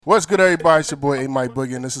What's good, everybody? It's your boy A. Mike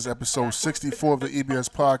Boogie, and this is episode 64 of the EBS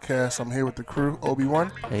podcast. I'm here with the crew,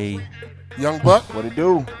 Obi-Wan. Hey. Young Buck. What it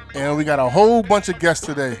do? And we got a whole bunch of guests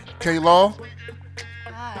today. K-Law.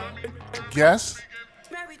 Hi. Guest.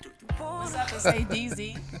 What's up? It's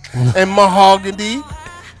ADZ. And Mahogany.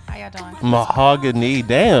 How y'all doing? Mahogany.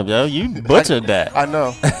 Damn, yo. You butchered that. I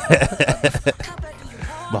know.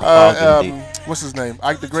 Mahogany. What's his name?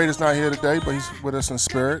 Ike the Great is not here today, but he's with us in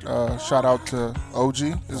spirit. Shout out to OG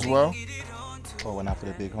as well. Oh, and not for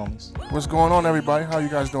the big homies. What's going on, everybody? How you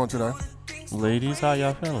guys doing today? Ladies, how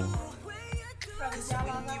y'all feeling? I'm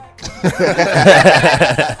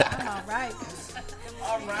all right.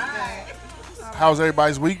 All right. How's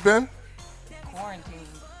everybody's week been? Quarantine.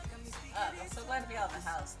 I'm so glad to be out of the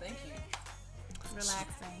house. Thank you.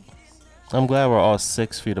 Relaxing. I'm glad we're all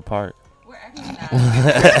 6 feet apart. We're actually not.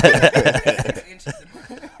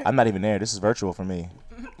 I'm not even there. This is virtual for me.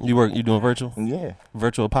 You doing virtual? Yeah.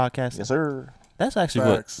 Virtual podcast? Yes, sir. That's actually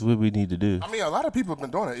what we need to do. I mean, a lot of people have been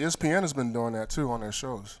doing it. ESPN has been doing that, too, on their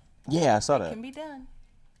shows. Yeah, I saw that. Can be done.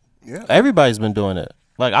 Yeah. Everybody's been doing it.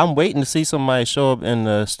 Like, I'm waiting to see somebody show up in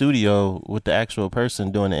the studio with the actual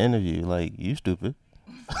person doing the interview. Like, you stupid.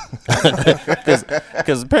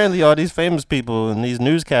 Because apparently all these famous people and these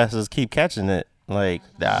newscasters keep catching it. Like,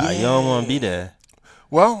 you don't want to be there.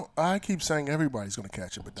 Well, I keep saying everybody's going to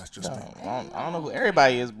catch it, but that's just me. I don't know who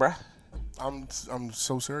everybody is, bruh. I'm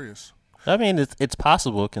so serious. I mean, it's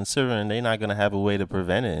possible considering they're not going to have a way to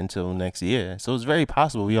prevent it until next year. So it's very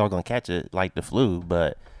possible we all going to catch it like the flu,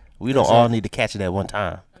 but we don't all need to catch it at one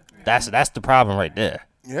time. That's the problem right there.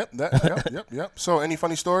 Yep. So any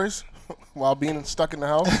funny stories while being stuck in the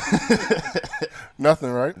house?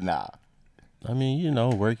 Nothing, right? Nah. I mean,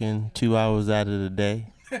 working 2 hours out of the day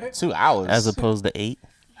 2 hours. as opposed to 8.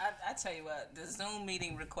 I tell you what, the Zoom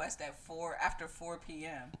meeting request after 4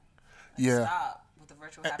 p.m. Yeah. Stop with the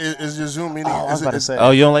virtual happy Is your Zoom meeting? I was about to say.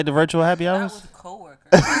 Oh, you don't like the virtual happy Not hours? with a coworker.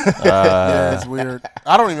 Yeah, it's weird.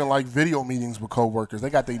 I don't even like video meetings with coworkers.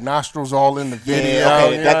 They got their nostrils all in the video. Yeah,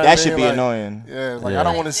 okay. you know what I That should mean? be Like, annoying. Yeah, like Yeah. I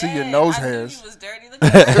don't want to see your nose I knew hairs. he was dirty. Look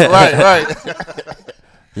at that. Right.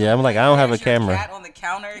 Yeah, I'm like, I don't have a There's your camera. cat on the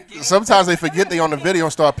counter again. Sometimes they forget they on the video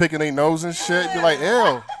and start picking their nose and shit. Be like,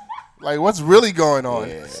 ew. Like, what's really going on?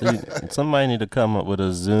 Yeah. See, somebody need to come up with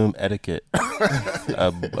a Zoom etiquette It's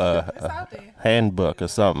out there. handbook or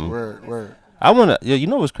something. Word. I want to, you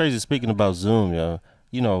know what's crazy speaking about Zoom,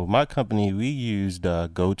 yo? My company, we used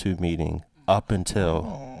GoToMeeting up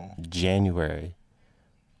until January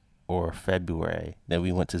or February. Then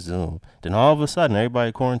we went to Zoom. Then all of a sudden,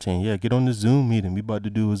 everybody quarantined. Yeah, get on the Zoom meeting. We about to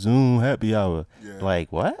do a Zoom happy hour. Yeah. Like,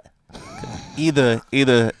 what? either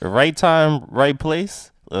right time, right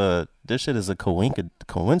place. This shit is a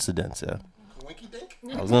coincidence, yeah.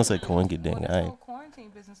 I was going to say coinky-dink. Well, I this ain't. whole quarantine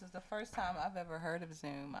business is the first time I've ever heard of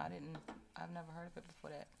Zoom. I've never heard of it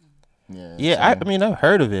before that. Yeah, I mean, I've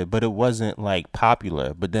heard of it, but it wasn't, like,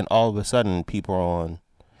 popular. But then all of a sudden, people are on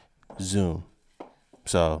Zoom.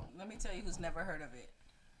 So. Let me tell you who's never heard of it.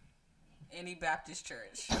 Any Baptist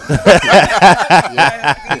church. These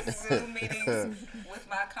Zoom meetings with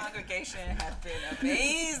my congregation have been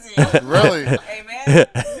amazing. Really? Amen.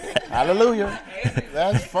 Hallelujah.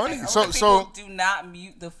 That's funny. People So do not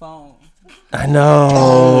mute the phone. I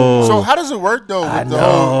know. so how does it work though I with the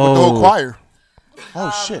whole choir?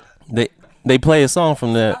 Oh, shit. They play a song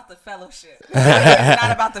from It's the. about the fellowship. It's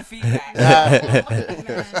not about the feedback. Oh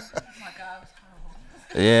my God.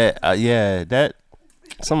 Yeah, that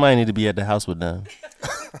somebody need to be at the house with them.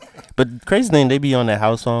 But crazy thing, they be on that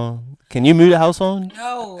house phone. Can you mute a house phone?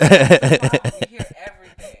 No. You hear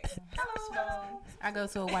everything. I go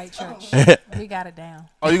to a white church. We got it down.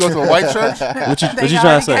 Oh, you go to a white church? What you They trying to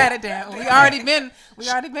already say? got it down. We already been.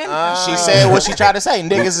 She said what she tried to say.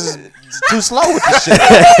 Niggas is too slow with this shit.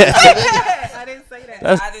 I didn't say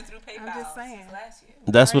that. Either through PayPal. I'm just saying. since last year.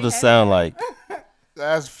 That's what it sound like.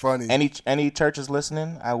 That's funny. Any churches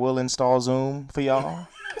listening, I will install Zoom for y'all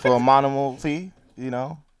for a minimal fee.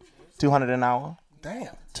 $200 an hour.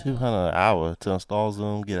 Damn. $200 an hour to install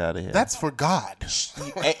Zoom. Get out of here. That's for God.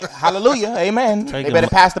 Hallelujah, amen. Take They better a-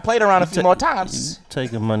 pass the plate around a few more times.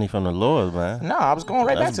 taking money from the Lord, man. No, I was going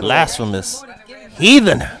right back That's to the blasphemous.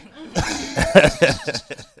 Heathen.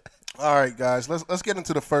 All right, guys. Let's get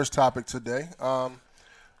into the first topic today.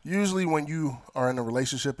 Usually, when you are in a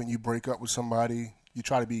relationship and you break up with somebody, you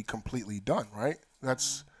try to be completely done, right?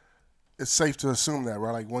 It's safe to assume that,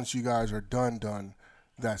 right? Like once you guys are done,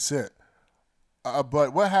 that's it.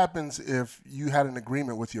 But what happens if you had an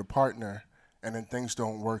agreement with your partner and then things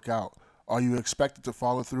don't work out? Are you expected to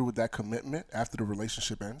follow through with that commitment after the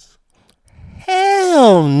relationship ends?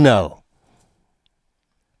 Hell no.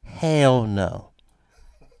 Hell no.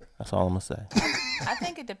 That's all I'm gonna say. I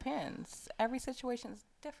think it depends. Every situation is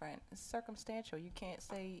different. It's circumstantial. You can't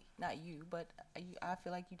say, not you, but I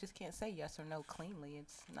feel like you just can't say yes or no cleanly.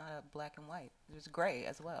 It's not a black and white. There's gray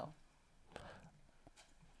as well.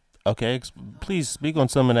 Okay, please speak on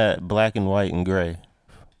some of that black and white and gray.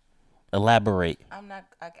 Elaborate. I'm not.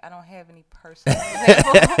 I don't have any personal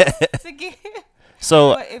examples to give.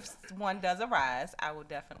 So, But if one does arise, I will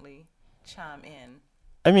definitely chime in.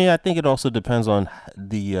 I mean, I think it also depends on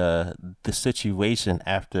the situation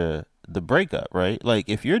after the breakup, right? Like,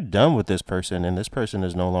 if you're done with this person and this person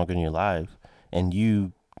is no longer in your life, and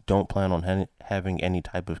you don't plan on having any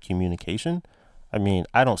type of communication, I mean,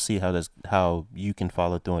 I don't see how you can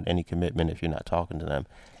follow through on any commitment if you're not talking to them.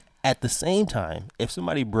 At the same time, if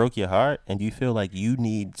somebody broke your heart and you feel like you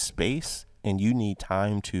need space and you need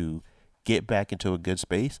time to get back into a good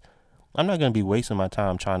space, I'm not going to be wasting my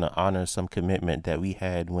time trying to honor some commitment that we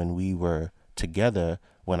had when we were together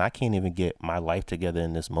when I can't even get my life together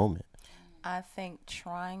in this moment. I think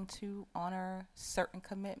trying to honor certain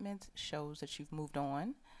commitments shows that you've moved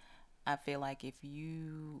on. I feel like if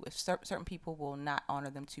certain people will not honor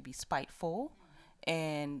them to be spiteful,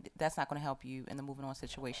 and that's not going to help you in the moving on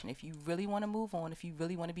situation. If you really want to move on, if you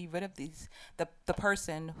really want to be rid of the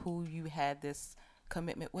person who you had this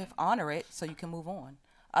commitment with, honor it so you can move on.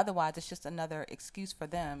 Otherwise, it's just another excuse for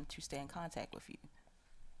them to stay in contact with you.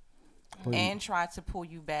 And try to pull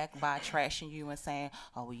you back by trashing you and saying,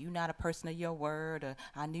 oh, well, you're not a person of your word, or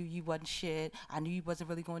I knew you wasn't shit, I knew you wasn't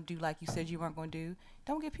really going to do like you said you weren't going to do.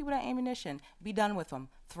 Don't give people that ammunition. Be done with them.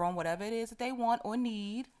 Throw them whatever it is that they want or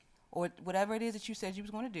need, or whatever it is that you said you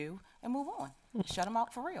was going to do, and move on. Shut them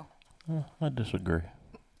out for real. I disagree.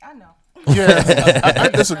 I know. Yeah, I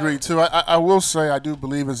disagree too. I will say I do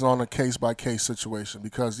believe it's on a case-by-case situation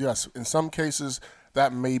because, yes, in some cases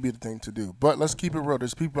that may be the thing to do. But let's keep it real.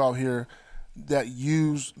 There's people out here that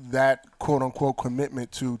use that quote-unquote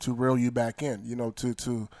commitment to reel you back in,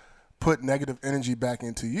 to put negative energy back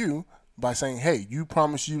into you by saying, hey, you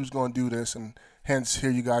promised you was going to do this, and hence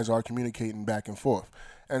here you guys are communicating back and forth.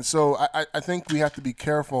 And so I think we have to be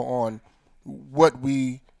careful on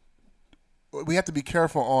we have to be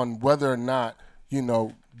careful on whether or not,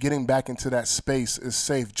 getting back into that space is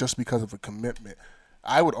safe just because of a commitment.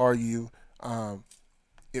 I would argue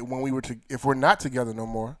if we're not together no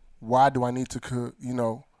more, why do I need to,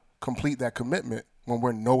 complete that commitment when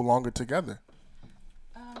we're no longer together?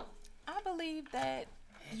 I believe that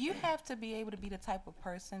you have to be able to be the type of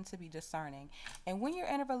person to be discerning. And when you're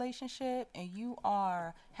in a relationship and you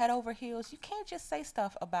are head over heels, you can't just say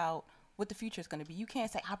stuff about what the future is going to be. You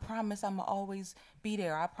can't say, I promise I'm going to always be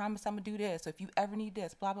there. I promise I'm going to do this. If you ever need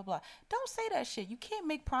this, blah, blah, blah. Don't say that shit. You can't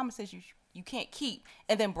make promises you can't keep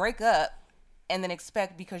and then break up and then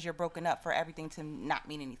expect because you're broken up for everything to not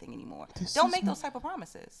mean anything anymore. Don't make those type of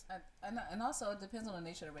promises. And also, it depends on the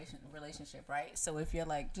nature of the relationship, right? So if you're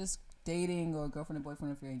like just dating or girlfriend and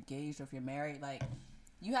boyfriend, if you're engaged or if you're married, like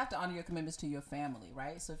you have to honor your commitments to your family,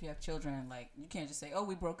 right? So if you have children, like you can't just say, oh,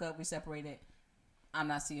 we broke up, we separated, I'm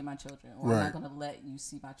not seeing my children, or right. I'm not going to let you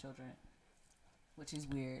see my children, which is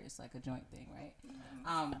weird. It's like a joint thing, right?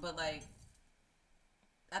 But like,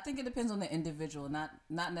 I think it depends on the individual, not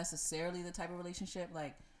necessarily the type of relationship.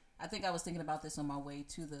 Like, I think I was thinking about this on my way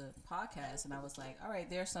to the podcast, and I was like, all right,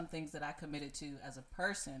 there are some things that I committed to as a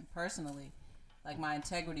person, personally, like my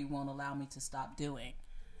integrity won't allow me to stop doing.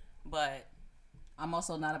 But I'm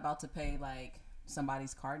also not about to pay like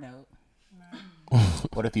somebody's car note.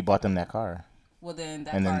 What if you bought them that car? Well, then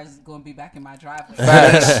that car is going to be back in my driveway.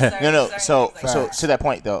 No. So to that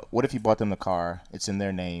point, though, what if you bought them the car? It's in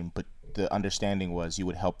their name, but the understanding was you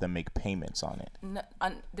would help them make payments on it. No,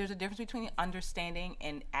 there's a difference between understanding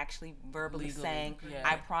and actually verbally saying,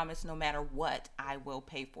 I promise no matter what, I will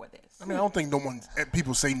pay for this. I mean, I don't think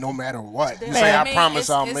people say no matter what. You say, I promise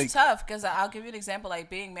I'll make. It's tough because I'll give you an example, like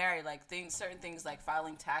being married, like certain things like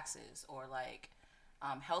filing taxes or like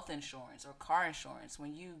health insurance or car insurance.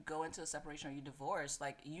 When you go into a separation or you divorce,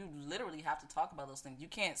 like you literally have to talk about those things. You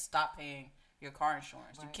can't stop paying your car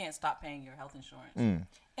insurance. Right. You can't stop paying your health insurance.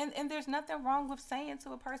 And there's nothing wrong with saying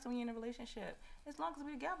to a person when you're in a relationship, as long as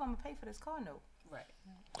we're together, I'm going to pay for this car note. Right.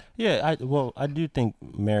 Yeah, I do think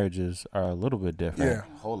marriages are a little bit different.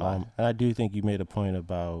 Yeah, whole lot. And I do think you made a point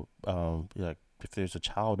about like if there's a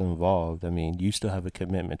child involved, I mean, you still have a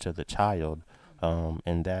commitment to the child,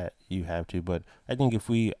 and that you have to. But I think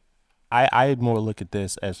I more look at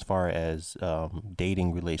this as far as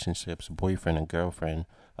dating relationships, boyfriend and girlfriend,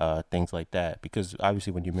 things like that. Because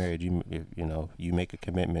obviously, when you're married, you make a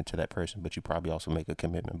commitment to that person, but you probably also make a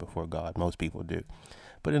commitment before God. Most people do.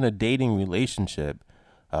 But in a dating relationship,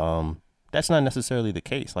 that's not necessarily the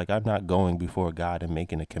case. Like, I'm not going before God and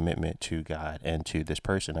making a commitment to God and to this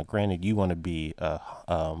person. Now, granted, you want to be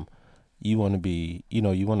you want to be,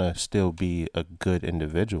 you want to still be a good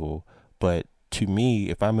individual. But to me,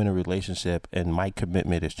 if I'm in a relationship and my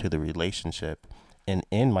commitment is to the relationship, and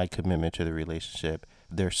in my commitment to the relationship,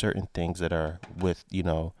 there are certain things that are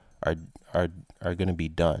are going to be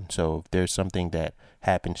done. So if there's something that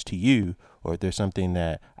happens to you, or if there's something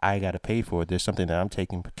that I got to pay for, there's something that I'm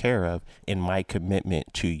taking care of in my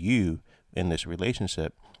commitment to you in this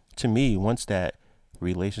relationship. To me, once that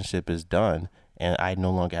relationship is done and I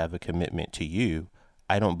no longer have a commitment to you,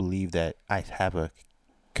 I don't believe that I have a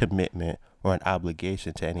commitment or an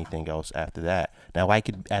obligation to anything else after that. Now, I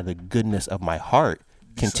could, out of the goodness of my heart,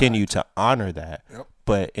 continue to honor that,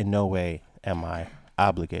 but in no way am I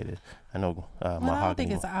obligated. I know I don't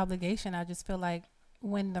think it's an obligation. I just feel like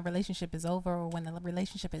when the relationship is over or when the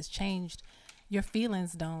relationship has changed, your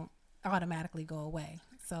feelings don't automatically go away.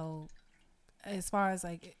 So as far as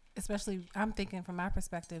like, especially I'm thinking from my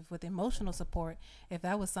perspective with emotional support, if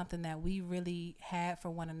that was something that we really had for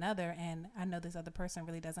one another, and I know this other person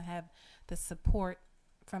really doesn't have the support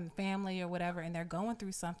from family or whatever, and they're going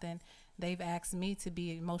through something, they've asked me to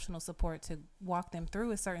be emotional support to walk them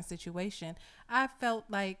through a certain situation. I felt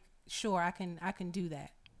like, sure, I can do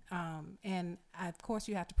that. And of course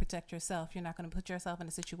you have to protect yourself. You're not going to put yourself in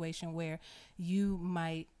a situation where you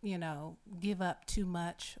might, give up too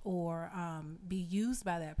much or be used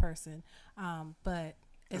by that person. But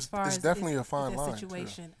as far as definitely a fine line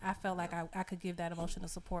situation, I felt like I could give that emotional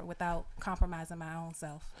support without compromising my own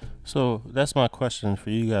self. So that's my question for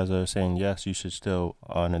you guys that are saying, yes, you should still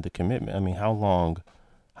honor the commitment. I mean, how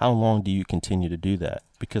long do you continue to do that?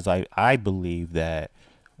 Because I believe that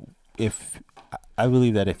if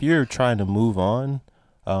you're trying to move on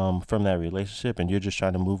from that relationship and you're just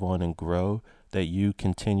trying to move on and grow, that you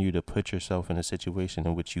continue to put yourself in a situation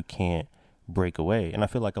in which you can't break away. And I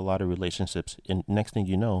feel like a lot of relationships, and next thing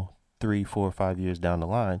you know, 3, 4, 5 years down the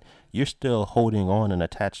line, you're still holding on and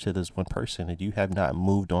attached to this one person, and you have not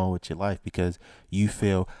moved on with your life because you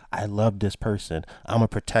feel, I love this person, I'm gonna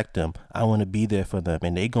protect them, I want to be there for them,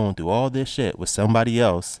 and they going through all this shit with somebody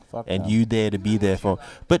else. Fuck and them. You there to be there for,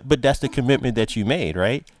 but that's the commitment that you made,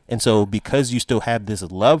 right? And so because you still have this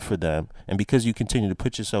love for them, and because you continue to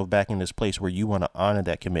put yourself back in this place where you want to honor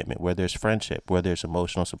that commitment, where there's friendship, where there's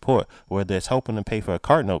emotional support, where there's helping them pay for a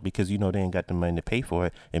car note because they ain't got the money to pay for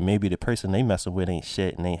it, and maybe the person they messing with ain't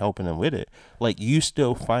shit and ain't helping them with it. Like, you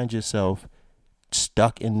still find yourself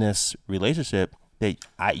stuck in this relationship that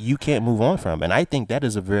you can't move on from, and I think that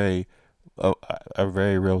is a very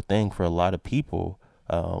real thing for a lot of people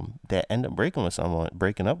that end up breaking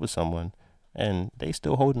up with someone, and they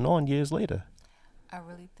still holding on years later. I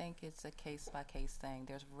really think it's a case-by-case thing.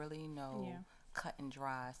 There's really no cut and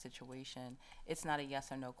dry situation. It's not a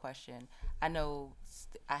yes or no question. I know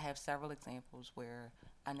I have several examples where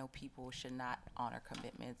I know people should not honor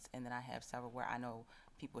commitments, and then I have several where I know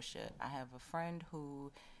people should. I have a friend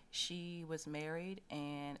who, she was married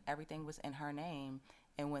and everything was in her name,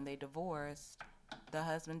 and when they divorced, the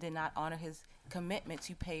husband did not honor his commitment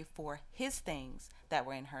to pay for his things that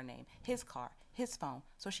were in her name, his car, his phone.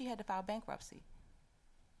 So she had to file bankruptcy.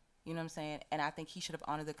 You know what I'm saying? And I think he should have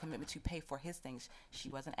honored the commitment to pay for his things. She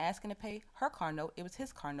wasn't asking to pay her car note. It was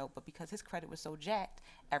his car note. But because his credit was so jacked,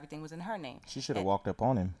 everything was in her name. She should have walked up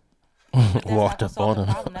on him. Walked up on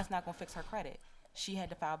him. That's not going to fix her credit. She had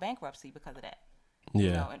to file bankruptcy because of that.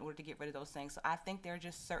 Yeah. In order to get rid of those things. So I think there are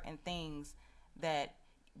just certain things that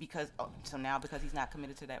because he's not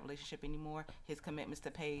committed to that relationship anymore, his commitments to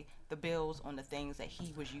pay the bills on the things that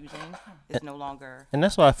he was using is no longer. And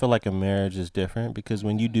that's why I feel like a marriage is different, because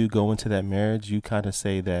when you do go into that marriage, you kind of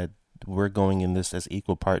say that we're going in this as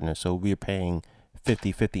equal partners, so we're paying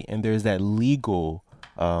 50-50, and there's that legal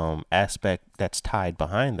aspect that's tied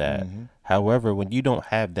behind that. Mm-hmm. However, when you don't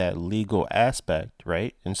have that legal aspect,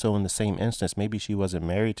 right, and so in the same instance, maybe she wasn't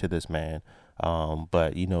married to this man,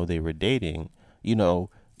 but they were dating,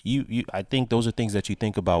 I think those are things that you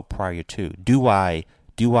think about prior to. Do I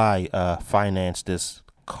finance this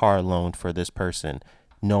car loan for this person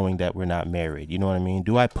knowing that we're not married? You know what I mean?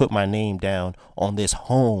 Do I put my name down on this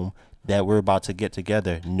home that we're about to get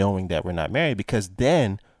together knowing that we're not married? Because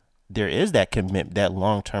then there is that commitment, that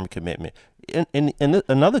long-term commitment. And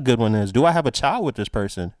another good one is, do I have a child with this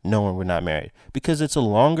person knowing we're not married? Because it's a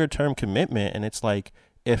longer-term commitment, and it's like,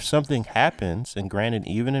 if something happens, and granted,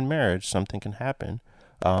 even in marriage, something can happen,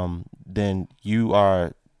 then you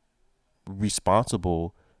are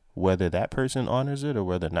responsible whether that person honors it or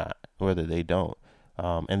whether they don't.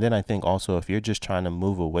 And then I think also, if you're just trying to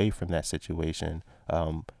move away from that situation,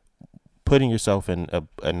 putting yourself in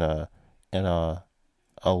and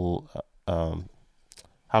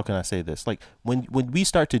how can I say this? Like when we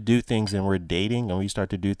start to do things and we're dating and we start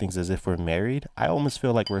to do things as if we're married, I almost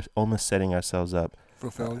feel like we're almost setting ourselves up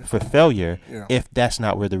for failure if that's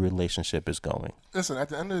not where the relationship is going. Listen, at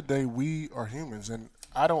the end of the day, we are humans, and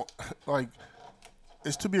I don't like.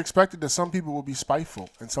 It's to be expected that some people will be spiteful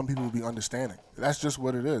and some people will be understanding. That's just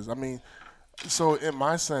what it is. I mean, so in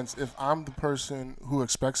my sense, if I'm the person who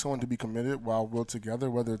expects someone to be committed while we're together,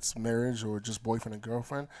 whether it's marriage or just boyfriend and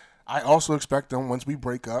girlfriend, I also expect them, once we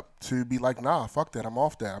break up, to be like, nah, fuck that. I'm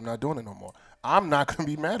off that. I'm not doing it no more. I'm not going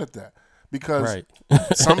to be mad at that because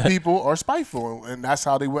some people are spiteful, and that's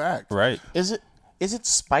how they will act. Right. Is it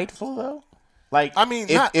spiteful though? Like, I mean,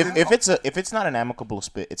 if it's not an amicable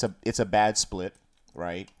split, it's a bad split,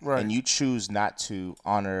 right? Right. And you choose not to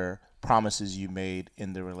honor promises you made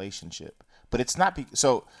in the relationship. But it's not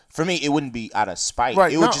so for me. It wouldn't be out of spite.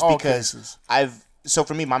 Right. It would Not just all because cases. So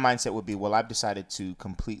for me, my mindset would be, well, I've decided to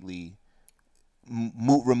completely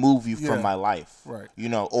remove you from my life, right? You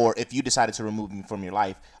know, or if you decided to remove me from your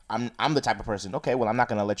life, I'm the type of person. Okay, well, I'm not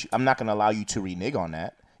gonna allow you to renege on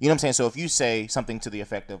that. You know what I'm saying? So if you say something to the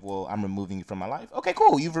effect of, well, I'm removing you from my life. Okay,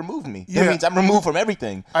 cool. You've removed me. That means I'm removed from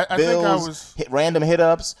everything. I Bills, think random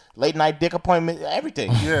hit-ups, late-night dick appointment,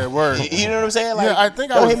 everything. Yeah, word. You know what I'm saying? Like, yeah, I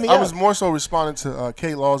think I was more so responding to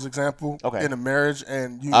Kate Law's example in a marriage,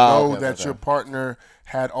 and you know that your partner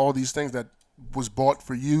had all these things that was bought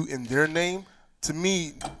for you in their name. To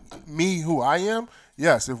me who I am,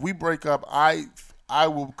 yes, if we break up, I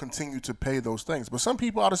will continue to pay those things. But some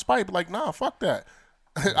people out of spite be like, nah, fuck that.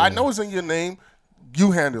 I know it's in your name.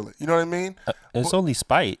 You handle it. You know what I mean? It's only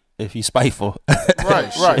spite if you're spiteful.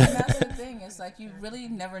 Right. And that's the thing. It's like you really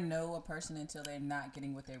never know a person until they're not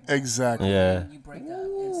getting what they want. Exactly. Yeah. And you break up.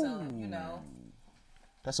 And so, you know.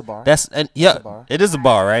 That's a bar. It is a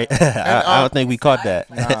bar, right? I don't think we caught that.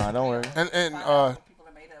 Nah, don't worry. And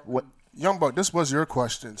what? Young Buck, this was your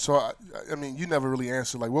question. So, I mean, you never really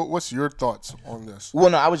answered. Like, what's your thoughts on this? Well,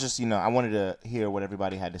 no, I was just, I wanted to hear what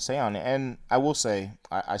everybody had to say on it. And I will say,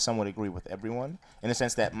 I somewhat agree with everyone in the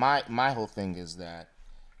sense that my whole thing is that,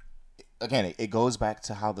 again, it goes back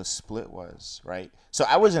to how the split was, right? So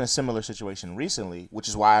I was in a similar situation recently, which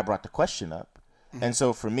is why I brought the question up. Mm-hmm. And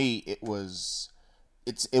so for me, it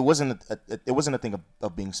wasn't a thing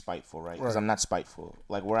of being spiteful, right? Because I'm not spiteful.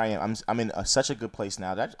 Like where I am, I'm in such a good place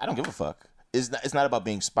now that I don't give a fuck. It's not about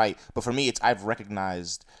being spite, but for me, I've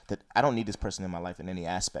recognized that I don't need this person in my life in any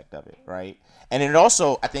aspect of it, right? And it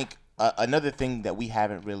also, I think, another thing that we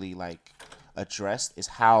haven't really like addressed is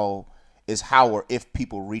how or if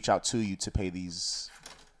people reach out to you to pay these.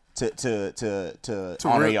 To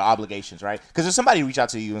honor your obligations, right? Because if somebody reach out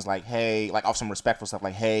to you and is like, hey, like off some respectful stuff,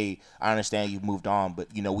 like, hey, I understand you've moved on, but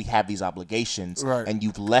we have these obligations, and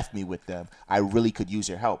you've left me with them. I really could use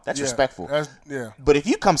your help. That's respectful. But if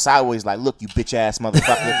you come sideways, like, look, you bitch ass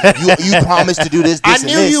motherfucker, you promised to do this. I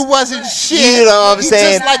knew you wasn't shit. You know what I'm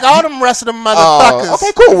saying? Just like all them rest of them motherfuckers.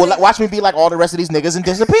 Okay, cool. Well, watch me be like all the rest of these niggas and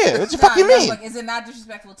disappear. What the fuck you mean? Like, is it not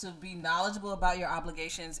disrespectful to be knowledgeable about your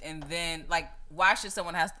obligations and then like? Why should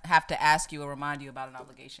someone have to ask you or remind you about an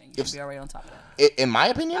obligation? You should be already on top of that. In my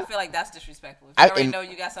opinion, I feel like that's disrespectful. If you already know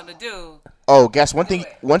you got something to do. Oh, guess one thing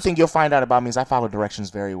you'll find out about me is I follow directions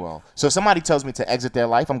very well. So if somebody tells me to exit their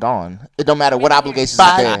life, I'm gone. It don't matter what obligations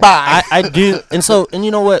are there. Bye. I do, and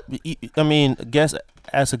you know what? I mean, guess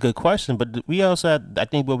that's a good question, but we also I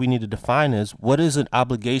think what we need to define is what is an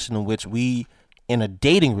obligation in which we. In a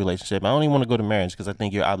dating relationship, I don't even want to go to marriage because I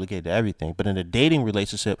think you're obligated to everything. But in a dating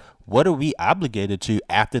relationship, what are we obligated to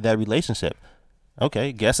after that relationship?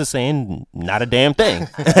 Okay, guess it's saying not a damn thing.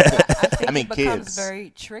 I mean, it becomes kids.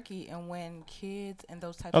 very tricky, and when kids and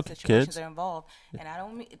those types of situations are involved, and I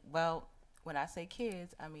don't mean when I say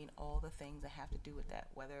kids, I mean all the things that have to do with that,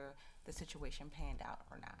 whether the situation panned out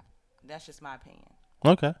or not. That's just my opinion.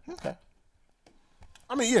 Okay.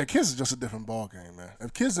 I mean, yeah, kids is just a different ball game, man.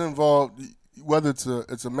 If kids are involved, whether it's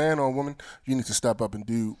a man or a woman, you need to step up and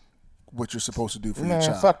do what you're supposed to do for your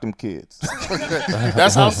child. Fuck them kids.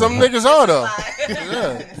 That's how some niggas are, though.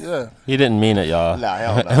 Yeah. He didn't mean it, y'all. Nah,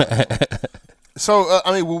 hell no. So,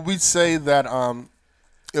 I mean, would we say that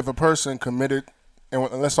if a person committed,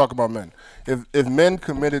 and let's talk about men. If men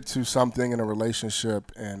committed to something in a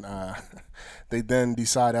relationship and they then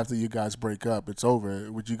decide after you guys break up, it's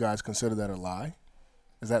over, would you guys consider that a lie?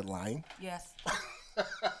 Is that lying? Yes.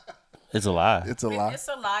 It's a lie. It's a lie. It's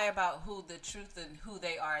a lie about who the truth and who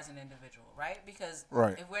they are as an individual, right? Because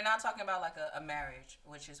if we're not talking about like a marriage,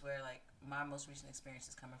 which is where like my most recent experience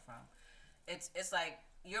is coming from, it's like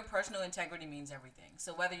your personal integrity means everything.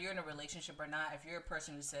 So whether you're in a relationship or not, if you're a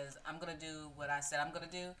person who says, I'm going to do what I said I'm going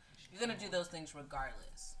to do, you're going to do those things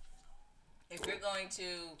regardless. if you're going to,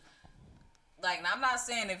 like, and I'm not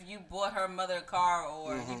saying if you bought her mother a car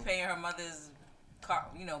or you paying her mother's car,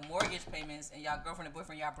 mortgage payments, and y'all girlfriend and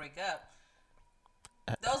boyfriend y'all break up,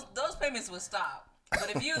 those payments would stop.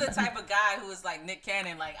 But if you're the type of guy who is like Nick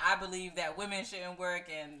Cannon, like, I believe that women shouldn't work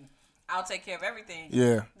and I'll take care of everything.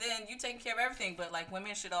 Yeah. Then you take care of everything. But like,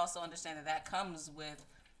 women should also understand that comes with,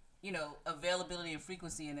 availability and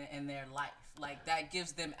frequency in their life. Like, that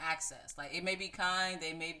gives them access. Like, it may be kind,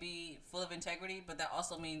 they may be full of integrity, but that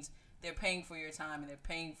also means they're paying for your time and they're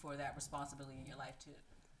paying for that responsibility in your life too.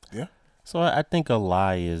 Yeah. So I think a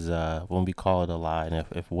lie is when we call it a lie, and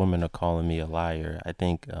if women are calling me a liar, I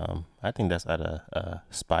think that's out of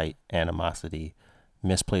spite, animosity,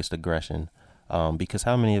 misplaced aggression. Because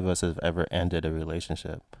how many of us have ever ended a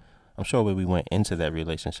relationship? I'm sure when we went into that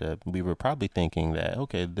relationship, we were probably thinking that,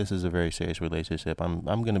 okay, this is a very serious relationship. I'm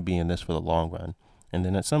going to be in this for the long run. And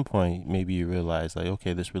then at some point, maybe you realize, like,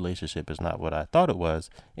 okay, this relationship is not what I thought it was,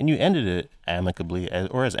 and you ended it amicably,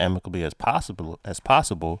 as amicably as possible.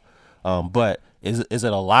 But is it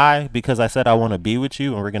a lie because I said I want to be with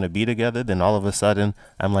you and we're going to be together? Then all of a sudden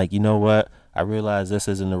I'm like, you know what? I realize this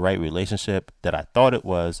isn't the right relationship that I thought it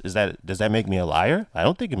was. Does that make me a liar? I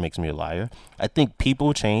don't think it makes me a liar. I think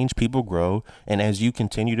people change, people grow. And as you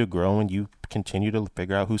continue to grow and you continue to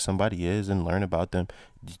figure out who somebody is and learn about them,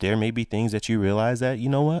 there may be things that you realize that, you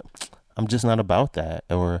know what? I'm just not about that,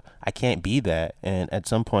 or I can't be that. And at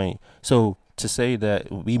some point, so to say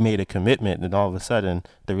that we made a commitment and all of a sudden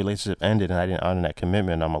the relationship ended and I didn't honor that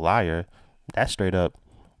commitment, I'm a liar. That's straight up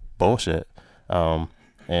bullshit.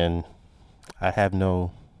 And I have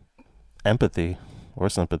no empathy or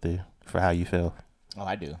sympathy for how you feel. Oh,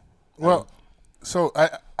 I do. Well, so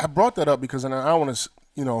I brought that up because, and I don't want to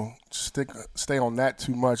stay on that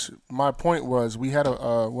too much. My point was, we had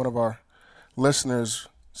one of our listeners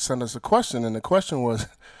send us a question, and the question was,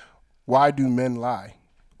 why do men lie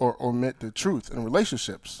or omit the truth in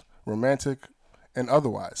relationships, romantic and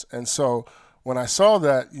otherwise? And so when I saw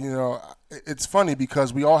that, it's funny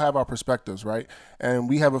because we all have our perspectives, right? And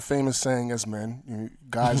we have a famous saying as men,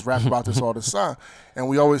 guys rap about this all the time, and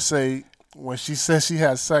we always say, when she says she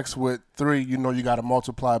has sex with 3, you got to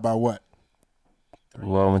multiply by what?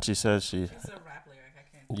 Well, when she says It's a rap lyric.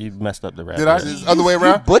 I can't. you messed up the rap. Did I? It's the other way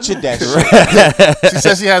around? Butchered that shit. She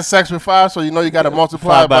says she has sex with 5, so you got to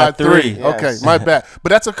multiply by 3. Yes. Okay, my bad. But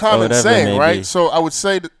that's a common Whatever it saying, may right? be. So I would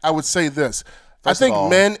say this. First I of think all,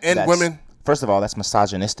 men and women. First of all, that's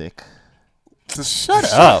misogynistic.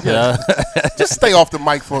 Shut up, man. Just stay off the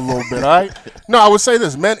mic for a little bit, all right? No, I would say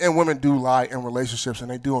this. Men and women do lie in relationships, and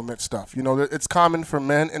they do omit stuff. It's common for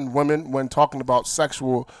men and women, when talking about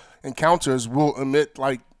sexual encounters, will omit,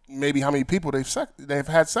 like, maybe how many people they've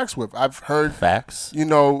had sex with. I've heard Facts.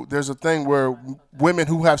 There's a thing where women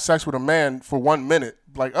who have sex with a man for 1 minute,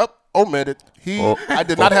 like, omitted. I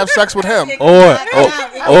did not have sex with him.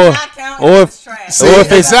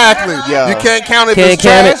 Exactly. Yeah. You can't count it. Can't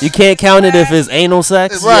count it. You can't count it if it's anal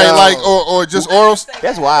sex. Right, Yo. like or just oral.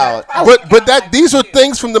 That's wild. But these are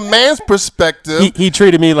things from the man's perspective. He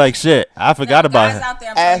treated me like shit. I forgot about guys it. out there,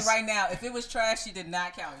 I'm telling you right now, if it was trash, she did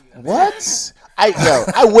not count you. What?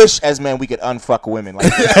 I wish as men we could unfuck women.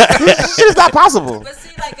 Like, it is not possible. But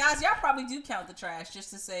see, like, guys, y'all probably do count the trash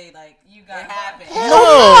just to say, like, you got it happen.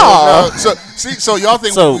 No. So y'all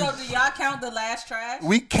think So- So do y'all count the last trash?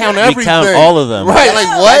 we count We everything? count all of them. Right?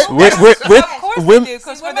 Like what? With Of course women- we do,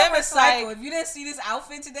 because See, for women them are it's psycho. like, If you didn't see this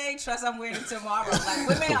outfit today, trust I'm wearing it tomorrow. Like,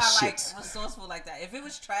 women are like resourceful like that. If it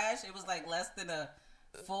was trash, it was like less than a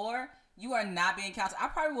 4. You are not being counted. I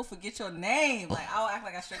probably will forget your name. Like, I'll act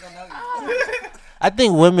like I straight don't know you. I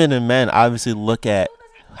think women and men obviously look at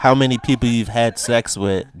how many people you've had sex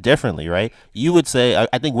with differently, right? You would say,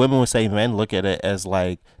 I think women would say men look at it as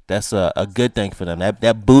like, that's a good thing for them.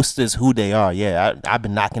 That boosts who they are. Yeah, I've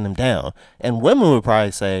been knocking them down. And women would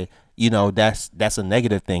probably say, that's a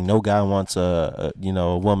negative thing. No guy wants a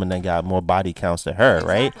woman that got more body counts than her,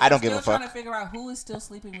 right? I don't give a Still fuck. trying to figure out who is still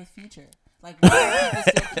sleeping with Future. Like, why are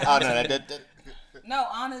people still Oh, no. No,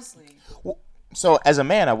 honestly. So as a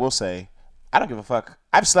man, I will say, I don't give a fuck.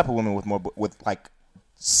 I've slept with women with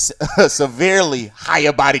severely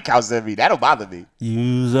higher body counts than me. That don't bother me.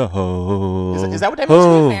 Use a hoe. Is that what that means?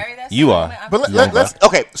 Hoe. marry that You same are. woman? But Yeah. let's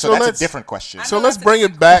Okay, so that's let's- a different question. So let's bring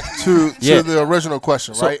it back to Yeah. the original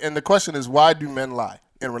question, right? And the question is, why do men lie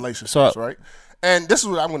in relationships, right? And this is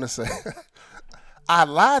what I'm going to say. I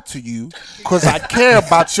lied to you because I care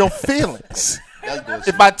about your feelings.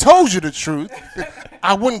 If I told you the truth,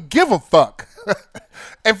 I wouldn't give a fuck.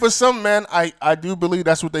 And for some men, I do believe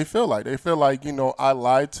that's what they feel like. They feel like, I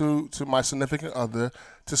lied to my significant other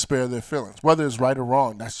to spare their feelings. Whether it's right or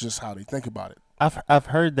wrong, that's just how they think about it. I've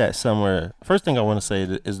heard that somewhere. First thing I want to say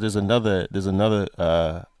is there's another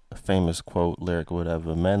famous quote, lyric, or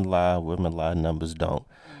whatever. Men lie, women lie, numbers don't.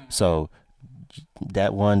 So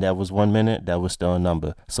that was 1 minute, that was still a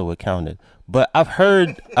number, so it counted. But I've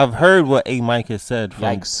heard what A. Mike has said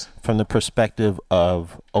from the perspective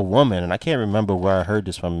of a woman, and I can't remember where I heard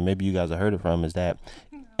this from. Maybe you guys have heard it from. Is that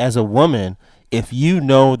as a woman, if you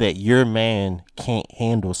know that your man can't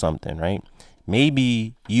handle something, right?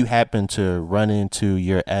 Maybe you happen to run into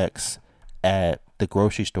your ex at the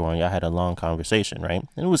grocery store and y'all had a long conversation, right?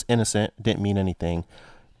 And it was innocent, didn't mean anything.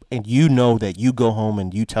 And you know that you go home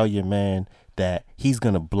and you tell your man that he's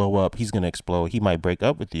going to blow up, he's going to explode, he might break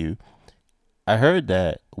up with you. I heard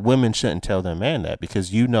that women shouldn't tell their man that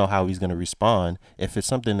because you know how he's going to respond. If it's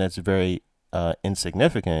something that's very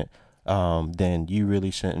insignificant, then you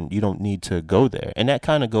really shouldn't, you don't need to go there. And that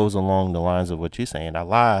kind of goes along the lines of what you're saying. I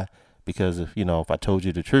lie because if I told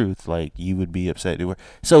you the truth, like, you would be upset.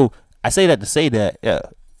 So I say that to say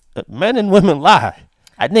that men and women lie.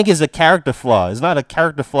 I think it's a character flaw. It's not a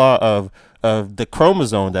character flaw of the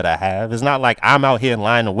chromosome that I have. It's not like I'm out here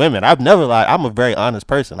lying to women. I've never lied. I'm a very honest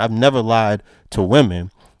person. I've never lied to women.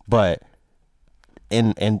 But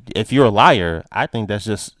and if you're a liar, I think that's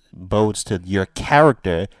just bodes to your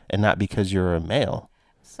character and not because you're a male.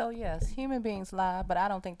 So yes, human beings lie, but I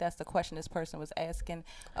don't think that's the question this person was asking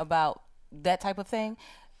about that type of thing.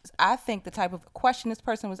 I think the type of question this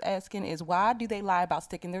person was asking is, why do they lie about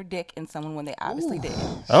sticking their dick in someone when they obviously did?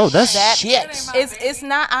 Oh, that's shit. It's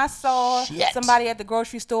not, I saw somebody at the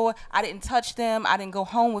grocery store, I didn't touch them, I didn't go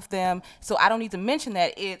home with them, so I don't need to mention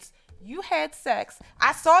that. It's, you had sex,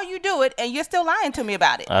 I saw you do it, and you're still lying to me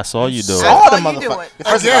about it. I saw you do it. Saw the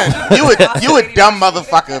motherfucker. Again, you a dumb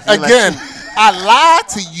motherfucker. Again, I lied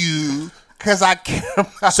to you because I care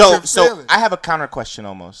about your feelings. So I have a counter question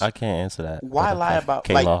almost. I can't answer that. Why lie about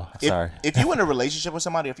K-Law? Like, Sorry. If you're in a relationship with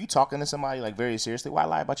somebody, if you're talking to somebody like very seriously, why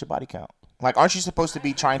lie about your body count? Like, aren't you supposed to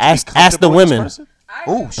be trying to ask the with this women? person? I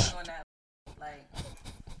Oh, agree with you on that. Like,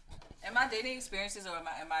 in my dating experiences or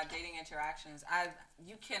in my dating interactions,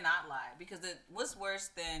 you cannot lie because what's worse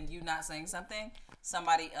than you not saying something?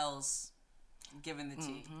 Somebody else giving the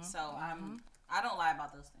tea. So I don't lie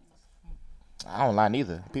about those things. I don't lie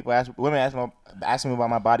neither. Women ask me about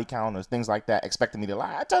my body count or things like that, expecting me to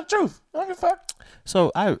lie. I tell the truth. I don't give a fuck.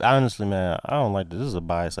 So I honestly, man, I don't like this. This is a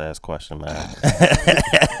biased ass question, man.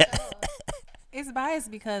 It's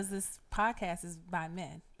biased because this podcast is by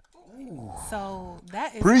men. Ooh. So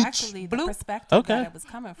that is Preach. actually the perspective that it was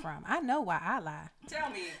coming from. I know why I lie. Tell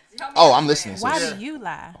me Oh, I'm listening. Why do you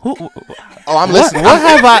lie? Oh, I'm listening.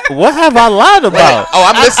 What have I lied about? Oh,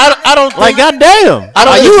 I'm listening. I don't like. Goddamn.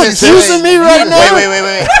 Are you accusing me right now?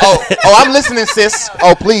 Wait. Oh, I'm listening, sis.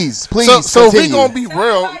 Oh, please. So if continue. we're gonna be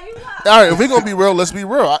real, all right. If we're gonna be real, let's be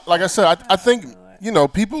real. Like I said, I think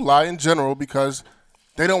people lie in general because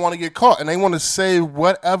they don't want to get caught and they want to save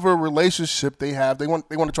whatever relationship they have. They want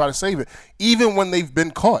to try to save it, even when they've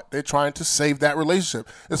been caught. They're trying to save that relationship.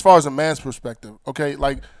 As far as a man's perspective, okay,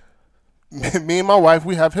 like me and my wife,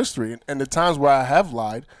 we have history, and the times where I have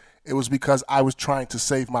lied, it was because I was trying to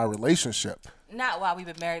save my relationship. Not while we've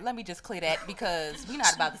been married. Let me just clear that because we're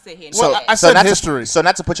not about to sit here and Well, I said history. So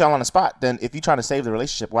not to put y'all on the spot, then if you're trying to save the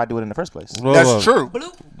relationship, why do it in the first place? That's true.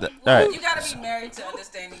 All right. You gotta be married to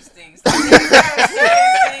understand these things. Like, there are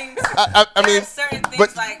certain things. I mean, certain things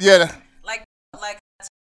but like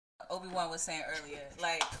Obi-Wan was saying earlier.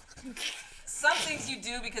 Like, some things you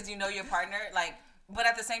do because you know your partner. Like, but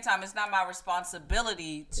at the same time, it's not my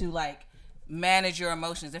responsibility to like manage your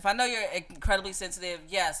emotions. If I know you're incredibly sensitive,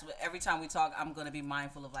 yes, every time we talk, I'm going to be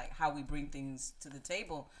mindful of like how we bring things to the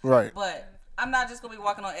table. Right. But I'm not just going to be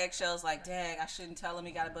walking on eggshells like, dang, I shouldn't tell him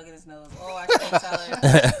he got a bug in his nose. Oh, I shouldn't tell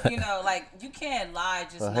him. Like, you can't lie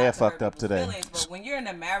just not hair to fucked hurt up people's today. feelings. But when you're in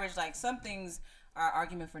a marriage, like, some things are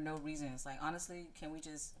argument for no reason. It's like, honestly, can we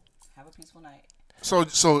just have a peaceful night? So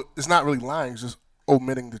it's not really lying; it's just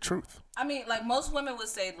omitting the truth. I mean, like, most women would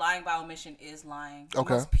say lying by omission is lying.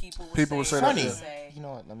 Okay. Most people would say Funny. that. You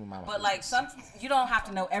know what? Let me mind. But like you don't have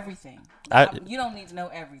to know everything. You don't need to know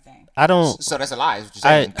everything. I don't. So that's a lie. Is what you're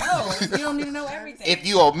saying. No, you don't need to know everything. If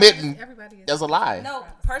you omitting, that's a lie. No,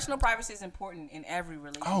 personal privacy is important in every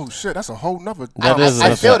relationship. Oh shit, that's a whole nother.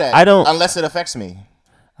 I feel that. I don't. Unless it affects me.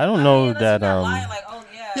 I don't know unless that. you're not lying, like, oh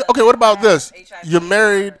yeah. Yeah, okay, what about I this? have HIV. You're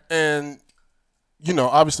married, and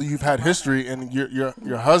obviously you've had history, and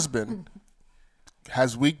your husband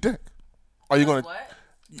has weak dick. Are you gonna What?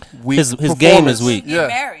 weak His game is performance? weak. Get Yeah.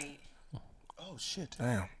 married. Oh shit.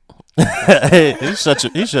 Damn. He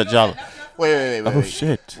shut y'all. Wait. Oh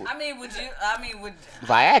shit. I mean, would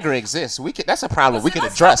Viagra exists. That's a problem we can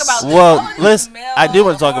let's address. talk about this. Well, All these let's. male I do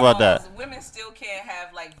want to talk about that. hormones, women still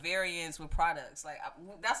variants with products. Like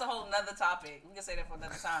that's a whole nother topic. We can say that for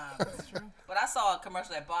another time. That's true. But I saw a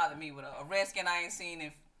commercial that bothered me with a red skin I ain't seen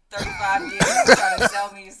in 35 years trying to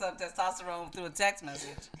sell me some testosterone through a text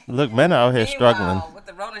message. Look, men out here struggling. With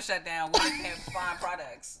the Rona shutdown, women can't find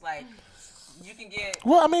products. Like, you can get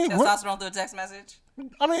testosterone through a text message.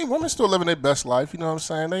 I mean, women still living their best life. You know what I'm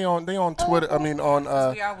saying? They on Twitter. I mean, on.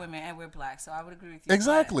 We are women and we're black, so I would agree with you.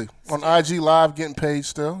 Exactly. On IG Live, getting paid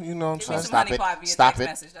still. You know what I'm saying? Stop it. Stop it.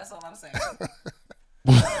 Message. That's all I'm saying.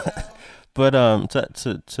 But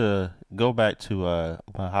to go back to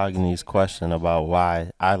Mahogany's question about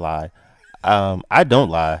why I lie, I don't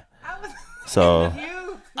lie. So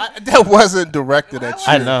that wasn't directed at you.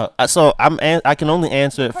 I know. So I can only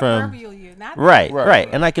answer it from right,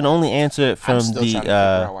 and I can only answer it from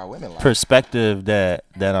the perspective that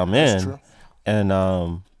I'm in, and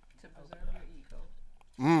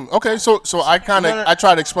okay, so I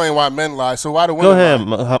try to explain why men lie. So why do women go ahead,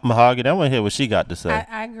 lie? Mahogany. I want to hear what she got to say.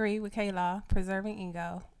 I agree with Kayla, preserving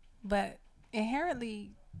ego, but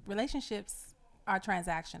inherently relationships are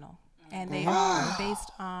transactional. And they are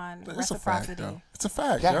based on reciprocity. It's a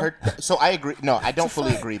fact. That hurt. So I agree. No, I don't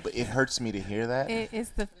fully agree, but it hurts me to hear that.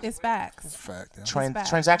 It's facts. It's a fact. Yeah.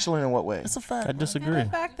 Transactional in what way? It's a fact. I disagree. And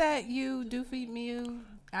the fact that you do for me,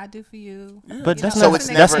 I do for you. Yeah. But that's not. So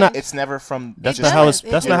it's never from. That's not how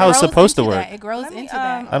it's supposed to work. It grows into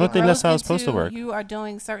that. I don't think that's how it's supposed to work. You are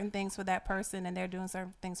doing certain things for that person, and they're doing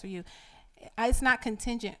certain things for you. It's not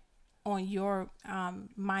contingent on your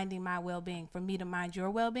minding my well-being for me to mind your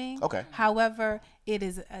well-being. Okay. However, it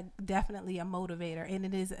is definitely a motivator, and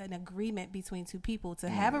it is an agreement between two people to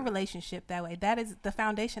have a relationship that way. That is the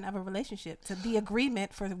foundation of a relationship, to the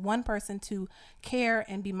agreement for one person to care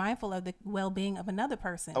and be mindful of the well-being of another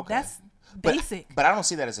person. Okay. That's basic. But I don't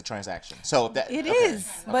see that as a transaction. So that it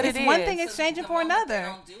is. But it's one thing exchanging for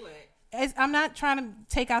another. I'm not trying to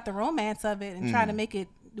take out the romance of it and try to make it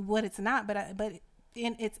what it's not, but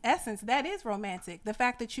in its essence, that is romantic. The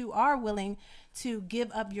fact that you are willing to give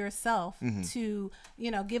up yourself, to,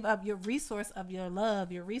 give up your resource of your love,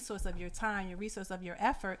 your resource of your time, your resource of your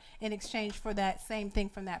effort in exchange for that same thing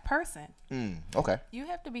from that person. Okay. You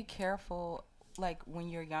have to be careful, like when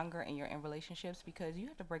you're younger and you're in relationships, because you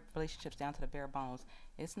have to break relationships down to the bare bones.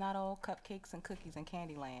 It's not all cupcakes and cookies and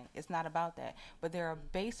Candyland. It's not about that. But there are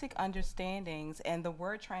basic understandings, and the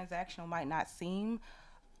word transactional might not seem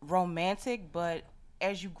romantic, but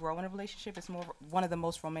as you grow in a relationship, it's one of the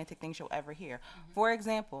most romantic things you'll ever hear. For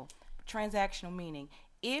example, transactional meaning,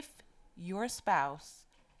 if your spouse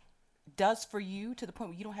does for you to the point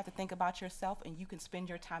where you don't have to think about yourself and you can spend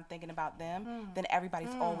your time thinking about them, then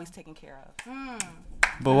everybody's always taken care of.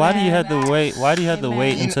 But why do you have to wait? Why do you have to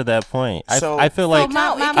wait until that point? I feel like it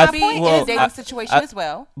can be in a dating situation as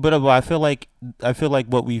well. But I feel like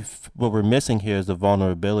what we're missing here is the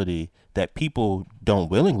vulnerability that people don't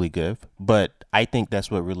willingly give, but I think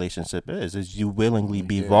that's what relationship is you willingly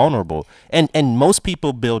be vulnerable. And most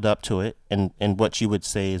people build up to it in what you would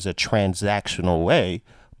say is a transactional way.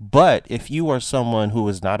 But if you are someone who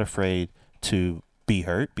is not afraid to be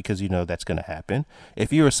hurt, because that's going to happen,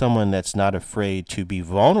 if you are someone that's not afraid to be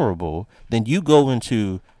vulnerable, then you go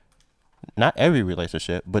into not every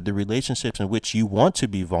relationship, but the relationships in which you want to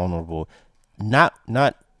be vulnerable, not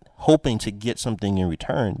hoping to get something in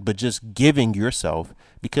return, but just giving yourself,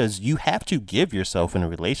 because you have to give yourself in a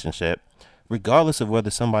relationship, regardless of whether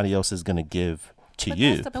somebody else is going to give to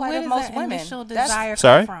you. That's the plight of most women.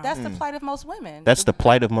 Sorry? That's the plight of most women. That's the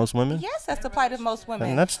plight of most women? Yes, that's the plight of most women.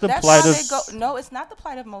 And that's the plight of... No, it's not the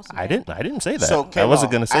plight of most women. I didn't say that. So, I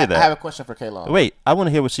wasn't going to say that. I have a question for Kayla. Wait, I want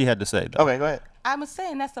to hear what she had to say, though. Okay, go ahead. I'm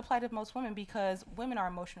saying that's the plight of most women, because women are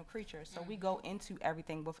emotional creatures. So we go into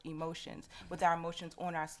everything with emotions, with our emotions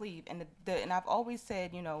on our sleeve. And and I've always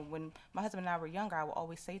said, when my husband and I were younger, I would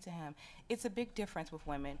always say to him, it's a big difference with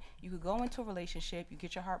women. You could go into a relationship, you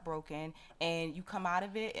get your heart broken, and you come out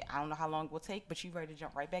of it. I don't know how long it will take, but you're ready to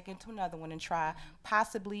jump right back into another one and try,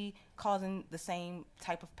 possibly causing the same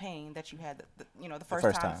type of pain that you had the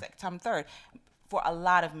first time, second time, third. For a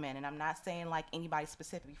lot of men, and I'm not saying like anybody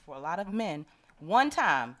specifically, for a lot of men, one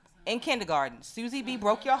time in kindergarten, Susie B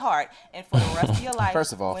broke your heart, and for the rest of your life,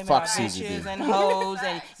 first of all, women fuck are Susie bitches B. and hoes,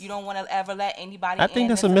 and you don't want to ever let anybody. I think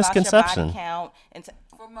that's a misconception.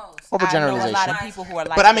 For most, overgeneralization. I know a lot of people who are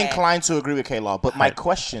like but I'm that. inclined to agree with K-Law. But my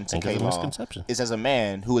question to K-Law misconception. is, as a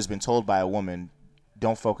man who has been told by a woman,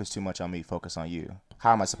 don't focus too much on me, focus on you.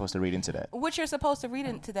 How am I supposed to read into that? What you're supposed to read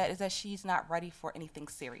into that is that she's not ready for anything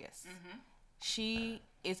serious. She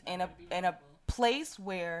is in a place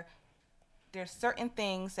where there's certain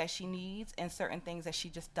things that she needs and certain things that she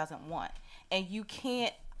just doesn't want, and you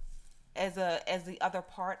can't, as the other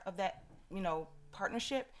part of that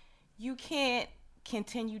partnership, you can't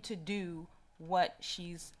continue to do what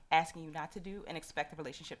she's asking you not to do and expect the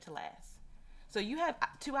relationship to last. So you have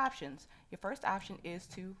two options. Your first option is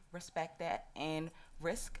to respect that and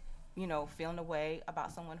risk, feeling a way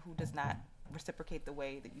about someone who does not reciprocate the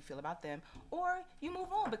way that you feel about them, or you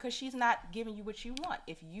move on because she's not giving you what you want.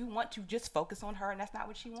 If you want to just focus on her and that's not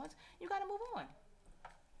what she wants, you got to move on.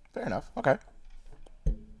 Fair enough. Okay.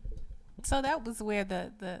 So that was where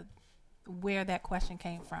where that question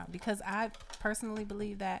came from, because I personally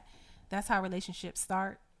believe that that's how relationships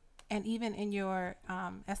start. And even in your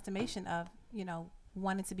estimation of,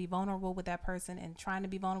 wanting to be vulnerable with that person and trying to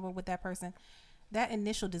be vulnerable with that person, that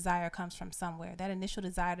initial desire comes from somewhere. That initial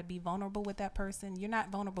desire to be vulnerable with that person. You're not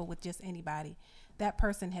vulnerable with just anybody. That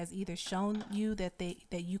person has either shown you that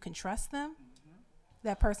you can trust them.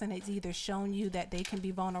 That person has either shown you that they can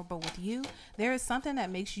be vulnerable with you. There is something that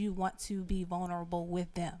makes you want to be vulnerable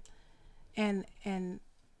with them. And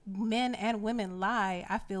men and women lie,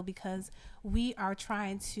 I feel, because we are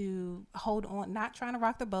trying to hold on, not trying to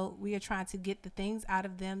rock the boat. We are trying to get the things out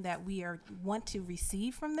of them that we want to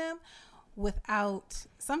receive from them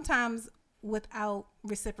sometimes without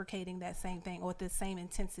reciprocating that same thing or the same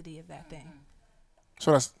intensity of that thing.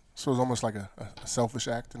 So it's almost like a selfish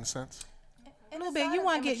act in a sense. A little bit. You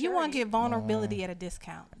want to get vulnerability at a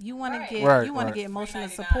discount. You want to get get emotional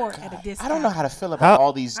support at a discount. I don't know how to feel about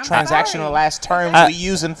all these transactional last terms we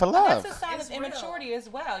using for love. That's a sign of immaturity as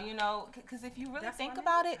well, because if you really think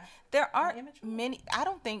about it, there aren't many. I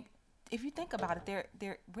don't think, if you think about it,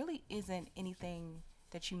 there really isn't anything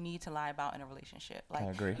that you need to lie about in a relationship. Like, I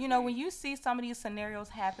agree. When you see some of these scenarios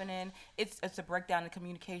happening, it's a breakdown in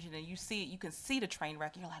communication, and you can see the train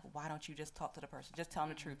wreck. You're like, why don't you just talk to the person? Just tell them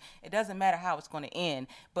the truth. It doesn't matter how it's going to end,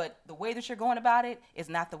 but the way that you're going about it is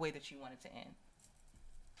not the way that you want it to end.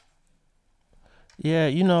 Yeah,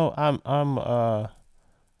 I'm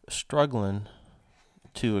struggling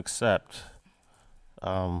to accept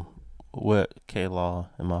what K-Law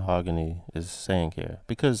and Mahogany is saying here,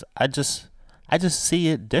 because I just see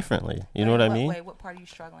it differently. You know what I mean? Wait, what part are you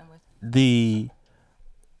struggling with?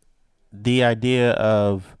 The idea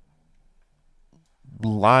of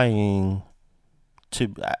lying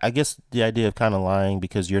I guess the idea of kind of lying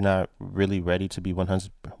because you're not really ready to be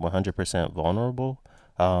 100% vulnerable.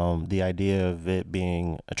 The idea of it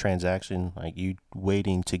being a transaction, like you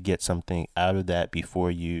waiting to get something out of that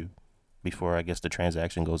before I guess the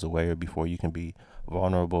transaction goes away or before you can be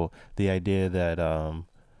vulnerable. The idea that,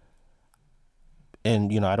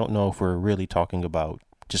 and I don't know if we're really talking about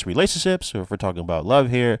just relationships or if we're talking about love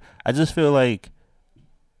here. I just feel like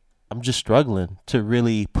I'm just struggling to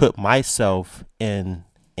really put myself in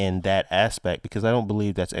that aspect, because I don't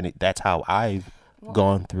believe that's how I've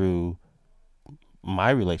gone through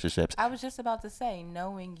my relationships. I was just about to say,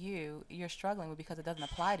 knowing you're struggling with because it doesn't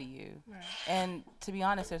apply to you. Right. And to be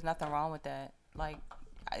honest, there's nothing wrong with that. Like,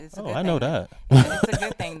 it's a good I know that. It's a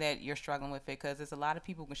good thing that you're struggling with it, because there's a lot of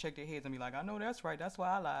people who can shake their heads and be like, I know that's right. That's why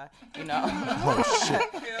I lie. Oh, shit.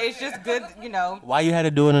 It's just good, Why you had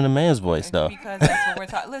to do it in a man's voice, though? Because that's what we're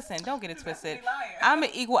talking. Listen, don't get it twisted. I'm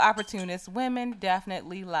an equal opportunist. Women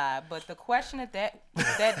definitely lie. But the question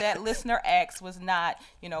that listener asked was not,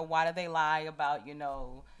 why do they lie about,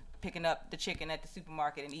 picking up the chicken at the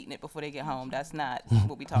supermarket and eating it before they get home. That's not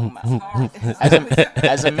what we talking about.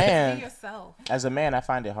 As a man, I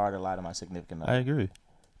find it hard to lie to my significant other. I agree.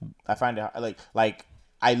 I find it hard, like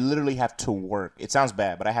I literally have to work. It sounds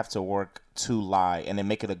bad, but I have to work to lie and then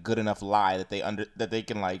make it a good enough lie that they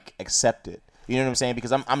can like accept it. You know what I'm saying?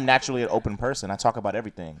 Because I'm naturally an open person. I talk about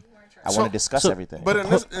everything. I want to discuss everything.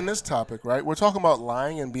 But in this topic, right, we're talking about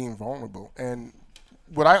lying and being vulnerable. And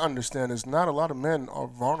what I understand is not a lot of men are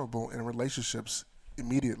vulnerable in relationships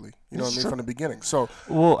immediately. You know what I mean? From the beginning. So,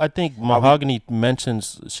 well, I think Mahogany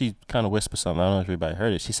mentions, she kind of whispered something. I don't know if everybody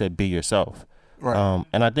heard it. She said, "Be yourself." Right.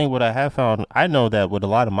 And I think what I have found, I know that with a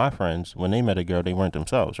lot of my friends, when they met a girl, they weren't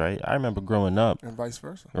themselves. Right. I remember growing up. And vice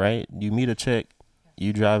versa. Right. You meet a chick,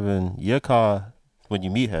 you driving your car. When you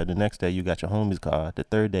meet her, the next day you got your homie's car. The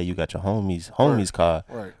third day you got your homie's car.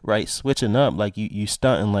 Right. Switching up, like you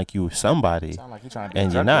stunting like you were somebody,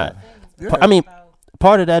 and you're not. Yeah. I mean,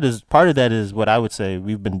 part of that is what I would say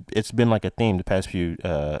it's been like a theme the past few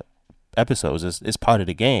episodes. It's part of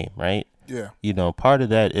the game, right? Yeah. Part of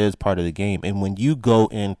that is part of the game. And when you go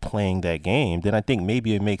in playing that game, then I think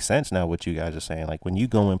maybe it makes sense now what you guys are saying. Like when you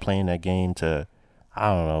go in playing that game to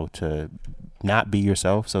not be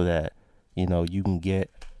yourself so that you can get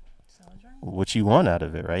what you want out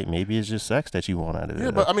of it, right? Maybe it's just sex that you want out of it.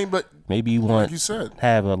 Yeah, but maybe you want like you said,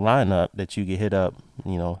 have a lineup that you can hit up,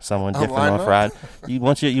 someone different on Friday. You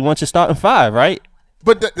want your starting five, right?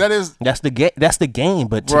 But that is That's the game.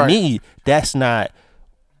 But to Right. me, that's not.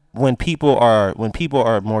 When people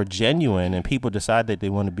are more genuine and people decide that they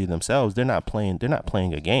want to be themselves, they're not playing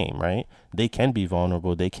a game, right? They can be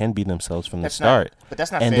vulnerable. They can be themselves from the start. But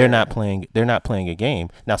that's not and fair. they're not playing a game.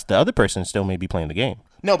 Now the other person still may be playing the game.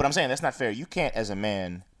 No, but I'm saying that's not fair. You can't, as a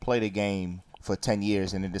man, play the game for 10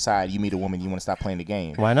 years and then decide you meet a woman, you want to stop playing the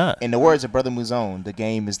game. Why not? In the words of Brother Muzone, the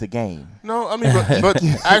game is the game. no. I mean, but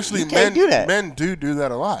actually, can't do that. men do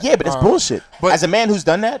that a lot. Yeah, but it's bullshit. but- As a man who's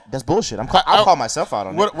done that, that's bullshit. I'll call myself out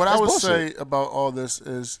on What that. I That's would bullshit. say about all this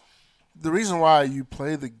is the reason why you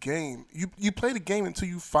play the game. You play the game until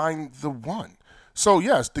you find the one. So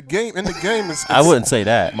yes, the game is. I wouldn't say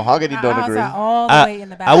that. Mahogany don't Our agree. odds are all the way in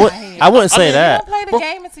the back I of would my head. I wouldn't say You that. don't play the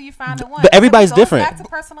game until you find the one. but everybody's It goes different. Back to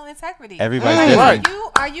personal integrity. Everybody's Right.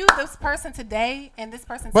 different. Are you this person today and this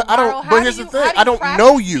person But I tomorrow? don't. How But do here's you- the thing. how do I don't practice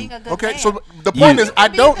know you. being a good Okay, man? so the point You is, can I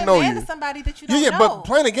be a don't good know man you. to somebody that you don't Yeah, know. but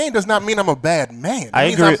playing a game does not mean I'm a bad man. It I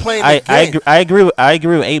means agree. I'm playing the game. I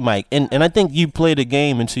agree with 8 Mike, and I think you play the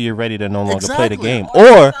game until you're ready to no longer play the Exactly. game,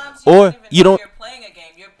 Sometimes or you don't. You're playing a game.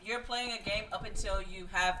 You're playing a game up until you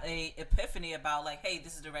have a epiphany about like, hey,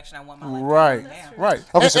 this is the direction I want my life. to go Right, down. right.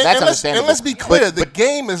 Okay, so that's understandable. And let's be But- clear: the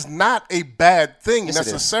game is not a bad thing Yes, it is.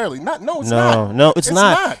 necessarily. No, it's not. No, it's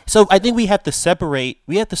not. So I think we have to separate.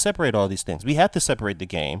 We have to separate all these things. We have to separate the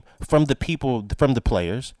game from the people, from the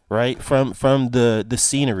players, right? From the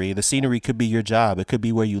scenery. The scenery could be your job. It could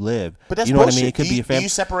be where you live. But that's you know bullshit. what I mean. It could do be you, your family. Do you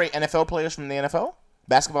separate NFL players from the NFL?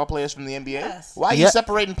 Basketball players from the NBA? Yes. Why are Yeah. you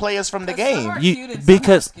separating players from the Because some game? are You cute and some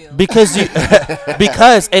because are skilled. because you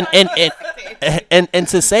and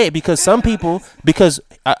to say it because some people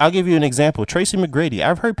I'll give you an example. Tracy McGrady.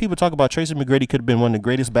 I've heard people talk about Tracy McGrady could have been one of the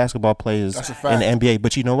greatest basketball players That's a in fact. the NBA,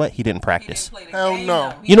 but you know what? He didn't He didn't practice. play the Hell game, no.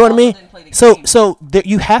 though. He You know what I also mean? didn't play the So game. there,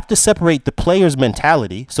 you have to separate the player's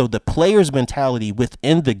mentality. So the player's mentality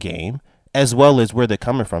within the game, as well as where they're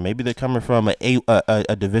coming from. Maybe they're coming from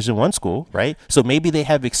a Division I school, right? So maybe they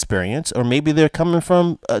have experience, or maybe they're coming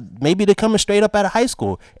from maybe they're coming straight up out of high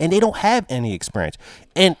school and they don't have any experience.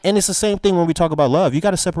 And it's the same thing when we talk about love. You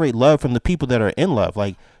got to separate love from the people that are in love,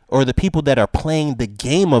 like, or the people that are playing the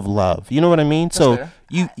game of love. You know what I mean? So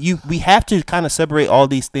fair. we have to kind of separate all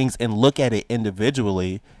these things and look at it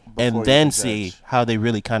individually, Before and you then can see judge. how they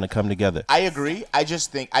really kind of come together. I agree. I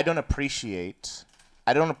just think I don't appreciate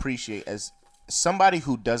as somebody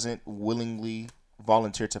who doesn't willingly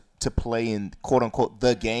volunteer to play in quote unquote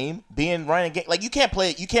the game, being running a game. Like you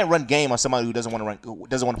can't run game on somebody who doesn't want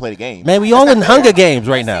to play the game. Man, we all in Hunger Games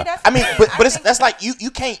right now. I mean, but that's like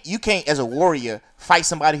you can't as a warrior fight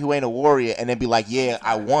somebody who ain't a warrior and then be like, yeah,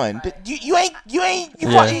 I won. You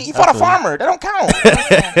fought a farmer. That don't count.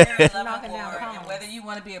 There is love Knocking and down war, pounds. and whether you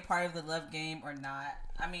want to be a part of the love game or not,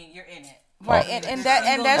 I mean, you're in it. Right, and that's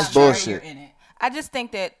That's bullshit. You're in it. I just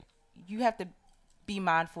think that you have to be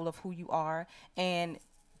mindful of who you are, and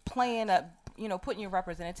putting your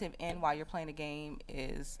representative in while you're playing the game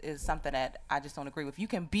is something that I just don't agree with. You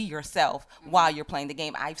can be yourself while you're playing the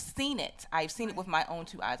game. I've seen it. I've seen it with my own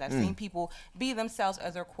two eyes. I've seen people be themselves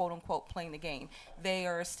as they're quote unquote playing the game. They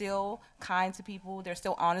are still kind to people. They're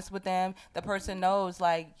still honest with them. The person knows,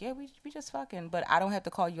 like, yeah, we just fucking, but I don't have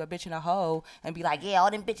to call you a bitch and a hoe and be like, yeah,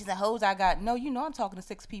 all them bitches and hoes I got. No, I'm talking to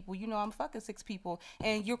 6 people. I'm fucking 6 people,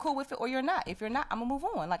 and you're cool with it or you're not. If you're not, I'm gonna move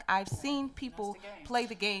on. Like, I've seen people play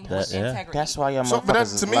the game with yeah. integrity. That's why y'all So, but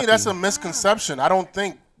motherfuckers to is me, that's a lucky. misconception. I don't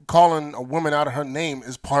think calling a woman out of her name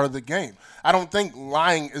is part of the game. I don't think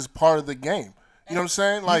lying is part of the game. You know what I'm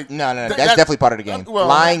saying? Like, No, that's that- definitely part of the game. well,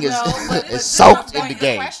 Lying is but is this soaked goes in the back to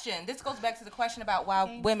game. Question. This goes back to the question about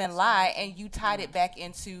why women lie, and you tied it back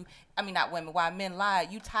into. I mean, not women. Why men lie?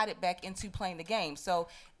 You tied it back into playing the game. So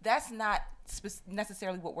that's not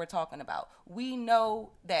necessarily what we're talking about. We know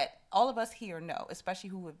that all of us here know, especially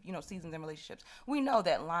who have seasons in relationships. We know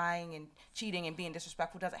that lying and cheating and being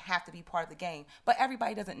disrespectful doesn't have to be part of the game. But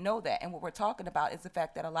everybody doesn't know that. And what we're talking about is the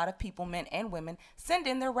fact that a lot of people, men and women, send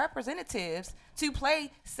in their representatives to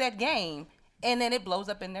play said game, and then it blows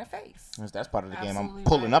up in their face. That's part of the game. I'm Absolutely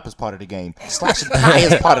pulling right. up as part of the game. Slashing tie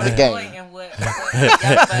is part of the game. And what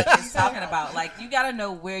Yellow is talking about, like, you got to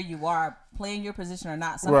know where you are playing your position or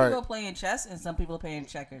not. Some Right. people are playing chess and some people are playing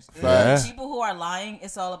checkers. Facts. People who are lying,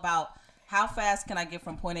 it's all about how fast can I get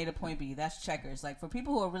from point A to point B. That's checkers. Like, for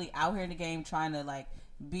people who are really out here in the game trying to, like,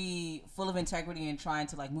 be full of integrity and trying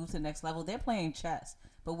to, like, move to the next level, they're playing chess.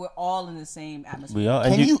 But we're all in the same atmosphere. We all,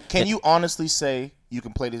 and Can you honestly say you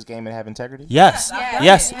can play this game and have integrity? Yes, Yeah.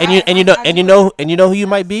 yes, Yeah. and you know who you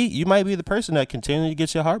might be. You might be the person that continually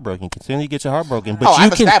gets your heart broken, But you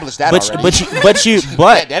I've can, established that but, already.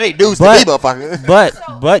 but that ain't news to me,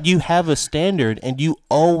 motherfucker. but you have a standard, and you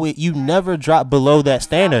never drop below that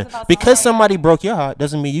standard. Because somebody broke your heart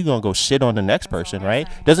doesn't mean you're gonna go shit on the next person, right?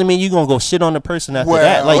 Doesn't mean you're gonna go shit on the person after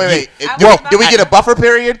that. Like, wait. Did we get a buffer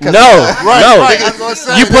period? No, Right, I was gonna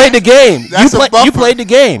say you that. played the game. That's a buffer. You played the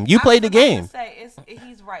game. You played the game.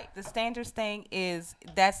 He's right. The standards thing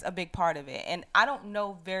that's a big part of it. And I don't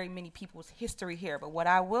know very many people's history here, but what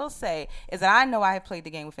I will say is that I know I have played the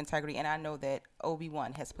game with integrity, and I know that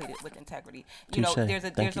Obi-Wan has played it with integrity. You know, Touche. there's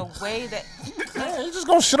a way that Man, you just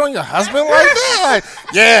gonna shit on your husband like that? Like,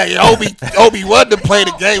 yeah, Obi-Wan to play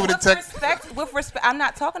the game with integrity. With respect, I'm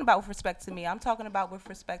not talking about with respect to me. I'm talking about with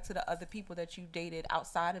respect to the other people that you dated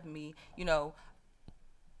outside of me. You know,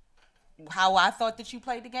 how I thought that you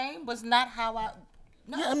played the game was not how I.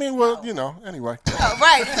 No, Yeah, I mean, well, you know, anyway. no,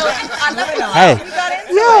 right. So I know Hey. you got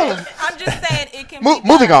into it. I'm just saying it can be done.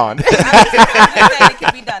 Moving on. I'm just saying it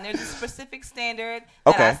can be done. There's a specific standard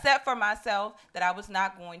that I Okay. set for myself that I was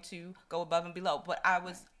not going to go above and below. But I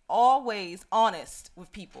was always honest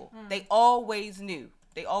with people. They always knew.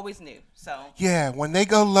 So Yeah, when they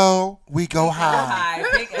go low, we go high.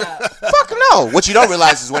 Hi, big up. Fuck no. What you don't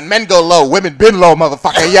realize is when men go low, women been low,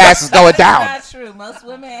 motherfucker. Your ass is going down. That's not true. Most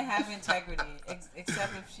women have integrity,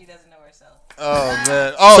 except if she doesn't know herself. Oh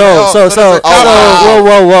man. Whoa.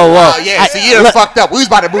 Yeah, see, you done fucked up. We was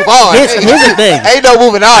about to move on. Here's the thing. Ain't no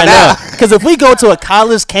moving on now. Because if we go to a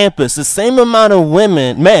college campus, the same amount of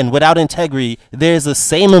men without integrity, there's the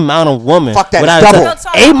same amount of women Fuck that, without it's double.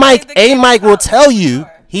 integrity. A Mike will tell you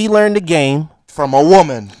he learned the game. From a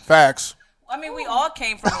woman. Facts. I mean, we all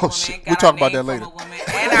came from a woman. shit. Got We'll our talk about name that from later. a woman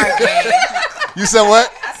and our game. You said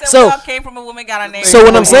what? I said So- we all came from a woman, got our name. So from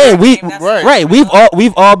what a I'm saying, woman. we That's right.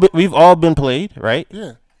 we've all been played, right?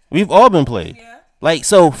 Yeah. We've all been played. Yeah. Like,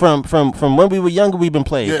 so from when we were younger, we've been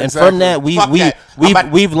played, Yeah, and exactly. from that Fuck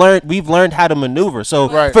that. we've learned how to maneuver. So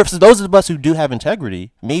Right. for those of us who do have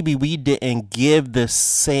integrity, maybe we didn't give the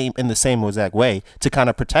same exact way to kind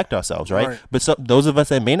of protect ourselves, right? Right. But so those of us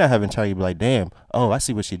that may not have integrity, be like, damn, I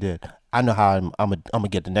see what she did. I know how I'm gonna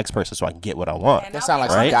get the next person so I can get what I want. And That I'll sound be like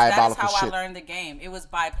some honest, diabolical That's how shit. I learned the game. It was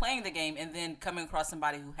by playing the game and then coming across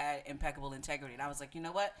somebody who had impeccable integrity. And I was like, you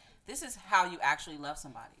know what? This is how you actually love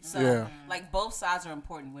somebody. So, Yeah. like, both sides are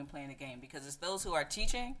important when playing the game because it's those who are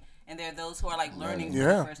teaching and there are those who are, like, learning for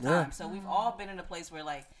Yeah, the first yeah. time. So we've all been in a place where,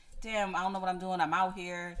 like, damn, I don't know what I'm doing. I'm out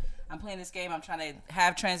here. I'm playing this game. I'm trying to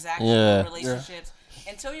have transactional Yeah. relationships.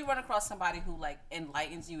 Until you run across somebody who, like,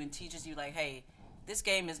 enlightens you and teaches you, like, hey, this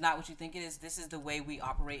game is not what you think it is. This is the way we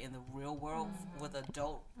operate in the real world with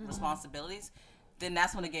adult responsibilities. Then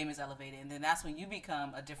that's when the game is elevated, and then that's when you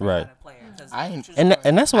become a different Right. kind of player. 'Cause I ain't- true And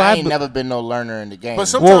story. that's why I ain't never been no learner in the game. But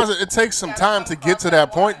sometimes it takes some time to get to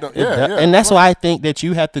that point. Though. Yeah. and that's why I think that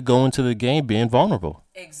you have to go into the game being vulnerable.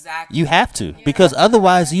 exactly. You have to, because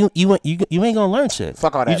otherwise you ain't gonna learn shit.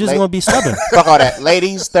 Fuck all that, You just late. gonna be stubborn. Fuck all that.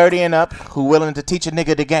 Ladies 30 and up who willing to teach a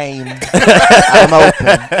nigga the game. I'm open.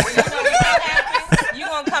 you're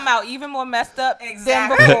gonna come out even more messed up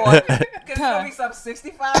Exactly. than before. Because it's gonna be some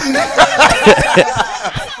 65.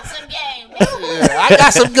 Yeah, I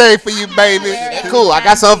got some game for you, baby. Yeah, cool. I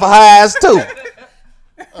got something for her ass too.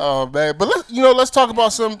 Oh man, but let's talk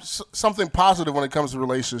about something positive when it comes to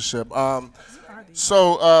relationship. When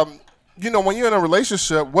you're in a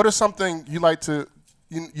relationship, what is something you like to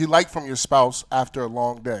you like from your spouse after a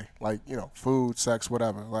long day? Like, food, sex,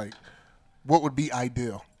 whatever. Like, what would be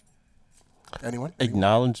ideal? Anyone?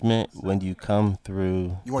 Acknowledgement when you come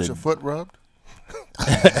through. You want your foot rubbed?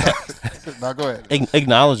 No, go ahead.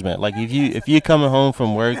 Acknowledgement. Like if you're coming home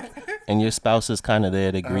from work and your spouse is kind of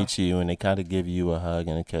there to greet you and they kind of give you a hug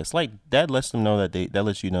and a kiss, like that lets them know that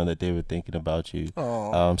lets you know that they were thinking about you.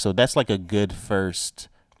 So that's like a good first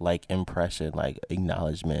like impression, like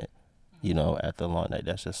acknowledgement. At the long night.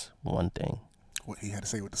 That's just one thing. What he had to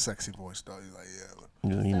say with the sexy voice, though. He's like, yeah.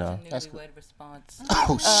 You know. That's a newlywed response.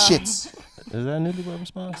 Oh shit. Is that a newlywed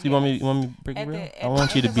response? You want me to break it At real? the- I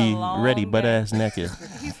want you to it's be a long ready, butt day. ass naked,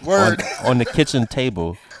 Word. on the kitchen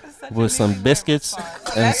table Such a with some newlywed biscuits response.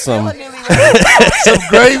 and That's still some a newlywed response. Some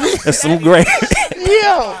gravy. and some gravy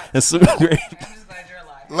Yeah. and some gravy. I'm just glad you're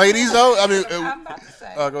alive. Ladies, though, I mean, I'm about to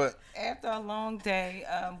say. go ahead. After a long day,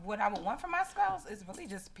 what I would want from my spouse is really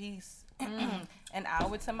just peace. An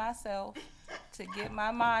hour to myself to get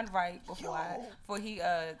my mind right before he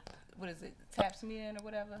taps me in or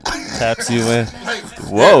whatever. Taps you in.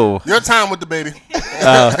 Whoa. Your time with the baby.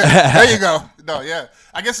 There you go. No, yeah.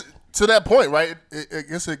 I guess to that point, right? I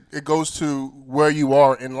guess it goes to where you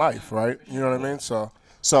are in life, right? You know what I mean?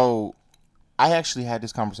 So, I actually had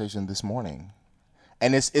this conversation this morning,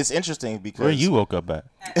 and it's interesting because Where you woke up at?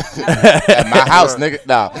 at my house, nigga.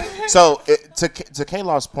 No. So to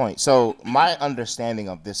K-Law's point, so my understanding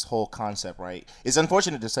of this whole concept, right, is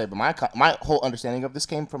unfortunate to say, but my whole understanding of this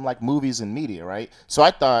came from like movies and media, right? So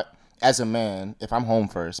I thought, as a man, if I'm home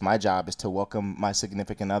first, my job is to welcome my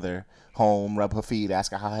significant other home, rub her feet,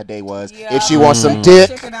 ask her how her day was. Yeah. If she wants some dick,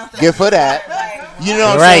 give her that. You know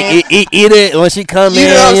what I'm saying? Right, eat it when she come in. You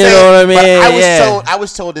know what I'm You saying? know what I mean? But I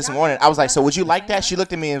was told this morning. I was like, so would you like that? She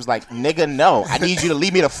looked at me and was like, nigga, no. I need you to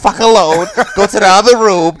leave me the fuck alone. Go to the other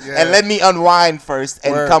room and let me unwind first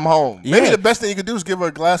and come home. Maybe the best thing you could do is give her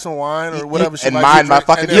a glass of wine or whatever she And might mind be my drinking,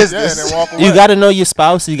 fucking and then, business. and then walk away. You got to know your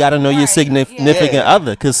spouse. You got to know your Right. significant Yeah.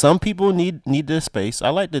 other. Because some people need their space. I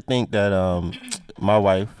like to think that my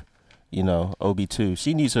wife, OB2,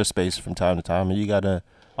 she needs her space from time to time. And you got to,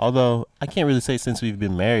 although I can't really say since we've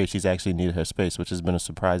been married, she's actually needed her space, which has been a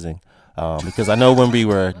surprising. Because I know when we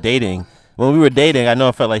were dating, I know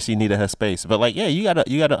I felt like she needed her space. But like, yeah, you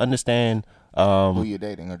gotta understand Who you're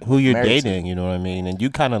dating. Or who you're married to. dating, you know what I mean? And you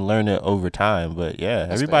kind of learn it over time. But yeah,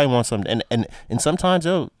 everybody wants something. And sometimes,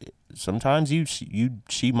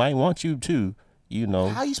 she might want you too.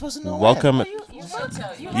 How are you supposed to know Welcome. that?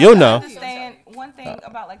 You'll know. Understand one thing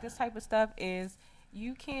about like this type of stuff is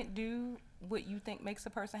you can't do what you think makes a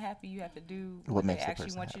person happy. You have to do what they makes the actually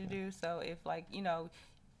person want you to do. So if like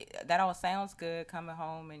that all sounds good, coming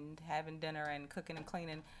home and having dinner and cooking and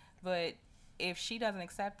cleaning, but if she doesn't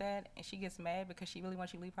accept that and she gets mad because she really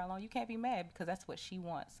wants you to leave her alone, you can't be mad because that's what she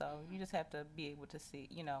wants. So you just have to be able to see,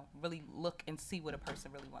 really look and see what a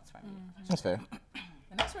person really wants from you. That's fair.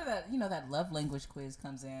 And that's where that love language quiz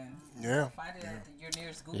comes in. Yeah. Find it at your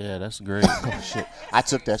nearest Google. Yeah, that's great. Shit. I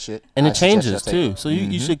took that shit. And I it suggest changes y'all take too. it. So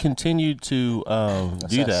you should continue to do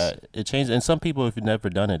Assess. that. It changes. And some people, if you've never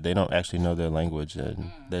done it, they don't actually know their language,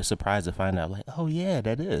 and they're surprised to find out, like, oh yeah,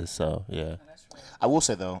 that is. So yeah. I will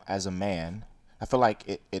say though, as a man, I feel like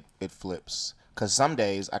it flips. Cause some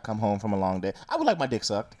days I come home from a long day, I would like my dick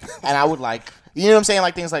sucked, and I would like, you know what I'm saying,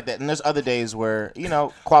 like things like that. And there's other days where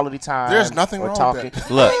quality time. There's nothing or wrong talking. with that.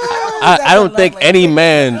 Look, I don't think any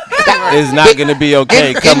man is not gonna be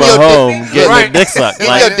okay Getting coming your dick- home getting Right. their dick sucked.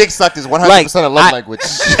 Getting Like, your dick sucked is 100% a love language.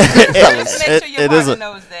 Fellas. Make sure your it is partner a-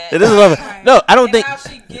 knows that. it is a love. No, I don't And think. how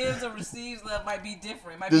she gives or receives love might be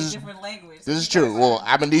different. It might This be is- a different language. This is true. Well,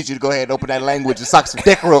 I'm gonna need you to go ahead and open that language and suck some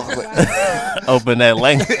dick real quick. Open that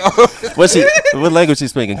language. What language she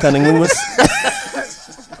speaking? Cunnilingus?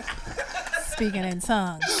 Speaking in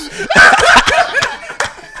tongues.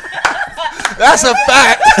 That's a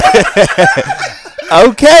fact.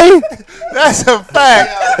 Okay. That's a fact.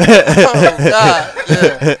 Oh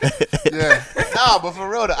God. Yeah. No, but for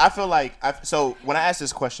real, though, I feel like so when I asked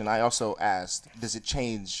this question, I also asked, does it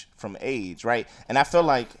change from age, right? And I feel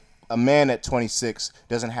like a man at 26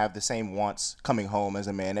 doesn't have the same wants coming home as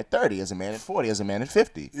a man at 30, as a man at 40, as a man at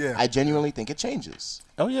 50. Yeah. I genuinely think it changes.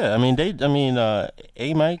 Oh yeah,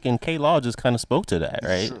 A Mike and K Law just kind of spoke to that,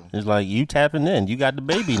 right? True. It's like you tapping in, you got the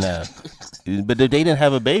baby now. But if they didn't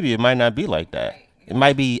have a baby, it might not be like that. It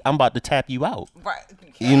might be I'm about to tap you out. Right.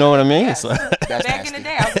 You know what I mean? Yes. So, That's Back nasty. in the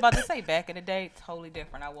day, I was about to say, back in the day, totally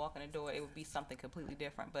different. I walk in the door, it would be something completely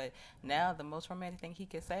different. But now, the most romantic thing he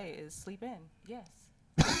could say is sleep in. Yes.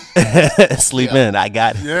 sleep in. I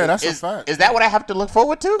got it. Yeah, that's a Is, fact. is that what I have to look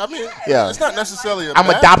forward to? I mean, Yeah. it's not necessarily a I'm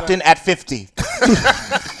bad adopting thing. at 50.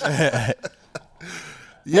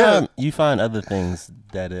 Yeah. You find other things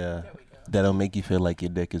that'll make you feel like your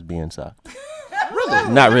dick is being sucked. Really?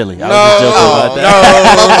 Not really. I was just joking about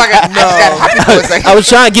that. I was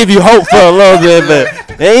trying to give you hope for a little bit,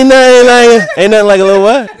 but ain't nothing like a little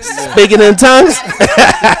what? Speaking in tongues?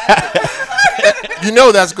 You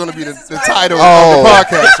know that's going to be the title Oh. of the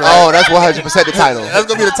podcast, right? Oh, that's 100% the title. That's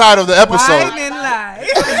going to be the title of the episode. Wine and lie. I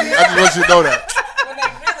just want you to know that. When they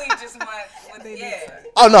really just want what they did.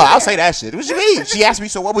 Oh, no, I'll say that shit. What you mean? She asked me,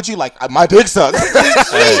 so what would you like? My dick sucked.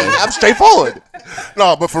 I'm straightforward.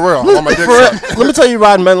 No, but for real, I want my dick For real, sucked. let me tell you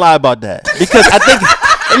why men lie about that. Because I think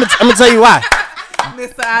I'm gonna tell you why.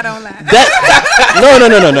 Mr. I don't lie.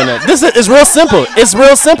 No. This is real simple. It's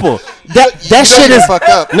real simple. That You know shit you is done fucked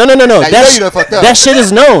up. No. Now you know you done fucked up. That shit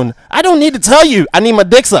is known. I don't need to tell you. I need my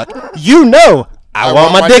dick sucked. You know. I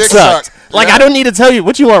want my dick sucked. Like Yeah. I don't need to tell you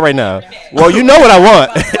what you want right now. Well, you know what I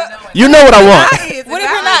want. You know what I want. What if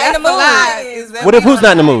you're not in the mood? What if who's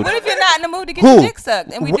not in the mood? What if you're not in the mood to get Who? your dick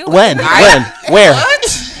sucked? And we do When? it. Where?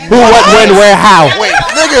 Who? What? When? Where? How? Wait,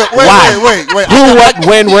 nigga, Why? wait. Who? What?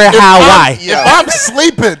 When? Where? How? Why? Yeah. If I'm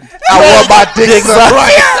sleeping, I want my dick Dick sucked.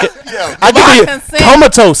 sucked. I give you consent.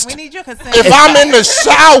 comatose. We need your consent. If I'm in the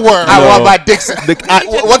shower, I want my dick.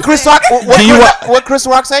 What Chris Rock? What Chris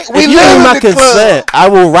Rock say? If you need my consent, I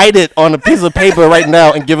will write it on a piece of paper right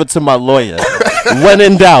now and give it to my lawyer. When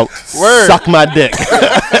in doubt, suck my dick.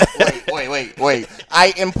 Wait.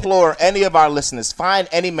 I implore any of our listeners, find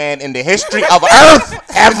any man in the history of Earth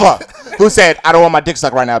ever who said, I don't want my dick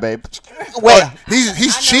sucked right now, babe. Wait.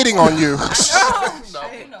 He's cheating on you.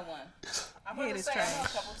 Head is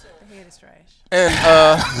trash. The head is trash. And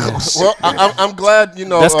well, I'm glad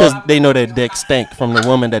That's because they know their dick stank from the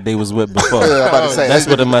woman that they was with before. I'm about to say, That's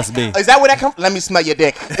what it must be. Is that where that come? Let me smell your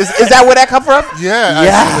dick. Is that where that come from?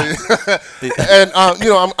 Yeah. Actually. And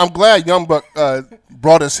I'm glad Young Buck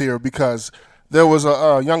brought us here because there was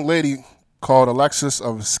a young lady called Alexis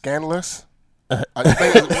of Scandalous.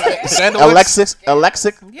 Alexis. Get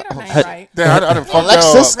her name right. Damn, I didn't fuck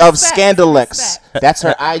Alexis that up. of Scandalex. That's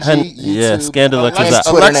her IG, Yeah, YouTube, Scandalex is Alexis, a-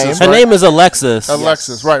 Twitter Alexis, name. Her name is Alexis.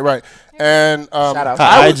 Alexis, right. And Shout out.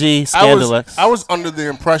 Her IG, Scandalex. I was under the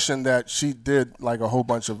impression that she did like a whole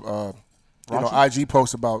bunch of IG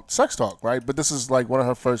posts about sex talk, right? But this is like one of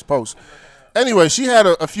her first posts. Anyway, she had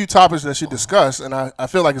a few topics that she discussed, and I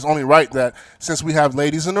feel like it's only right that since we have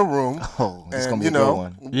ladies in the room, This is and gonna be a good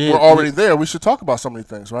one. Yeah, we're already there, we should talk about some of these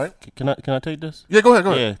things, right? Can I take this? Yeah, go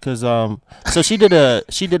ahead. Yeah, because so she did a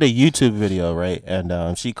YouTube video, right,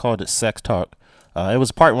 and she called it Sex Talk. It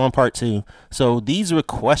was part 1, part 2. So these were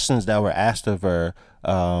questions that were asked of her,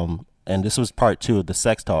 and this was part 2 of the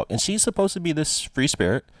Sex Talk. And she's supposed to be this free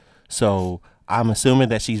spirit, so I'm assuming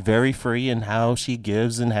that she's very free in how she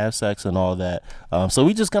gives and have sex and all that. So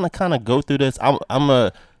we just gonna kind of go through this. I'm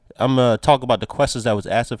gonna talk about the questions that was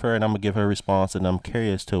asked of her, and I'm gonna give her a response. And I'm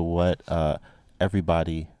curious to what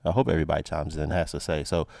everybody. I hope everybody chimes in has to say.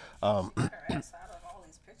 So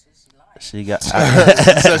she got.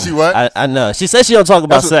 Says she what? I know she said she don't talk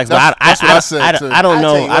about sex, but that's what I said, too. I don't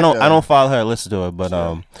know. I'll tell you what, I don't follow her. Or listen to her, but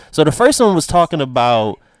So the first one was talking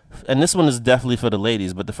about. And this one is definitely for the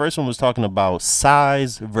ladies, but the first one was talking about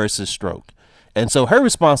size versus stroke. And so her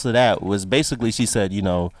response to that was basically she said,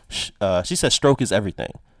 she said stroke is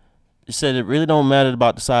everything. She said it really don't matter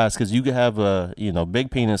about the size because you could have a,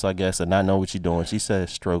 big penis, I guess, and not know what you're doing. She said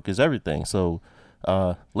stroke is everything. So,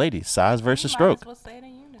 ladies, size versus stroke. Might as well say it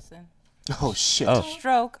in unison. Oh, shit.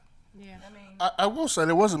 Stroke. Yeah. I will say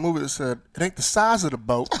there was a movie that said it ain't the size of the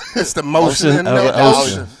boat, it's the motion in of the the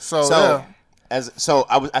ocean. ocean. So yeah. I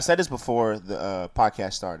said this before the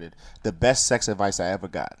podcast started. The best sex advice I ever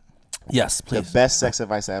got. Yes, The please. best sex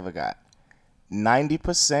advice I ever got.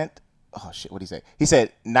 90%. Oh shit! What did he say? He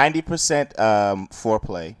said 90%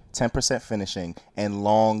 foreplay, 10% finishing, and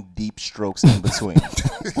long, deep strokes in between.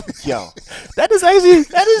 Yo, That is very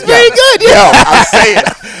good. yo,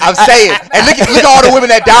 I'm saying. And look at all the women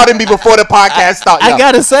that doubted me before the podcast started. I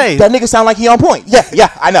gotta say. That nigga sound like he on point. Yeah,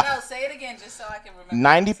 I know. No, say it again just so I can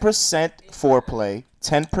remember. 90% foreplay,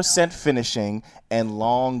 10% finishing, and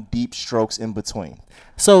long, deep strokes in between.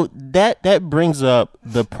 So that brings up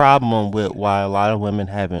the problem with why a lot of women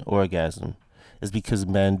haven't orgasm is because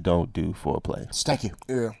men don't do foreplay. Thank you.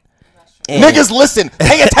 Yeah. And, Niggas, listen.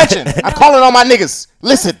 Pay attention. I'm calling on my niggas.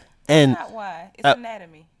 Listen. and Not why. It's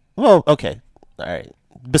anatomy. well, okay, all right.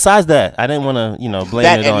 Besides that, I didn't want to blame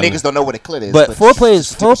That it and on niggas don't know what a clit is. But foreplay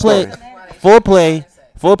is it's a different story.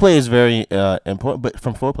 foreplay is very important. But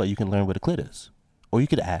from foreplay, you can learn what a clit is, or you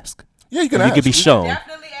could ask. Yeah, you can Or you ask. could be shown.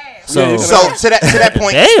 Definitely ass. So, So to that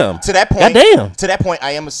point, Damn. to that point,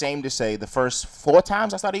 I am ashamed to say the first 4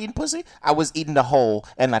 times I started eating pussy, I was eating the hole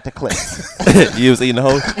and not the clit. you was eating the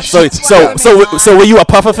whole. So were you a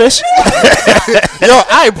puffer fish? Yo,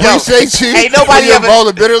 I appreciate you. Ain't nobody when you're ever-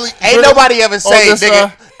 involved in Ain't nobody ever say, this,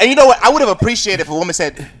 nigga. And you know what? I would have appreciated if a woman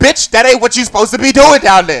said, "Bitch, that ain't what you supposed to be doing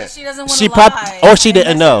down there." She doesn't want She to probably, lie. or she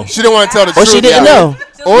didn't know, She didn't want to tell the or truth. she didn't yeah.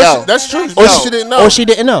 know, Yo. That's true. Or she didn't know. or she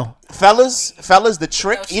didn't know. Fellas, the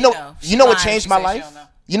trick. No, she you know, know. She you know what lying. changed She my say she life? don't know.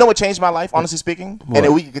 You know what changed my life, honestly speaking? What? And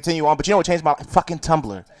then we can continue on, but you know what changed my life? Fucking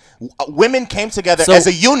Tumblr. Women came together So- as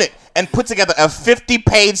a unit and put together a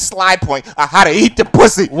 50-page slide point on how to eat the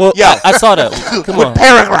pussy. Well, Yo, I saw that. Come with on.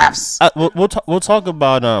 paragraphs. We'll talk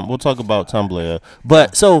about Tumblr.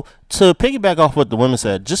 But so to piggyback off what the women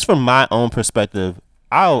said, just from my own perspective,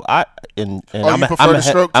 I'm a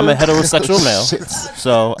heterosexual male,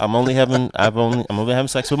 so I'm only having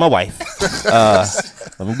sex with my wife.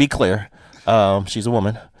 Let me be clear, she's a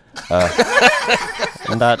woman.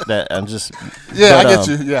 Not that I'm just. Yeah, but, I get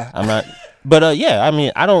you. Yeah. I'm not. But yeah, I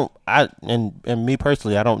mean, and me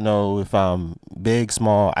personally, I don't know if I'm big,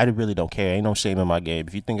 small. I really don't care. Ain't no shame in my game.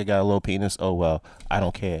 If you think I got a low penis, oh well, I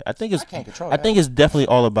don't care. I think control I that. think it's definitely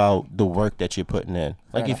all about the work that you're putting in.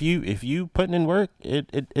 Like Fair if you putting in work,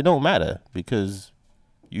 it don't matter because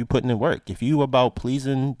you putting in work. If you about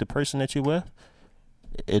pleasing the person that you're with,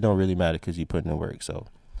 it don't really matter because you putting in work. So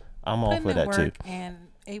I'm all Putting for in that work too. and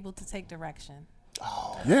able to take direction.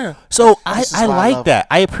 Yeah. So This is I why I like love that.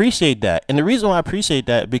 I appreciate that. And the reason why I appreciate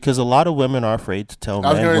that because a lot of women are afraid to tell I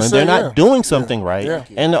was men gonna when say, they're not yeah. doing something right. Yeah.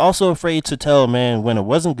 And they're also afraid to tell a man when it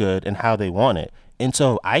wasn't good and how they want it. And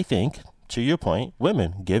so I think, to your point,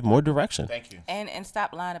 women give more direction. Thank you. And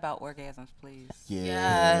stop lying about orgasms, please.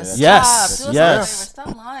 Yes. Yes, Stop. Do us yes. a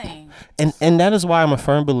favor. Stop lying. And that is why I'm a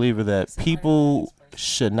firm believer that people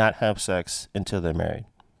should not have sex until they're married.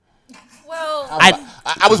 Well,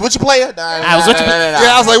 I was with you, player. I was with you.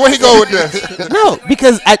 Yeah, I was like, where he go with this? No,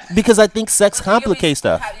 because I think sex complicates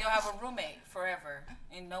stuff. You'll have a roommate forever,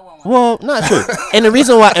 and no one. Well, not true. And the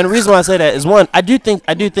reason why I say that is one, I do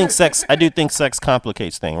think sex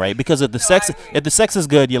complicates things, right? Because if the sex is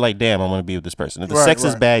good, you're like, damn, I want to be with this person. If the sex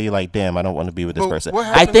is bad, you're like, damn, I don't want to be with this person.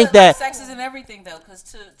 I think that sex isn't everything though, because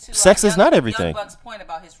to sex is not everything. Young Buck's point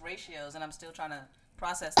about his ratios, and I'm still trying to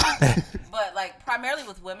process that. But like primarily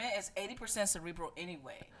with women, it's 80% cerebral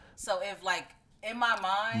anyway. So if like in my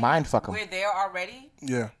mind fuck 'em. we're there already,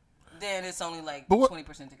 Yeah. then it's only like But what-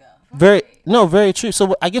 20% to go. Very true.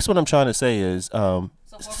 So I guess what I'm trying to say is, So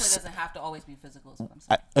foreplay doesn't have to always be physical. Is what I'm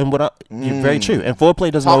saying. you're very true. And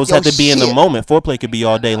foreplay doesn't Talk always your have to be in the shit. moment. Foreplay could be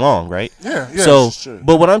all day long, right? Yeah. Yeah. So, That's true.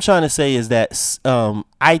 but what I'm trying to say is that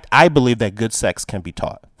I believe that good sex can be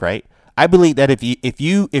taught, right? I believe that if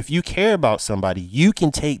you care about somebody, you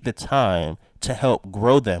can take the time to help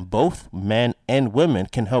grow them. Both men and women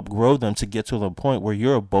can help grow them to get to the point where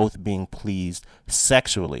you're both being pleased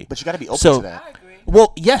sexually. But you got to be open to that. I agree.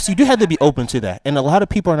 Well, yes, you do have to be open to that. And a lot of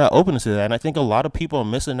people are not open to that. And I think a lot of people are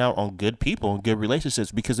missing out on good people and good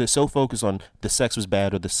relationships because they're so focused on the sex was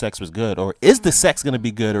bad or the sex was good. Or is the sex going to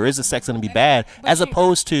be good or is the sex going to be bad? As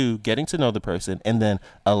opposed to getting to know the person and then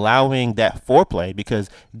allowing that foreplay,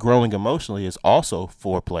 because growing emotionally is also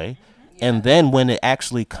foreplay. And then when it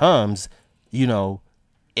actually comes, you know,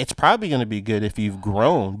 it's probably going to be good if you've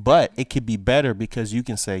grown, but it could be better because you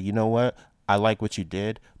can say, you know what? I like what you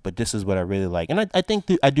did, but this is what I really like. And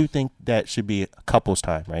I do think that should be a couple's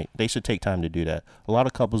time, right? They should take time to do that. A lot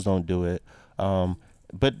of couples don't do it,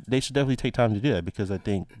 but they should definitely take time to do that because I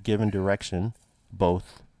think giving direction,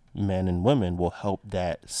 both men and women, will help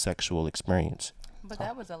that sexual experience. But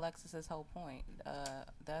that was Alexis's whole point.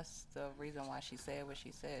 That's the reason why she said what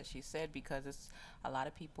she said. She said because it's a lot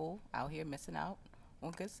of people out here missing out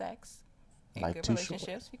on good sex and Life good too short.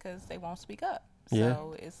 relationships because they won't speak up. Yeah.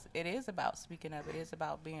 So it is about speaking up. It is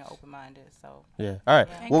about being open-minded. So Yeah. All right.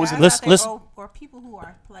 And What was guys it? Let's- out there, let's- or people who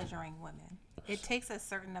are pleasuring women, it takes a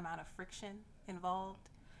certain amount of friction involved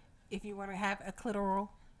if you want to have a clitoral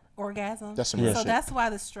orgasm. That's some real so shit. that's why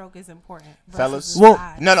the stroke is important. versus Fellas? the Well,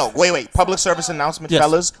 size. No, wait. Public service announcement, Yes.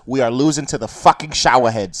 fellas. We are losing to the fucking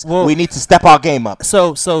shower heads. Well- We need to step our game up.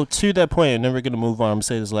 So to that point, and then we're gonna move on. I'm gonna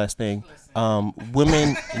say this last thing.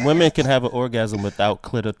 Women can have an orgasm without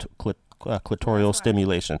clitoral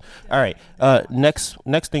stimulation. All right. Next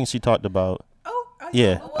thing she talked about.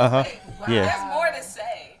 Yeah. Yeah. There's more to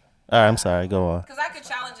say. All right. I'm sorry. Go on. Because I could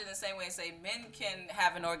challenge it in the same way and say men can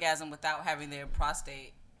have an orgasm without having their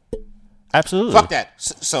prostate. Absolutely. Fuck that.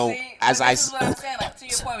 So, See, as but I this is what I'm saying. Like to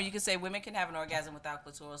your point, where you can say women can have an orgasm without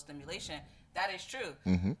clitoral stimulation. That is true.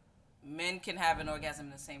 Mm-hmm. Men can have an orgasm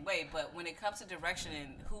in the same way, but when it comes to direction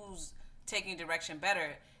and who's taking direction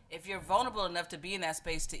better, if you're vulnerable enough to be in that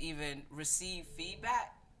space to even receive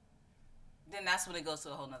feedback, then that's when it goes to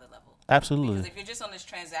a whole nother level. Absolutely. Because if you're just on this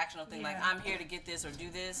transactional thing, like I'm here to get this or do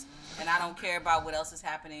this, and I don't care about what else is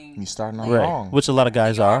happening, you're starting off Right. wrong. Which a lot of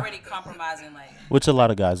guys you're are. already compromising. Like Which a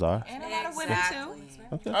lot of guys are. and a lot of women too.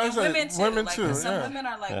 Exactly. I was And like, women too. Like, some yeah. women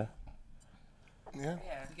are like, Yeah.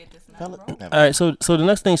 Get this Fella- number. never. All right. So the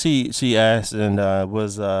next thing she asked and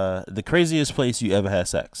was the craziest place you ever had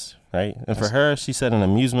sex. Right. And for her, she said an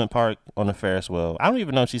amusement park on a Ferris wheel. I don't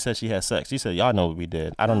even know if she said she had sex. She said, y'all know what we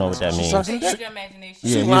did. I don't know what that means. sucks- Use your imagination.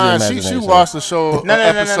 Yeah, She use your lied. She imagination. watched the show No.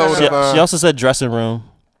 episode She, of she also said dressing room.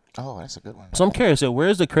 Oh, that's a good one. So I'm curious, yo,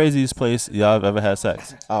 where's the craziest place y'all have ever had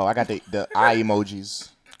sex? Oh, I got the eye emojis.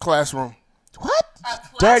 classroom. What?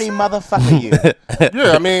 Dirty motherfucker, you.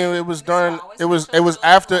 Yeah, I mean it was during it was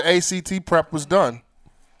after ACT prep was done.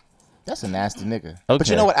 That's a nasty nigga. But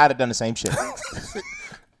you Okay. know what? I'd have done the same shit.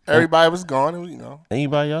 Everybody was gone. It was, you know.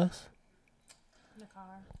 Anybody else?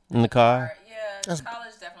 In the car. yeah,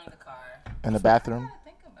 college definitely the car. In the bathroom.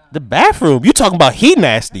 Think about The bathroom. You talking about he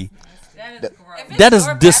nasty? That is gross. If it's That is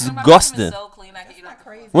your bathroom, my bathroom disgusting. is so clean, I can eat it.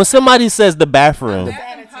 Crazy. When somebody says the bathroom,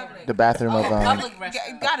 The bathroom of Public It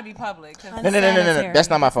restroom. got to be public. 'cause No. That's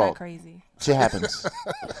not my fault. Crazy. Shit happens.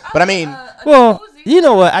 But I mean, well, you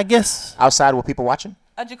know what? I guess outside with people watching.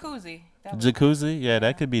 a jacuzzi. That was- jacuzzi. Yeah,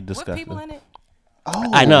 that could be with people disgusting. in it. Oh,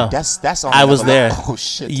 I know. That's on. I was another there. level. Oh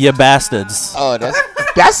shit. You bastards. Oh,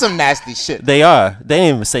 that's some nasty shit. They are. They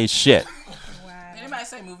didn't even say shit. Anybody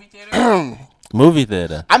say movie theater? Movie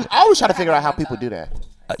theater. I always try to figure out how people do that.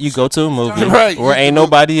 You go to a movie Right, where you ain't do.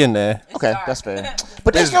 nobody in there. Okay, that's fair.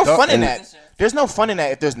 But there's It's no dark fun in and- that. There's no fun in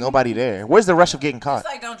that if there's nobody there. Where's the rush of getting caught? It's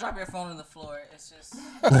like don't drop your phone on the floor. It's just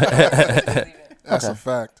leave it. That's Okay. a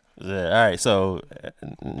fact. Yeah, all right, so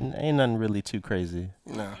ain't nothing really too crazy.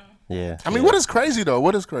 No. Yeah. I mean, what is crazy though?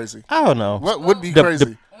 What is crazy? I don't know. What would be The-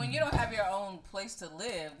 crazy? When you don't have your own place to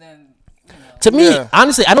live, then you know. To me, Yeah.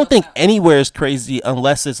 honestly, I don't think anywhere is crazy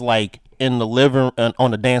unless it's like in the living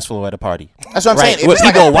on the dance floor at a party. That's what I'm Right, saying. If with it's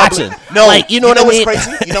like people a public- watching. No, Like, you know what I what's mean?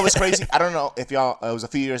 crazy? You know what's crazy? I don't know if y'all. It was a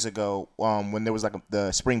few years ago when there was like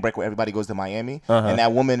the spring break where everybody goes to Miami, and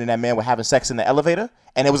that woman and that man were having sex in the elevator,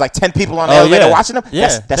 and there was like 10 people on the elevator watching them.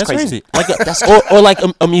 Yeah, That's crazy. Like or like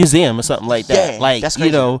a museum or something like that. Yeah, Like that's crazy.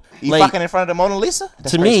 you know, you like fucking in front of the Mona Lisa.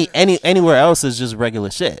 That's to crazy. me, anywhere else is just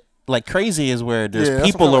regular shit. Like crazy is where there's Yeah, that's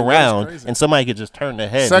people what I'm like, that's around crazy. and somebody could just turn their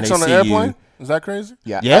head. Sex and on they the see airplane? You. Is that crazy?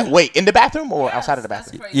 Yeah. Yeah. Wait, in the bathroom or outside of the That's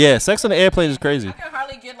bathroom? crazy. Yeah, sex on the airplane is crazy. I can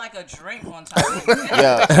hardly get like a drink one time.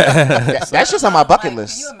 Yeah. That's just on my bucket Like,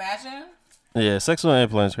 list. Can you imagine? Yeah, sex on the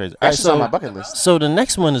airplane is crazy. That's just Alright, on my bucket list. So the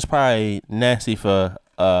next one is probably nasty for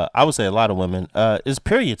I would say a lot of women. Is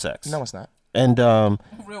period sex. No, it's not. And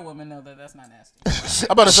Real women know that that's not nasty.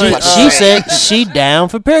 I'm about to she say. said she down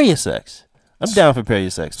for period sex. I'm down for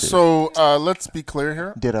period sex too. So let's be clear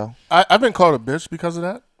here. Ditto. I've been called a bitch because of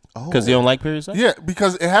that. Because you don't like period sex? Yeah,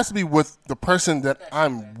 because it has to be with the person that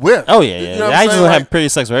I'm with. Oh yeah, You yeah. know what I I'm just saying? don't have Like, period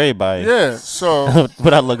sex with everybody. Yeah, so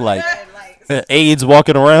What I look like? AIDS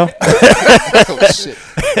walking around. Oh, shit.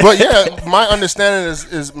 but yeah, my understanding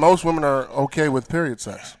is most women are okay with period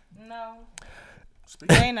sex. No.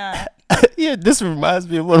 They not. Yeah, this reminds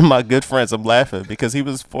me of one of my good friends. I'm laughing because he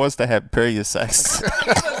was forced to have period sex.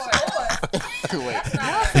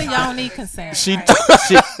 I don't think y'all need consent. she right?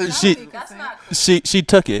 she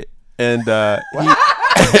took it and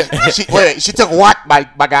She took what, my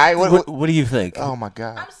guy? what do you think? Oh my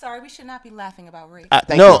god. I'm sorry. We should not be laughing about rape.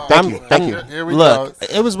 Thank no, you, thank I'm, you, thank I'm- you. Here we Look, go.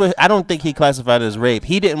 it was with. I don't think he classified it as rape.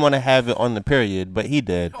 He didn't want to have it on the period, but he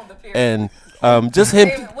did. And just him.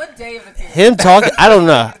 What day of it is? Him talking, I don't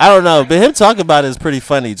know, but him talking about it is pretty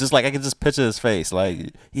funny. Just like I can just picture his face,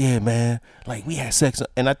 like, yeah, man, like we had sex,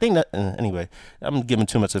 and I think that anyway, I'm giving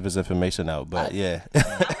too much of his information out, but yeah,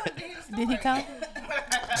 Did he come?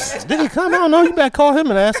 did he come? I don't know. You better call him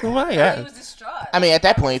and ask him why. He Yeah. was distraught. I mean, at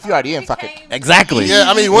that point, if you already in, fuck it. Exactly. Yeah,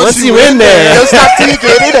 I mean, once you in there, Don't stop till you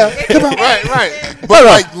get it up. Come on. right. But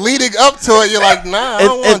like leading up to it, you're like, nah, I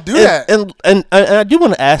don't want to do that. And I do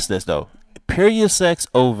want to ask this though: period sex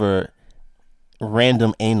over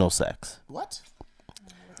random anal sex? What?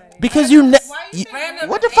 Because you. Random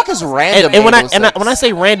What the fuck is random? And when anal sex? when I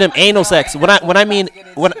say random anal sex, what I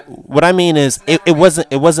mean is it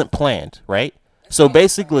wasn't planned, right? So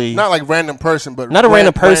basically, Not like random person, but not a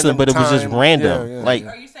random person, but it was just time. random. Yeah, yeah, like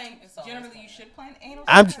Are you saying generally you should plan anal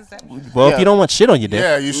I'm sex? Is that- well, if Yeah. you don't want shit on your dick,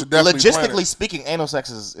 yeah, you should definitely plan Logistically it. speaking, anal sex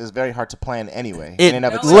is very hard to plan anyway. It- in and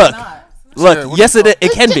of No, itself. look, it's not. Yeah, what yes, the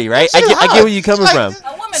it can be, right? I get where you're coming from.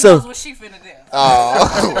 A woman So knows what she finna do.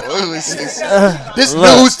 Oh, this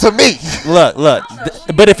news to me. look,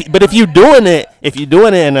 but if you doing it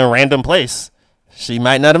in a random place, she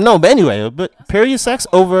might not have known. But anyway, but period sex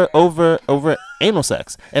over anal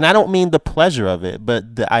sex, and I don't mean the pleasure of it,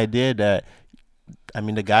 but the idea that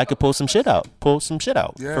the guy could pull some shit out,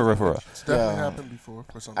 Yeah, for real. It's definitely happened before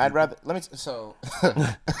for some I'd people. rather so.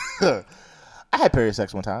 I had period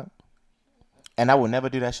sex one time, and I will never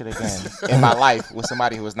do that shit again in my life with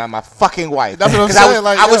somebody who is not my fucking wife. That's what I'm 'Cause saying,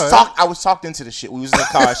 like, yeah. I was talked into the shit. We was in the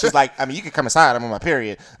car. She's like, I mean, you can come inside. I'm on my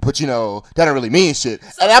period, but that don't really mean shit.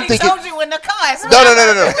 And I'm She thinking, told you in the car. So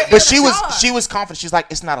no. But she was confident. She's like,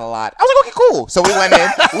 it's not a lot. I was like, okay, cool. So we went in.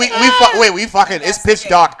 We fucking. It's pitch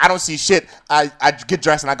dark. I don't see shit. I get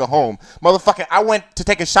dressed and I go home. Motherfucker, I went to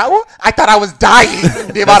take a shower. I thought I was dying.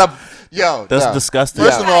 The amount of That's no. disgusting.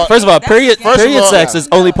 First of all- First of all, period First of all- sex is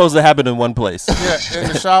only supposed to happen in one place, Yeah, in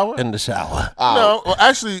the shower. in the shower. No, well,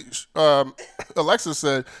 actually, Alexa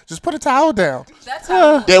said, just put a towel down. That's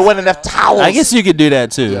how There wasn't enough towels. I guess you could do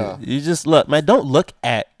that too. Yeah. You just look, man. Don't look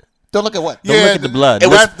at Don't look at what. Don't look at the blood.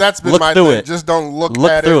 That's been look my through thing. it. Just don't look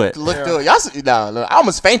Look at through it. it. Look through it. Y'all see, no, I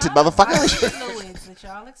almost fainted, motherfucker. fluids that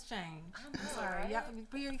what y'all exchange. I'm sorry. Y'all,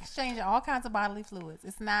 we exchanging all kinds of bodily fluids.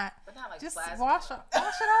 It's not, not like just plastic. wash it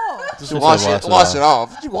off. Just Wash it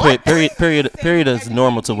off. What? Period is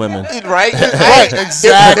normal to women. Right?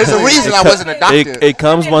 Exactly. There's a reason I wasn't a doctor. It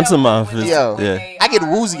comes once a month. Yo, Yeah. I get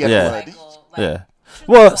woozy Yeah. every blood. Yeah.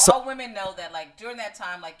 Well, so, all women know that, like, during that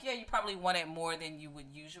time, like, yeah, you probably want it more than you would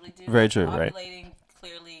usually do. Very true, right. Ovulating,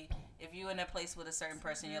 clearly, if you're in a place with a certain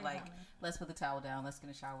person, you're like, let's put the towel down, let's get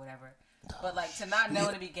in the shower, whatever. But, like, to not know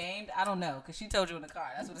and to be gamed, I don't know, because she told you in the car.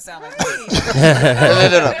 That's what it sounded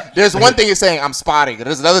like. No. There's one thing you're saying, I'm spotting.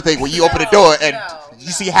 There's another thing when you open the door and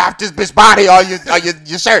you see half this bitch body on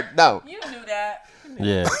your shirt. No. You knew that.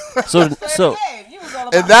 yeah. So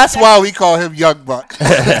And that's why we call him Young Buck.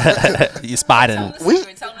 you spotting. I'm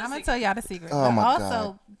gonna tell y'all the secret. Oh, but my also,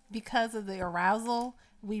 God. because of the arousal,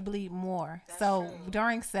 we bleed more. So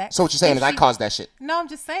during sex. So what you're saying is I caused that shit. No, I'm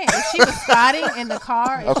just saying. If she was spotting in the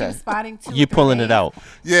car, if she was spotting 2 You or 3 pulling it days, out.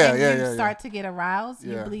 Yeah, and yeah, you yeah. start to get aroused,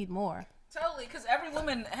 you Yeah. bleed more. Totally, because every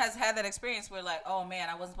woman has had that experience where, like, oh man,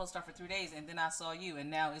 I wasn't supposed to start for 3 days, and then I saw you, and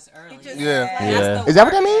now it's early. Yeah. Yeah. Is that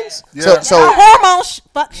what that means? Yeah. So Hormones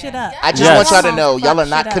fuck shit up. I just Yes. want y'all to know, y'all are Fuck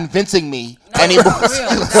not shit up. convincing me anymore.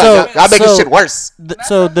 So- y'all making so- shit worse.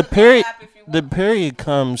 So the period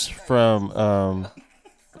comes from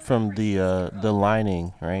the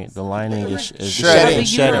lining, right? The lining is Shedding.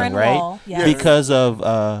 shedding, right? wall, yes. Because of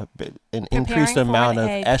an increased for amount an of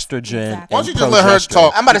egg. estrogen. Exactly. Why And don't you just let her progesterone.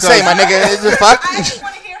 talk? I'm about to say, my nigga, is it fuck?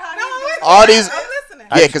 All these,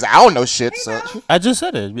 yeah, because I don't know shit. So I just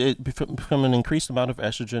said it. From an increased amount of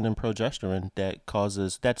estrogen and progesterone that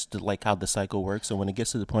causes, that's like how the cycle works. So when it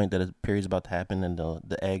gets to the point that a period's about to happen and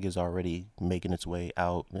the egg is already making its way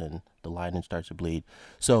out and the lining starts to bleed.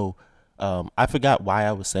 So I forgot why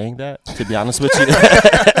I was saying that, to be honest with you.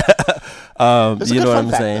 You know what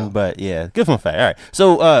I'm saying? Though. But yeah, good fun fact. All right.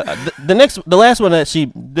 So the last one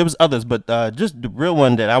that there was others, but just the real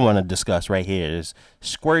one that I want to discuss right here is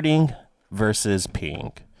squirting versus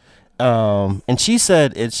peeing. And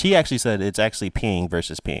she actually said it's actually peeing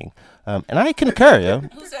versus peeing. And I concur, yeah.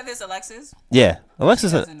 Who said this, Alexis? Yeah.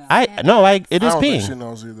 Alexis, doesn't know. it is I don't think she peeing.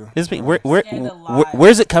 knows either. It's peeing. And a lie.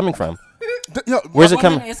 Where's it coming from? Where's it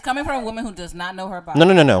coming? It's coming from a woman who does not know her body.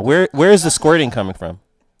 No. Where is the squirting coming from?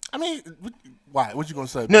 I mean, why? What you gonna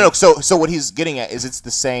say? no. So what he's getting at is it's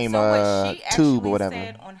the same So what she tube actually or whatever.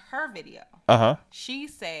 said on her video, she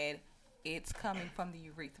said it's coming from the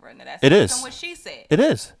urethra. Now that's It based is. on what she said. It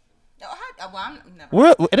is. No, I'm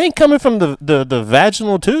never. It ain't coming from the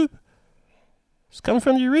vaginal tube. It's coming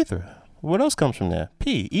from the urethra. What else comes from there?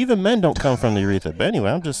 Pee. Even men don't come from the urethra. But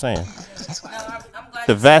anyway, I'm just saying. No, I'm glad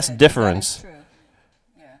The you said vast that. difference. That is true.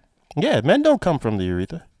 Yeah. Yeah, men don't come from the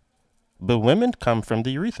urethra. But women come from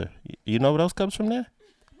the urethra. You know what else comes from there?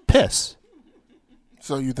 Piss.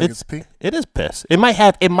 So you think it's pee? It is piss. It might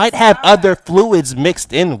have other fluids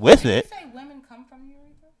mixed in with Did it. you say women come from the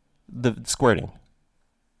urethra? The squirting.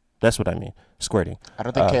 That's what I mean. Squirting. I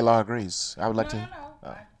don't think Kayla agrees. I would like to. No. I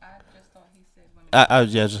just thought he said women.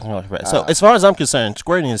 Yeah, just right. So as far as I'm concerned,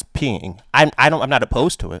 squirting is peeing. I'm not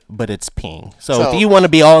opposed to it, but it's peeing. So if you want to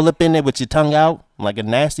be all up in it with your tongue out like a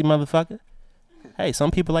nasty motherfucker, hey,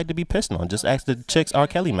 some people like to be pissed on. Just ask the chicks R.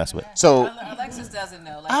 Kelly mess with. So Alexis doesn't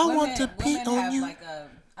know. Like, I women, want to pee women on have you. Like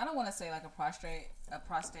I don't want to say like a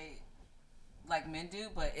prostate like men do,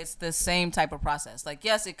 but it's the same type of process. Like,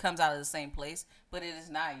 yes, it comes out of the same place, but it is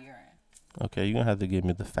not urine. Okay, you're gonna have to give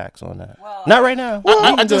me the facts on that. Well, Not right now. Well,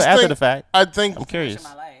 I can do it just after think- the fact. I think I'm curious. In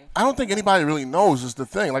my life. I don't think anybody really knows is the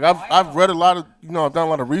thing. Like I've read a lot of I've done a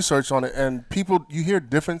lot of research on it, and you hear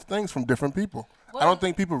different things from different people. I don't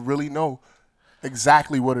think people really know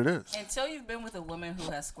exactly what it is. Until you've been with a woman who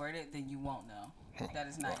has squirted, then you won't know. That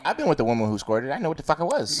is not. I've been with a woman who squirted. I know what the fuck it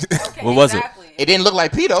was. Okay, What was it? exactly. It didn't look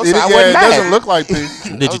like pedo, so It, I yeah, wasn't it mad. doesn't look like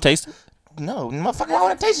pee. Did you taste it? No, motherfucker, why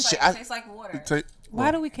would I taste this shit? It tastes like water.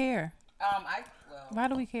 Why do we care? Well, Why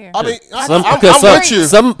do we care? I mean, Some, I'm because with you.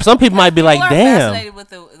 some people might be like, people are damn. fascinated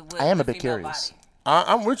with I am the a bit female curious. body.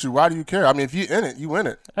 I'm with you. Why do you care? I mean, if you in it, you in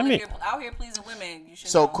it. I mean, If you're out here pleasing women, you should.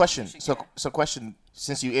 So know question, you should so care. so question.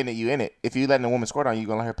 Since you in it, you in it. If you letting a woman squirt on you, you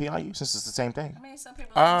gonna let her pee on you? Since it's the same thing. I mean, some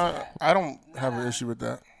people. Like that. I don't have an issue with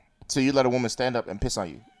that. So you let a woman stand up and piss on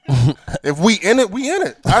you? If we in it, we in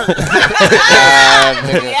it.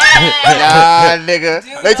 Nah, nigga.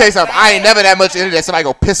 Let me tell you something. I ain't never that much into that somebody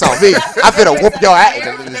go piss on me. I finna whoop your ass.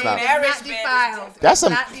 Marriage bed. That's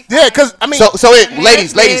some. Yeah, because I mean,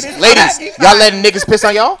 Ladies, y'all letting niggas piss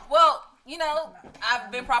on y'all? Well,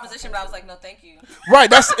 I've been propositioned, but I was like, no, thank you. right.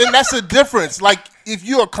 That's the difference. Like, if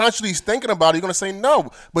you are consciously thinking about it, you're gonna say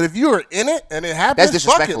no. But if you are in it and it happens, That's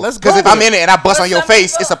fuck it, disrespectful. let's go. Because if with I'm it. in it and I bust on your Some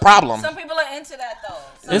face, people- it's a problem. Some people are are into that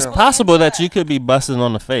though. It's possible that you could be busting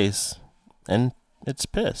on the face, and it's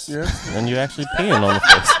piss, and you're actually peeing on the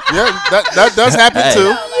face. Yeah, that does happen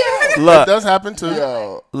too. Look, that does happen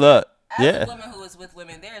too. look, As a woman who is with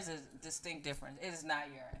women, there is a distinct difference. It is not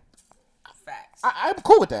your facts. I'm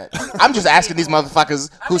cool with that. I'm just asking these motherfuckers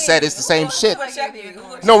who said it's the same shit.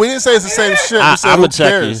 No, we didn't say it's the same shit. We said I'm who gonna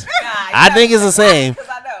check you. cares? I think it's the same.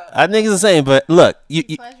 I think it's the same. But look, you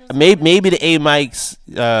maybe the A Mike's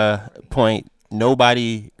point.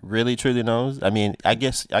 Nobody really truly knows. I mean, I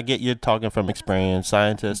guess I get you're talking from experience.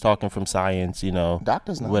 Scientists talking from science. You know,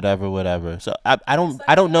 Doctors know. Whatever. So I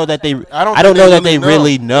don't know that they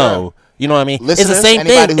really know. You know what I mean? Listeners, it's the same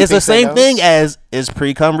anybody thing. who It's the thinks they same knows? thing as is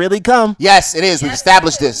pre-cum really cum? Yes, it is. We've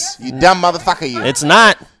established this. You dumb motherfucker, you. It's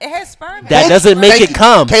not. It has sperm. That doesn't make Thank it you.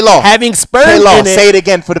 cum. K-Law. Having sperm K-Law, in it. say it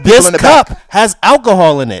again for the people This in the cup back. has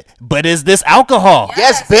alcohol in it, but is this alcohol?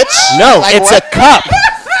 Yes, bitch. No, Like it's what? a cup.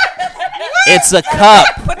 It's a cup.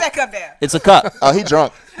 Put that cup down. It's a cup. Oh, he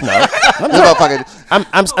drunk. No, This motherfucker.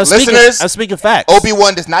 I'm Listeners, speaking facts.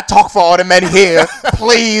 Obi-Wan does not talk for all the men here.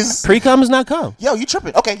 Please. Pre-cum is not cum. Yo, you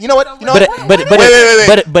tripping. Okay, you know what? You know But what? it,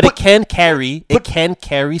 it can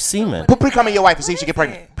carry semen. Put pre-cum in your wife and see if she get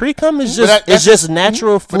pregnant. Pre-cum is But just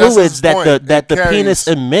natural but that's fluids his that point. the It penis carries-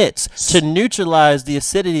 emits to neutralize the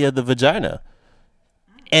acidity of the vagina,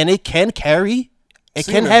 and it can carry, can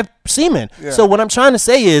Semen. have semen. Yeah. So what I'm trying to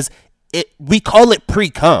say is, we call it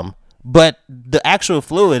pre-cum, but the actual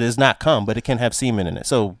fluid is not cum, but it can have semen in it.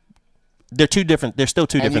 So they're two different. They're still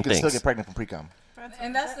two And you different can still things. get pregnant from pre-cum.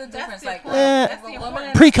 And that's the difference. Like, That's if a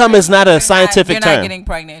woman Pre-cum is not a scientific You're term. not getting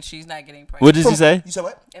pregnant. She's not getting pregnant. What did you say? You said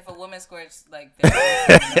what? If a woman squirts like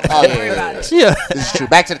Oh, don't worry about it. Yeah. This is true.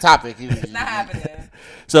 Back to the topic. It's not happening.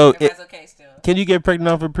 So Everybody's okay still. can you get pregnant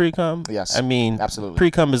off of pre-cum? Yes, I mean, absolutely.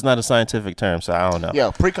 Pre-cum is not a scientific term, so I don't know.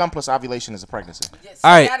 Yo, pre-cum plus ovulation is a pregnancy. Yes,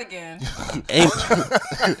 All right. That again.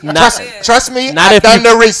 Trust me, Not I've if done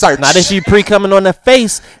you- the research. Not if you pre-cumming on the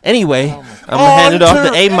face. Anyway, I'm gonna hand it off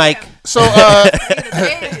to A Mike. So, Say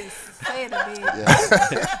the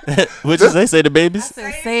baby. What you say? Say the babies.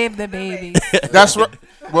 Save the baby. that's right.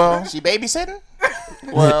 Well, She babysitting?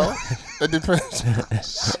 it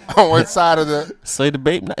depends on what side of the. Say the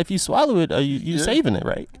baby. If you swallow it, are you saving it,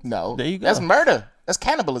 right? No. There you go. That's murder. That's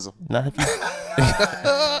cannibalism. Not if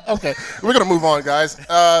you. Okay, we're gonna move on, guys.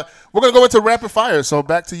 We're gonna go into rapid fire. So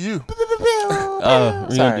back to you. we're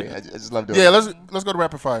gonna Sorry, do- I just love doing Yeah, it. let's go to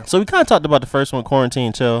rapid fire. So we kind of talked about the first one,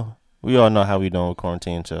 quarantine chill. We all know how we doing with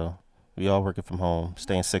quarantine chill. We all working from home,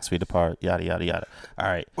 staying 6 feet apart, yada yada yada. All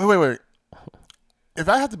right. Wait. If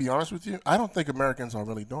I have to be honest with you, I don't think Americans are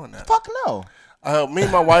really doing that. Fuck no. Me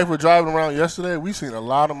and my wife were driving around yesterday. We seen a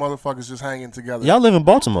lot of motherfuckers just hanging together. Y'all live in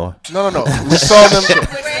Baltimore. No. We saw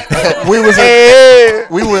them. we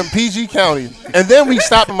were in PG County, and then we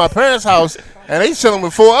stopped at my parents' house, and they chilling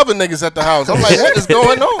with 4 other niggas at the house. I'm like, what is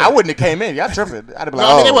going on? I wouldn't have came in. Y'all tripping. I'd have been like,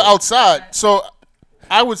 No, I mean, they were oh. outside. So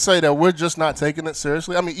I would say that we're just not taking it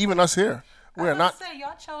seriously. I mean, even us here, we're not. Say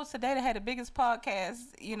y'all chose today to have the biggest podcast.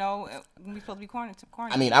 You know, when we supposed to be quarantined.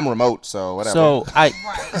 I mean, I'm remote, so whatever. So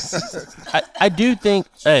I do think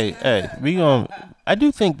I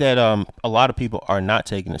do think that a lot of people are not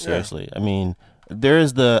taking it seriously. I mean, there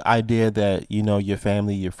is the idea that, you know, your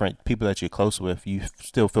family, your friend, people that you're close with, you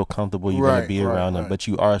still feel comfortable, you're going to be around them, but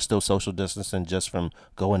you are still social distancing just from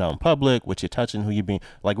going out in public, what you're touching, who you're being.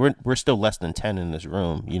 Like, we're still less than 10 in this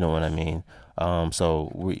room, you know what I mean?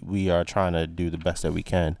 So we are trying to do the best that we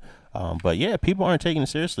can. But yeah, people aren't taking it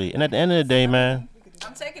seriously. And at the end of the day, man.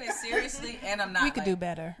 I'm taking it seriously, and I'm not. We could do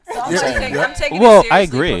better. So I'm taking Well, it seriously I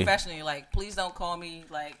agree. professionally. Like, please don't call me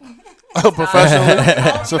like Professionally,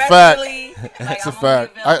 it's a fact. Like, It's a I'm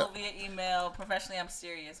fact. only available via email. Professionally, I'm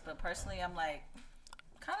serious, but personally, I'm like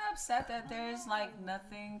kind of upset that there's like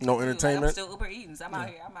nothing. To No do. entertainment? Like, I'm still Uber Eating. I'm out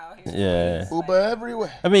here. Yeah. Uber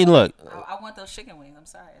everywhere. I mean, look, I want those chicken wings. I'm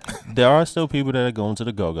sorry. there are still people that are going to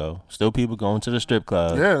the go-go. Still people going to the strip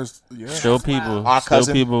club. Yeah. Still people. Our Still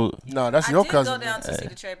cousin. people. No, that's I your did cousin. go down to see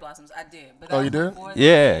the cherry blossoms. I did. But Oh, that you was did? before the-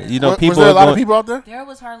 Yeah, you know, people Was there a are lot of going- people out there? There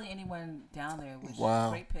was hardly anyone down there, which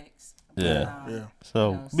Wow. great pics. Yeah. Yeah.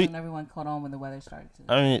 So You know, soon everyone caught on when the weather started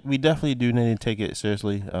to. I mean, we definitely do need to take it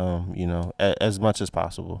seriously, you know, as much as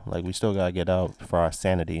possible. Like, we still got to get out for our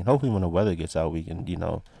sanity. And hopefully when the weather gets out, we can, you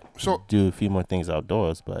know, do a few more things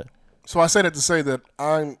outdoors. But So I say that to say that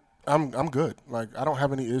I'm good. Like, I don't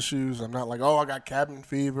have any issues. I'm not like, oh, I got cabin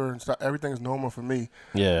fever and stuff. Everything's normal for me.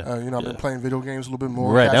 yeah. You know, I've been playing video games a little bit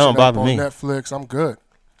more. Right, that catching don't bother up on me. Netflix. I'm good.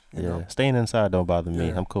 You Yeah. know? Staying inside don't bother me.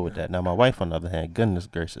 Yeah. I'm cool with that. Now, my wife, on the other hand, goodness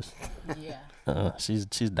gracious. Yeah. She's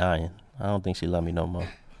dying. I don't think she love me no more.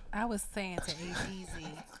 I was saying to ABZ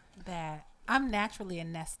that I'm naturally a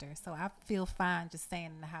nester, so I feel fine just staying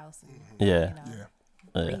in the house and Yeah.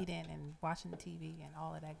 reading and watching TV and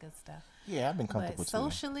all of that good stuff. Yeah, I've been comfortable But too.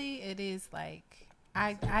 socially, it is like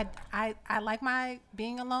I like my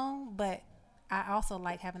being alone, but I also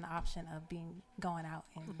like having the option of going out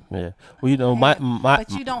and Yeah. Well, you know, my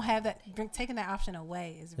but you don't have that. Taking that option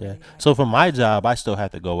away is really like, So for my job, I still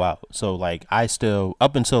have to go out. So like I still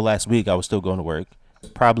up until last week, I was still going to work.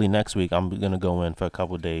 Probably next week, I'm gonna go in for a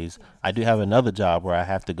couple of days. I do have another job where I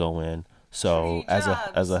have to go in. So as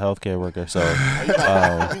a healthcare worker, so You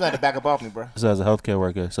got to back up off me, bro. so as a healthcare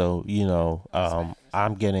worker, so you know,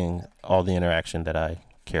 I'm getting all the interaction that I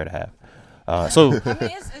care to have. So I mean,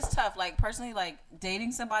 it's tough. Like personally, like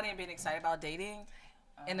dating somebody and being excited about dating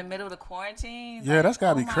in the middle of the quarantine. Yeah, like, that's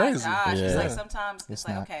gotta be my crazy. Gosh. Yeah. It's like sometimes it's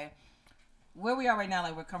like not. okay, where we are right now,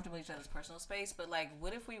 like we're comfortable in each other's personal space, but like,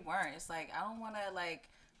 what if we weren't? It's like I don't want to like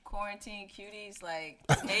quarantine cuties. Like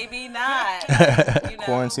maybe not. You know?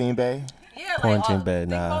 Quarantine bay. Yeah, like Quarantine all, bed,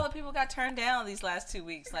 think nah. of all the people got turned down these last 2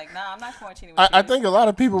 weeks. Like, nah, I'm not quarantining with I you. think a lot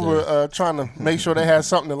of people were trying to make sure they had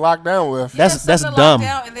something to lock down with. That's something to dumb. lock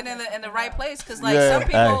down and then in the right place, because like Yeah. some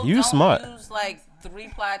people You don't smart. use like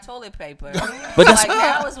 3-ply toilet paper. But that's- like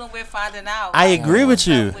now is when we're finding out. I like, agree with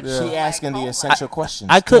you. what's up Yeah. you, She asking the home essential life. questions.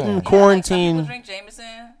 I couldn't Damn. Yeah, like, quarantine. some people drink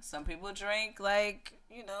Jameson. Some people drink like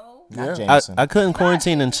Not Yeah. Jameson. I couldn't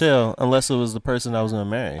quarantine and chill unless it was the person I was gonna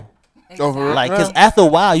marry. Over Like, cause Yeah. after a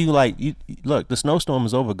while, you look, the snowstorm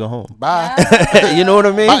is over. Go home. Bye. You know what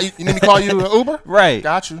I mean? Bye. You need me to call you an Uber? Right.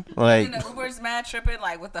 Got you. Like, And the Uber's mad tripping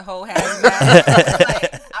like with the whole hazmat.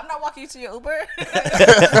 Like, I'm not walking you to your Uber.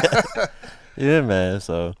 yeah, man.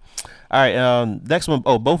 So, all right. Next one.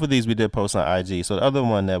 Oh, both of these we did post on IG. So the other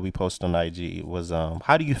one that we posted on IG was,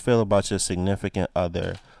 how do you feel about your significant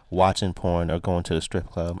other watching porn or going to the strip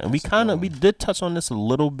club? And we did touch on this a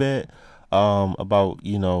little bit, about,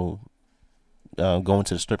 you know, going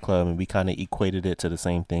to the strip club, and we kind of equated it to the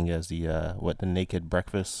same thing as the naked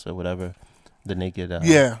breakfast or whatever, the naked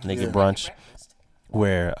brunch,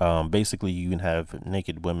 where basically you can have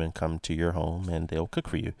naked women come to your home and they'll cook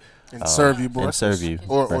for you And serve you and breakfast. serve you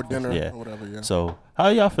Or breakfast, dinner yeah. or whatever, yeah. So how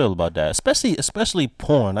y'all feel about that? Especially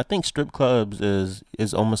porn. I think strip clubs is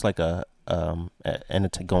almost like a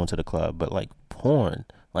going to the club, but like porn,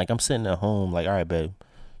 like I'm sitting at home like, all right, babe,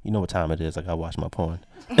 you know what time it is? Like, I watch my porn.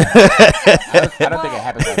 I don't think it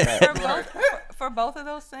happens like that. For both of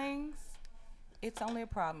those things, it's only a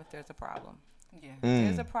problem if there's a problem. Yeah. If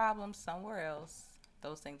there's a problem somewhere else,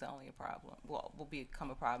 those things are only a problem. Well, will become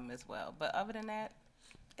a problem as well. But other than that,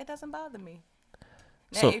 it doesn't bother me.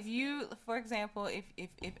 Now, So- if you, for example,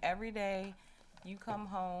 if every day you come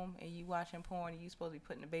home and you watching porn and you supposed to be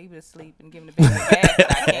putting the baby to sleep and giving the baby a bath,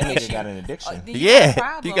 but I That can't nigga get you. got an addiction. Then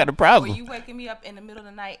Yeah, you got a problem. Or you waking me up in the middle of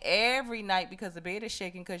the night every night because the bed is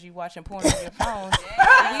shaking because you watching porn on your phone.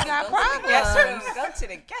 We got problems. Go to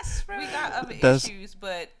the guest room. We got other That's- issues,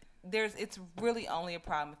 but it's really only a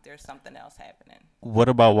problem if there's something else happening. What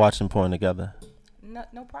about watching porn together?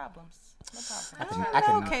 No problems. No problems. I I don't can- know, I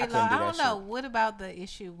Kayla. couldn't do I that don't know. shit. What about the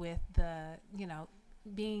issue with the,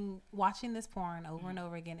 watching this porn over and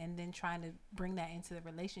over again and then trying to bring that into the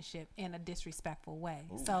relationship in a disrespectful way?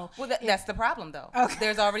 So Well, that's the problem, though. Okay.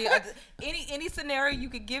 There's already any scenario you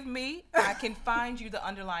could give me, I can find you the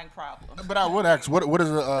underlying problem. But I would ask, what is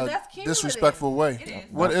a that's cumulative. disrespectful way? It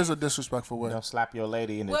is. What is a disrespectful way? You know, slap your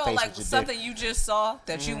lady in the Well, face like with your something dick. you just saw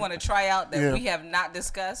that you want to try out that Yeah. we have not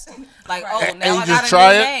discussed. Like, Right. oh, And now you I just got a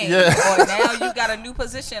try new it? name. Yeah. Or now you got a new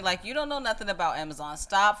position. Like, you don't know nothing about Amazon.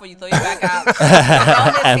 Stop before you throw your back out.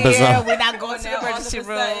 Amazon. Here. We're not going to the Now, all of a emergency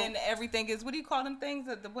room. sudden, everything is, what do you call them things?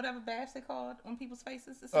 The whatever bash they called on people's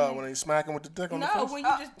faces? It's a name. When they smacking with the dick on the no, face? when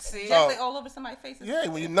you just see? gently all over somebody's face. Yeah,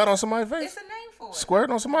 when you nut on somebody's face? It's a name for it. Squirt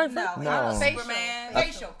on somebody's face? No, No. Superman.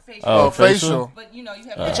 Facial. Oh, facial. But you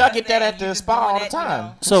have. But y'all get that at the you just spa doing all the it,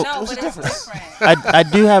 time. So- No, What's but the it's difference? different. I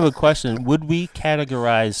do have a question. Would we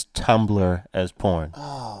categorize Tumblr as porn?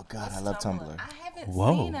 Oh, God, I love Tumblr. I haven't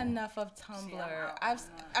Whoa. seen enough of Tumblr.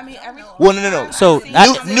 Every. Well, no. So New,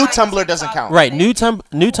 I- new Tumblr doesn't count. Right, new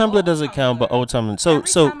Tumblr doesn't count, but old Tumblr. Every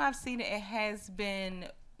So time I've seen it, it has been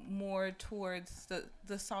more towards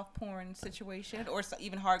the soft porn situation or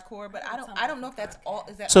even hardcore. But I don't know if that's all.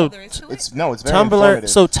 Is that So all there is to it? It's very Tumblr. informative.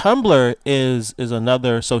 So Tumblr is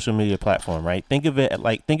another social media platform, right? Think of it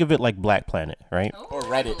like Black Planet, right? Or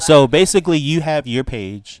Reddit. So basically, you have your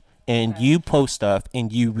page and you post stuff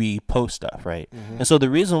and you repost stuff, right? And so the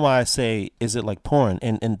reason why I say is it like porn,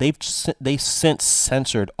 and they've since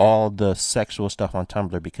censored all the sexual stuff on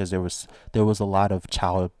Tumblr because there was a lot of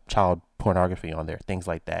child pornography on there, things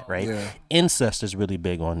like that, right? Yeah. Incest is really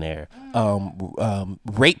big on there.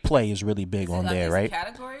 Rape play is really big on there, Is it right?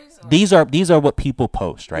 categories These are what people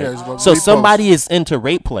post, right? Yeah, it's what So we somebody post. is into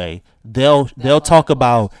rape play. They'll talk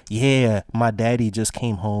about, yeah, my daddy just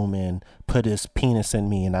came home and put his penis in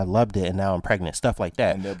me and I loved it and now I'm pregnant, stuff like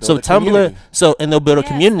that. And they'll build So a Tumblr, community. and they'll build a Yes,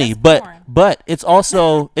 community, that's porn. but it's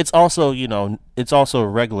also it's also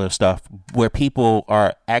regular stuff where people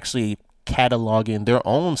are actually cataloging their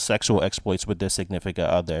own sexual exploits with their significant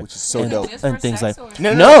other, Which is so and, dope. Just and for things like sex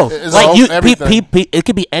or- no, It's like all- you, everything. it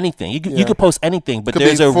could be anything. You Yeah. could post anything, but Could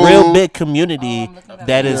there's be a real food. big community I'm looking at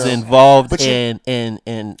that it. is Yeah. involved But you-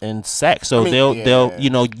 in sex. So I mean, they'll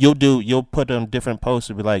yeah. you'll put on different posts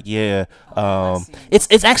and be like, yeah, I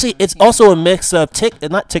see. it's also a mix of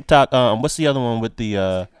not TikTok. What's the other one with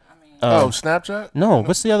the Snapchat? no,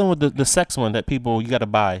 what's the other one with the sex one that you got to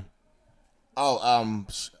buy?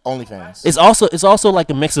 OnlyFans. It's also like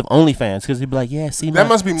a mix of OnlyFans because he'd be like, yeah, see, That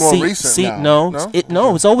must be more recent. See, No.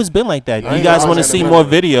 No? it's always been like that. I You ain't guys know want to that see about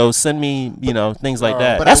more it. videos? Send me, things like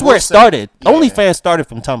that. But That's I where will it say- started. yeah. OnlyFans started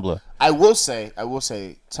from Tumblr. I will say,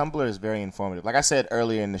 Tumblr is very informative. Like I said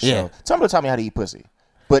earlier in the show, Yeah. Tumblr taught me how to eat pussy.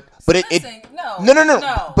 But it Listen,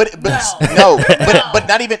 no. but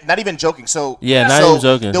not even joking. So Yeah, not so even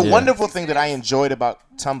joking, The yeah. wonderful thing that I enjoyed about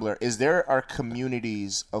Tumblr is there are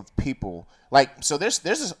communities of people. Like, so there's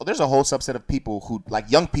a whole subset of people who, like,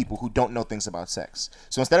 young people who don't know things about sex.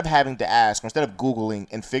 So instead of having to ask, or instead of Googling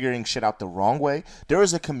and figuring shit out the wrong way, there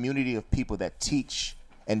is a community of people that teach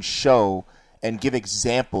and show and give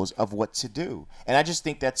examples of what to do. And I just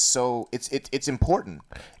think that's so it's important.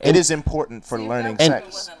 It is important for learning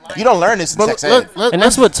sex. You don't learn this in sex ed. And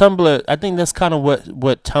that's what Tumblr. I think that's kind of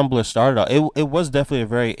what Tumblr started off. It was definitely a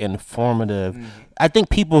very informative. I think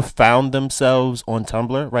people found themselves on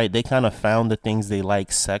Tumblr, right? They kind of found the things they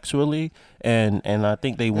like sexually, and I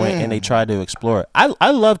think they went and they tried to explore it.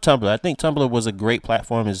 I love Tumblr. I think Tumblr was a great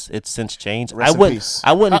platform. It's since changed. Rest in peace.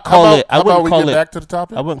 I wouldn't How call about- it. I how about wouldn't we call get it. back to the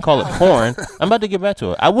topic? I wouldn't call it porn. I'm about to get back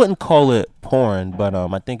to it. I wouldn't call it porn, but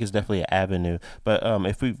I think it's definitely an avenue. But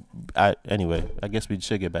anyway, I guess we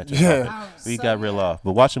should get back to it. Yeah. We got real off.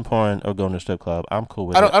 But watching porn or going to strip club, I'm cool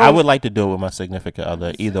with I it. don't- I would like to do it with my significant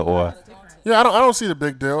other, either or. Yeah, I don't see the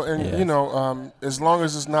big deal, and Yeah. as long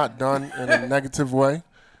as it's not done in a negative way,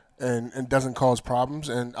 and doesn't cause problems.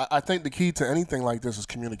 And I think the key to anything like this is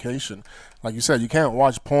communication. Like you said, you can't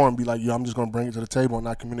watch porn and be like, "Yo, I'm just gonna bring it to the table and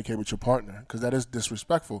not communicate with your partner," because that is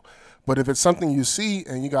disrespectful. But if it's something you see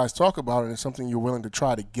and you guys talk about it, and it's something you're willing to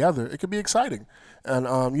try together, it could be exciting. And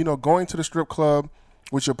going to the strip club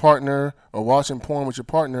with your partner or watching porn with your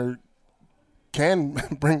partner can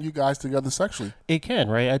bring you guys together sexually. It can,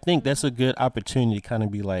 right? I think that's a good opportunity to kind of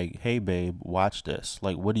be like, hey, babe, watch this.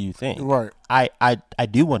 Like, what do you think? Right. I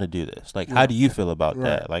do want to do this. Like, how do you feel about Right.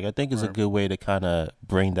 that? Like, I think it's a good way to kind of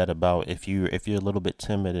bring that about. If you're a little bit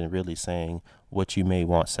timid and really saying what you may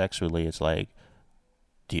want sexually, it's like,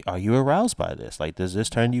 are you aroused by this? Like, does this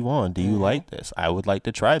turn you on? Do you like this? I would like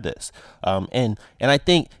to try this. And I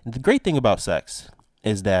think the great thing about sex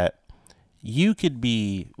is that you could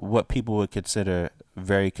be what people would consider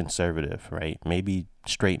very conservative, right? Maybe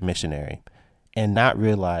straight missionary, and not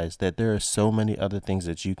realize that there are so many other things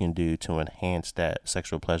that you can do to enhance that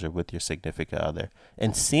sexual pleasure with your significant other.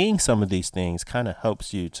 And seeing some of these things kind of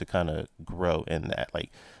helps you to kind of grow in that.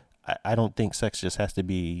 Like, I don't think sex just has to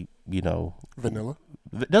be, Vanilla.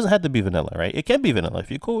 it doesn't have to be vanilla, right? It can be vanilla. If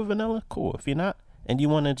you're cool with vanilla, cool. If you're not, and you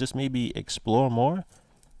want to just maybe explore more,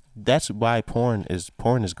 that's why porn is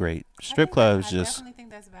great. Strip clubs I just definitely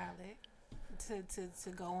think that's valid to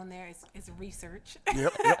go on there. It's research.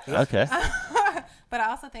 Yep. okay. But I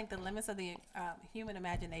also think the limits of the human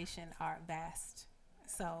imagination are vast.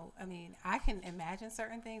 So, I mean, I can imagine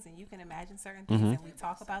certain things and you can imagine certain things and we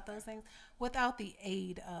talk about those things without the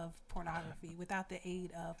aid of pornography, without the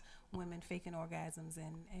aid of women faking orgasms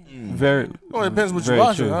and Very. Well, it depends what you're Very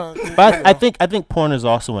watching. true. Huh? But I think porn is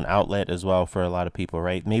also an outlet as well for a lot of people,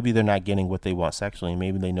 right? Maybe they're not getting what they want sexually.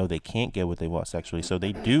 Maybe they know they can't get what they want sexually. So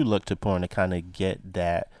they do look to porn to kind of get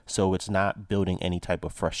that, so it's not building any type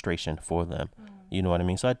of frustration for them. You know what I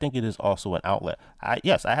mean? So I think it is also an outlet. I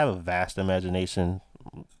have a vast imagination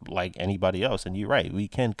like anybody else. And you're right. We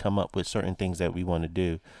can come up with certain things that we want to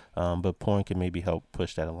do. But porn can maybe help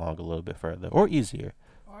push that along a little bit further or easier.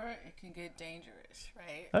 Or it can get dangerous,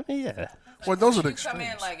 right? I mean, yeah. Well, those are the If you come in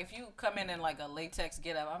extremes. if you come in like a latex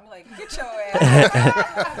get up, I'm like, get your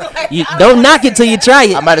ass. Like, You don't knock it till you try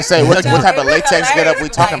it. I'm about to say, what type of it's latex get up we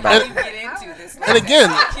hilarious, talking like, about? how you get into this. And again,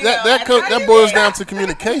 You know, that boils down to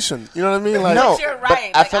communication. You know what I mean? Like, No, you're but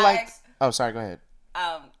right. I Like, feel like. asked- Oh, sorry. Go ahead.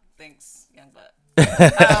 Thanks, young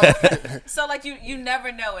buck. So like you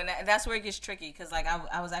never know, and that's where it gets tricky. Cause like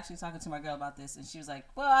I was actually talking to my girl about this, and she was like,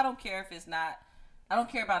 "Well, I don't care if it's not I don't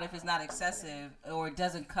care about if it's not excessive or it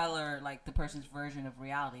doesn't color like the person's version of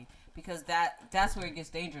reality, because that's where it gets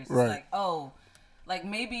dangerous. It's like, oh, like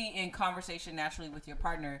maybe in conversation naturally with your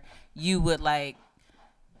partner, you would like,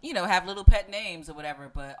 you know, have little pet names or whatever,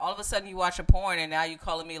 but all of a sudden you watch a porn and now you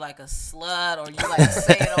calling me like a slut, or you like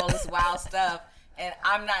saying all this wild stuff, and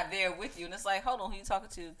I'm not there with you, and it's like, hold on, who you talking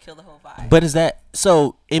to? Kill the whole vibe. But is that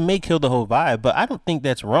so? It may kill the whole vibe, but I don't think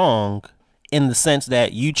that's wrong in the sense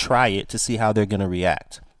that you try it to see how they're gonna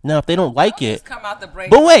react. Now, if they don't like it, come out the break,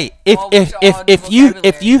 but wait, if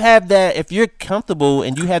you have that, if you're comfortable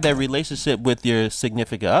and you have that relationship with your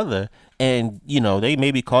significant other, and you know they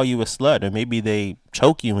maybe call you a slut, or maybe they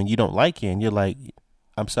choke you and you don't like it, and you're like,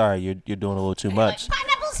 I'm sorry, you're doing a little too much. Like,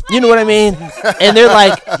 you know what I mean? And they're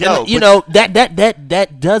like, that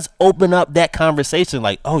does open up that conversation.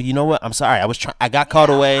 Like, oh, you know what? I'm sorry, I got caught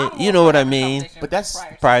away. You know what I mean? But that's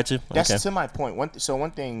prior to. That's to my point. One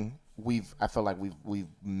thing I feel like we've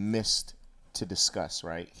missed to discuss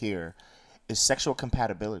right here is sexual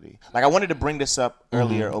compatibility. Like I wanted to bring this up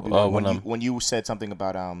earlier, Obi-Wan, when you said something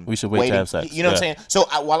about we should wait to have sex. You know what I'm saying? So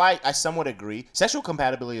while I somewhat agree, sexual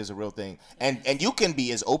compatibility is a real thing, and you can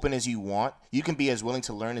be as open as you want, you can be as willing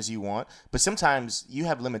to learn as you want, but sometimes you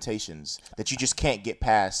have limitations that you just can't get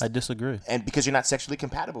past. I disagree. And because you're not sexually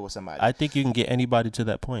compatible with somebody. I think you can get anybody to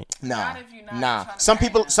that point. Nah. Some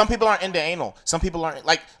people aren't into anal. Some people aren't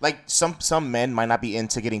like some men might not be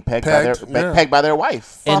into getting pegged by their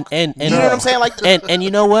wife. And you know what I'm saying? Like, and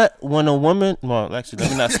you know what? When a woman, well, actually,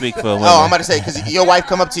 let me not speak for a woman. Oh, I'm about to say, because your wife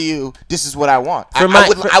come up to you, this is what I want.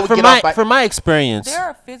 From my experience, there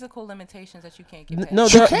are physical limitations that you can't get past. No,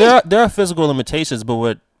 there are physical limitations,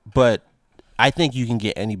 but I think you can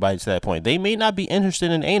get anybody to that point. They may not be interested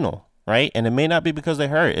in anal, right? And it may not be because they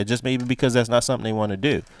hurt. It just may be because that's not something they want to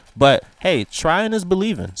do. But hey, trying is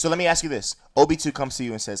believing. So let me ask you this: Obi2 comes to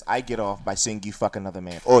you and says, "I get off by seeing you fuck another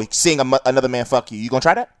man, or seeing another man fuck you." You gonna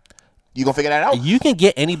try that? You gonna figure that out? You can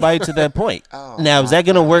get anybody to that point. Now, is that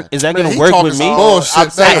gonna work? Is that gonna work with me? I'm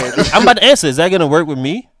saying. I'm about to answer. Is that gonna work with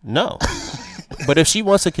me? No. But if she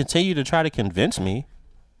wants to continue to try to convince me,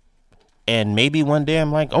 and maybe one day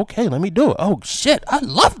I'm like, okay, let me do it. Oh shit, I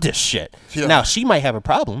love this shit. Yeah. Now she might have a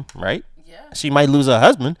problem, right? Yeah. She might lose her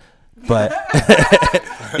husband, but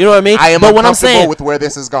you know what I mean. I am uncomfortable with where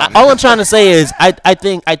this is going. All I'm trying to say is, I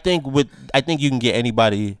think you can get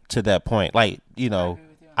anybody to that point. Like, you know.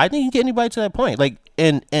 I think you can get anybody to that point. Like,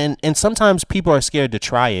 and sometimes people are scared to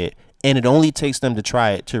try it, and it only takes them to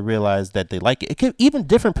try it to realize that they like it. It could even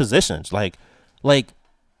different positions. Like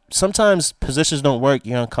sometimes positions don't work.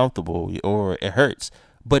 You're uncomfortable or it hurts.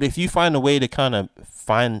 But if you find a way to kind of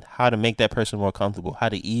find how to make that person more comfortable, how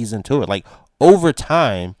to ease into it, like over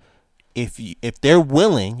time, if they're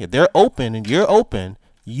willing, if they're open and you're open,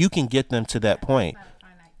 you can get them to that point. It's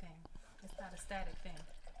not a finite thing. It's not a static thing.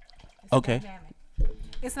 It's okay.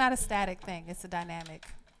 It's not a static thing. It's a dynamic.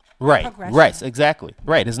 Right. Exactly.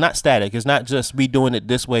 Right. It's not static. It's not just we doing it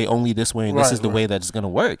this way, only this way, and this is the way that it's going to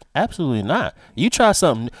work. Absolutely not. You try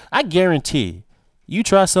something. I guarantee you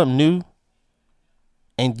try something new,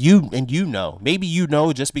 and you know. Maybe you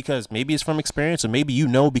know just because maybe it's from experience, or maybe you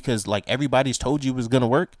know because like everybody's told you it was going to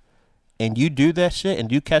work, and you do that shit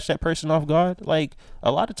and you catch that person off guard. Like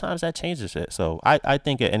a lot of times that changes shit. So I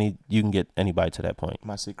think you can get anybody to that point.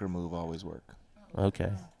 My secret move always work.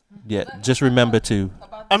 Okay. Yeah, just remember to.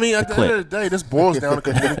 I mean, at the end of the day, this boils down to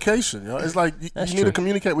communication. You know? It's like you need to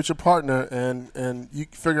communicate with your partner, and you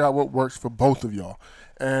figure out what works for both of y'all.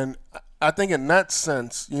 And I think in that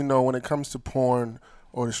sense, you know, when it comes to porn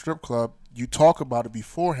or the strip club, you talk about it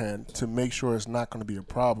beforehand to make sure it's not going to be a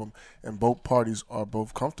problem, and both parties are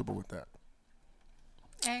both comfortable with that.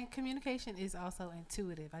 And communication is also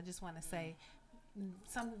intuitive. I just want to say,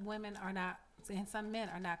 some women are not. And some men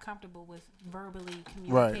are not comfortable with verbally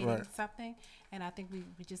communicating something, and I think we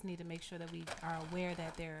just need to make sure that we are aware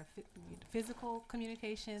that there are physical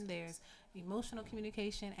communication, there's emotional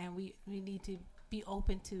communication, and we need to be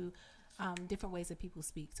open to different ways that people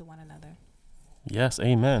speak to one another. Yes,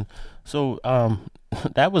 amen. So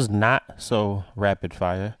that was not so rapid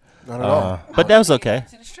fire, not at all. But that was okay.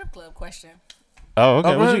 To the strip club question. Oh,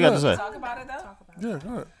 okay. What you got to say? Talk about it though. Yeah, go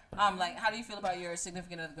ahead. Like, how do you feel about your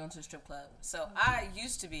significant other going to the strip club? So I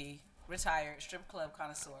used to be retired strip club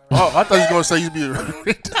connoisseur. Right? Oh, I thought you were going to say you'd be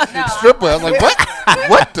a stripper. I was like, what?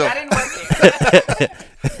 What the? I didn't work there.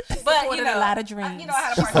 But you know, a lot of dreams. You know, I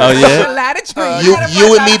had a part. Oh yeah. A lot of dreams.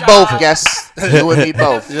 You and me both, guess. You and me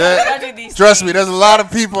both. Yeah. Trust me, there's a lot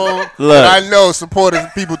of people that I know supporting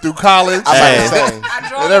people through college. I'm about to say. I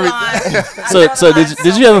draw the line. So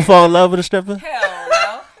did you ever fall in love with a stripper? Hell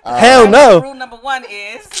no. Hell no. Rule number one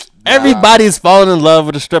is Everybody's falling in love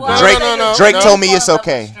with a stripper. Well, Drake, no, Drake no. told me fall in it's love with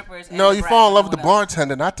okay. strippers and No, you rap fall in love and with the all that.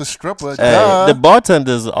 bartender, not the stripper. Hey, Duh. the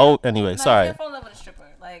bartender's old. Anyway, No, sorry. You can't fall in love with a stripper.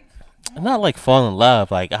 Like, I'm not like fall in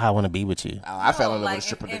love. Like I want to be with you. Oh, I fell in love like, with a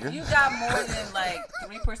stripper if nigga. you got more than like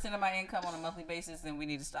 3% of my income on a monthly basis, then we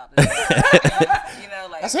need to stop this.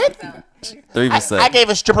 Like That's it? 3%. I gave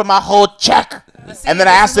a stripper my whole check, see, and then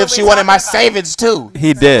I this asked is her what if she we're wanted my talking about. savings too.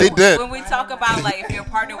 He They did. did. When we talk about like if your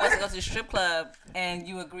partner wants to go to the strip club and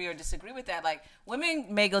you agree or disagree with that, like women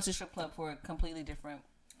may go to the strip club for a completely different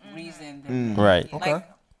reason than men. Right. Like Okay.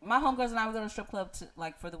 my homegirls and I would go to the strip club to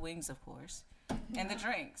like for the wings, of course, and the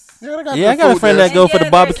drinks. Yeah, they got Yeah, I good got a food friend there. that go for the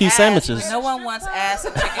there's barbecue ass, sandwiches. but no one wants ass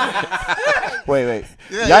and chicken. Wait.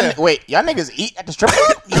 Yeah. Y'all niggas eat at the strip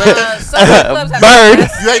club? Some strip clubs have Bird.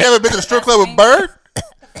 ass. You ain't never been to the strip club with Bird?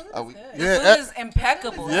 The food is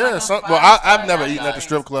impeccable. It's Yeah, like a well, five-star I've never dining eaten at the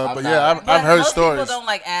strip club, I'm but not. yeah, I've But heard most stories. people don't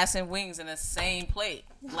like ass and wings in the same plate.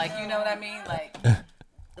 Like, you know what I mean? Like,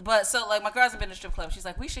 but so like my girls have been to the strip club. She's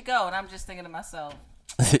like, we should go, and I'm just thinking to myself,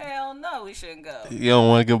 hell no, we shouldn't go. You don't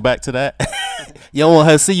want to go back to that. You don't want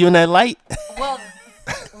her to see you in that light. Well,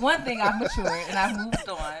 one thing I've matured and I've moved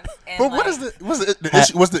on. And But what like, is the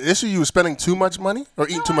issue? Was the issue you were spending too much money or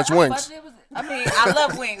eating too much wings? I mean, I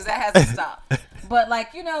love wings. That has to stop. But like,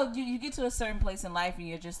 you get to a certain place in life and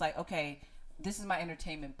you're just like, okay, this is my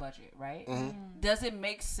entertainment budget, right? Does it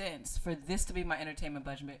make sense for this to be my entertainment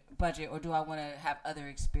budget, or do I want to have other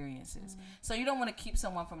experiences? So you don't want to keep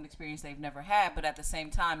someone from an experience they've never had, but at the same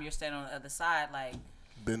time, you're standing on the other side, like,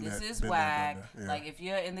 this is whack. Yeah. Like, if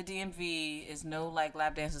you're in the DMV, it's no like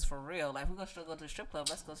lap dances for real. Like, we're gonna still go to the strip club.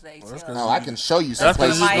 Let's go to the ATL. No, I can show you some That's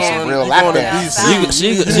 'cause places you with going- some real you lap going to dances.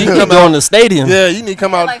 DC. She could go in the stadium. Yeah, you need to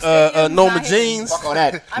come out like stadiums Noma not hitting. jeans. Fuck all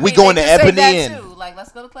that. I We mean, going they to can say Ebony that Inn. too. Like,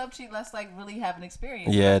 let's go to Club Cheap. Let's like really have an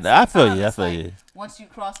experience. Yeah, But at the I feel same you, time, I it's feel like, you. Once you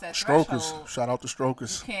cross that Strokers. threshold, Shout out to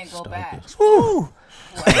Strokers. you can't go back. Woo.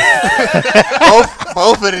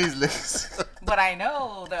 Both of these niggas. But I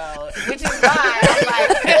know though, which is why I'm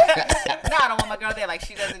like, no, I don't want my girl there. Like,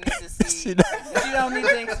 she doesn't need to see. She don't need to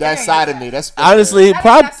experience That side of me. That's Honestly, Not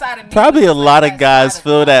even that side of me, probably but a it's lot like of that guys side of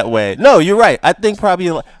feel me. that way. No, you're right. I think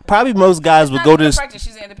probably most guys would Not go to even this. practice.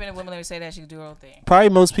 She's an independent woman. Let me say that she can do her own thing. Probably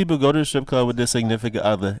most people go to the strip club with their significant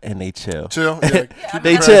other and they chill. Chill. Yeah. I mean,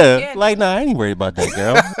 They that's chill. what you Like, nah, I ain't worried about that,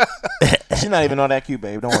 girl. She's not even all that cute,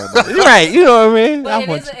 babe. Don't worry about it. You're right. You know what I mean? But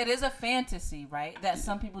want it is a fantasy, right? That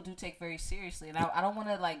some people do take very seriously, and I don't want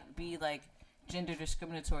to like be like gender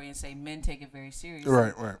discriminatory and say men take it very seriously.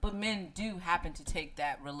 Right. But men do happen to take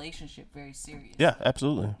that relationship very serious. Yeah,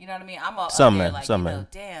 absolutely. You know what I mean? I'm all Some up there men, like, some you know, men.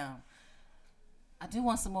 damn. I do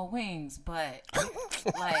want some more wings, but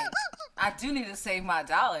like I do need to save my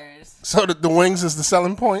dollars. So the wings is the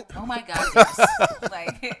selling point. Oh my god, yes.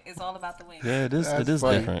 Like it's all about the wings. Yeah, it is. That's It is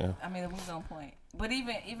funny. different. Yeah. I mean, the wings on point. But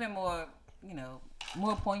even more,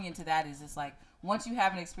 more poignant to that is it's like once you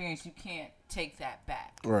have an experience, you can't take that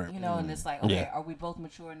back. Right. You know, and it's like, okay, Yeah. are we both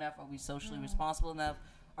mature enough? Are we socially responsible enough?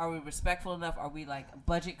 Are we respectful enough? Are we like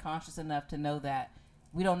budget conscious enough to know that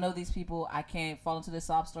we don't know these people? I can't fall into this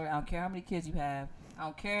sob story. I don't care how many kids you have. I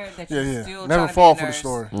don't care that you're Yeah. still Never trying to fall be a for the nurse.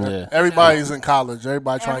 story. Yeah. Everybody's in college.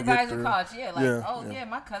 Everybody trying to get Everybody's through. in college, yeah. Like, Yeah, oh yeah. yeah,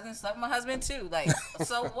 my cousin slept with my husband too. Like,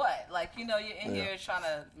 so what? Like, you're in here trying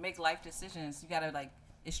to make life decisions. You gotta like,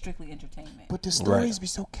 it's strictly entertainment. But the stories be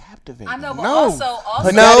so captivating. I know, but No. also,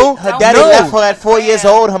 Her No. daddy, her don't daddy No. left her at 4 years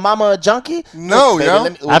old. Her mama a junkie. No, Baby, yo.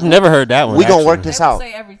 let me- I've never heard that one. We gonna actually. work they this will out.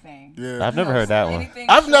 say everything. Yeah. I've never heard that one. Anything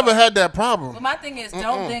I've short. never had that problem. But my thing is,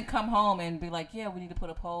 don't then come home and be like, yeah, we need to put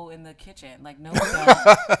a pole in the kitchen. Like, no, we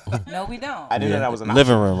don't. No, we don't. I didn't know that was an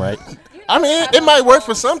Living room, right? I mean, it might work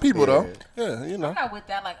for some people though. Yeah, I'm not with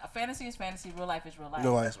that. Like, a fantasy is fantasy. Real life is real life.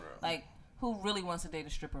 No life. Like, who really wants to date a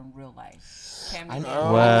stripper in real life? Cam I Newton.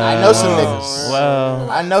 know. Well, I know some niggas. Well,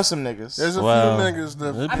 I know some niggas. There's a Well, few niggas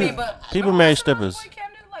that I mean, but people remember marry I said my strippers. boy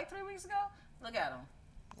Cam Newton like 3 weeks ago. Look at him.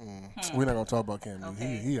 we're not gonna talk about Cam Newton.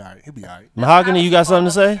 Okay. He alright. He'll be alright. Mahogany, you got something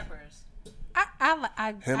to say? I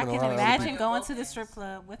Him and a can lot of other imagine people. going to the strip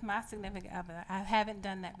club with my significant other. I haven't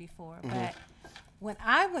done that before, Mm-hmm. but when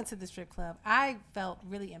I went to the strip club, I felt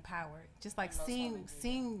really empowered. Just like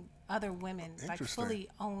seeing other women like Interesting. fully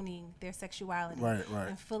owning their sexuality Right.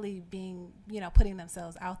 and fully being, putting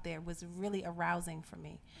themselves out there was really arousing for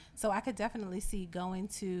me. So I could definitely see going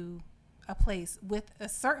to a place with a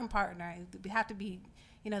certain partner. It would have to be,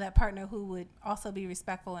 that partner who would also be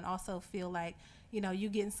respectful and also feel like, you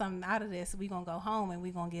getting something out of this. We gonna go home and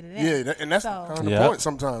we gonna get it in. Yeah, and that's So- kind of the Yeah. point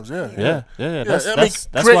sometimes. Yeah. Yeah. Yeah, That's I mean, that's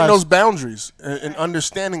creating why. those boundaries and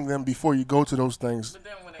understanding them before you go to those things. But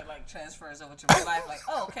then when it like like transfers over to real life. Like,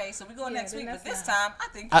 oh, okay, so we go next week, but this time I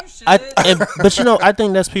think you should. But you know, I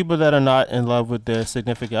think that's people that are not in love with their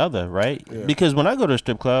significant other, right? Yeah. Because when I go to a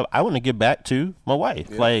strip club, I want to get back to my wife.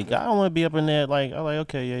 Yeah. Like, I don't want to be up in there like, I'm like,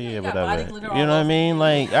 okay, yeah, whatever. You know what I mean?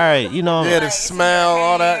 Like, all right, you know. Yeah, the smell,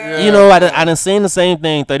 all that. Yeah. You know, I done seen the same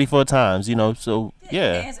thing 34 times. You know, so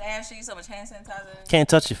yeah. Hands ashy, so much hand sanitizer. Can't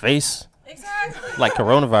touch your face. Exactly. Like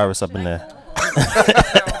coronavirus up in there.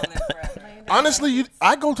 Honestly,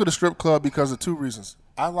 I go to the strip club because of two reasons.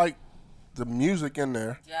 I like the music in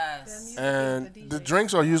there. Yes. And the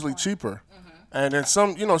drinks are usually cheaper. Mm-hmm. And then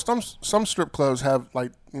some strip clubs have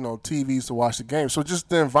like, TVs to watch the game. So just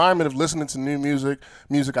the environment of listening to new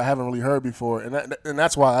music I haven't really heard before, and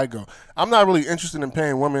that's why I go. I'm not really interested in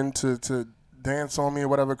paying women to dance on me or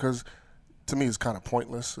whatever, because to me it's kind of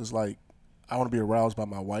pointless. It's like I want to be aroused by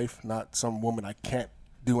my wife, not some woman I can't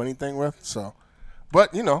do anything with. So,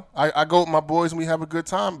 but I go with my boys and we have a good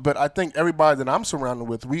time. But I think everybody that I'm surrounded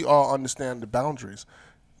with, we all understand the boundaries.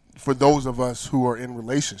 For those of us who are in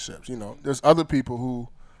relationships, there's other people who,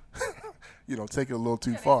 take it a little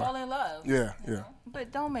too far. They fall in love. Yeah.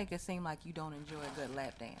 But don't make it seem like you don't enjoy a good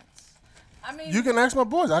lap dance. I mean, you can ask my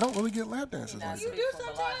boys. I don't really get lap dances. You do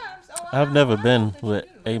sometimes. I've never been with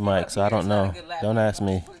a mic, so I don't know. Don't ask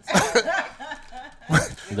me.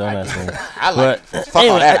 Don't ask me. I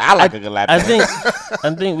like a good lap dance.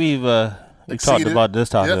 I think we've talked about this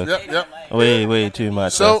topic. Yep. Way too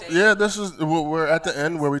much. So this is we're at the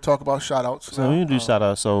end where we talk about shout outs. So we do shout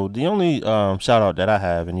outs. So the only shout out that I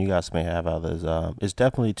have, and you guys may have others, is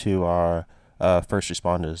definitely to our first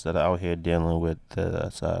responders that are out here dealing with the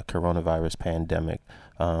coronavirus pandemic.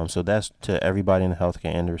 So that's to everybody in the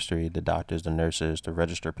healthcare industry, the doctors, the nurses, the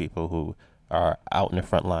registered people who are out in the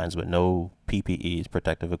front lines with no PPEs,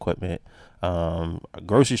 protective equipment,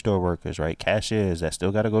 grocery store workers, right? Cashiers that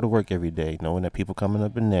still got to go to work every day, knowing that people coming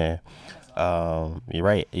up in there. You're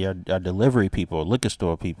right. Your delivery people, liquor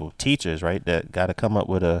store people, teachers, right? That got to come up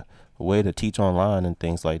with a way to teach online and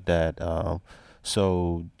things like that.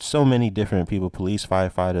 So many different people, police,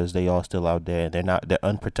 firefighters, they all still out there. They're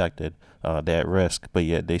unprotected. They're at risk, but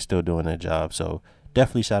yet they still doing their job. So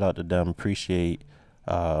definitely shout out to them. Appreciate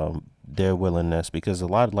their willingness, because a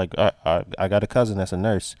lot of I got a cousin that's a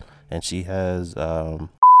nurse, and she has I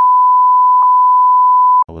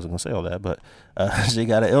wasn't gonna say all that, but she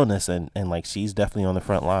got an illness, and like she's definitely on the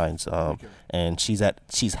front lines, and she's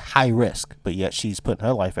high risk, but yet she's putting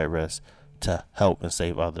her life at risk to help and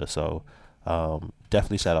save others. So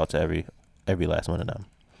definitely shout out to every last one of them.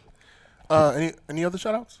 Any other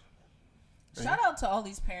shout outs? Shout out to all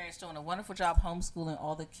these parents doing a wonderful job homeschooling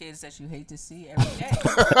all the kids that you hate to see every day.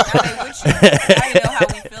 Now they with you. Now you know how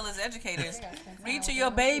we feel as educators. Read to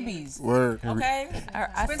your babies. Word. Okay?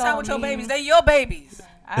 I Spend time with your babies. They're your babies.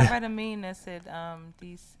 I read a meme that said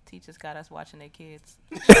these teachers got us watching their kids.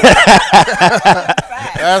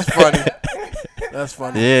 That's funny. That's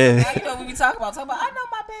funny. Yeah. Now you know what we talk about, I know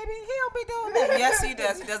my baby. He don't be doing that. Yes, he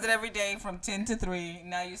does. He does it every day from 10 to 3.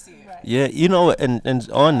 Now you see it. Right. Yeah, and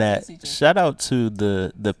on that, shout out to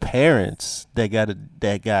the parents that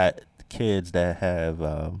got kids that have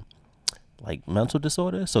like mental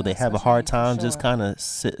disorders, so they have a hard time just kind of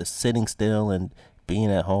sitting still and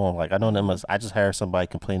being at home. Like I know I just heard somebody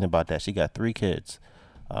complaining about that. She got 3 kids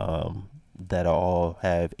that all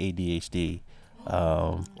have ADHD.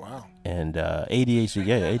 Wow. And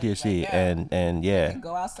ADHD, and yeah.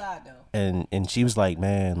 Go outside though. And she was like,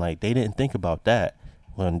 man, like they didn't think about that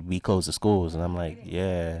when we closed the schools, and I'm like,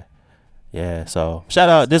 yeah. So shout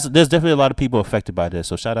out. There's definitely a lot of people affected by this.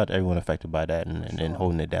 So shout out to everyone affected by that and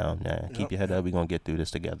holding it down. Yeah, keep your head up. We're gonna get through this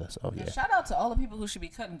together. So yeah. Shout out to all the people who should be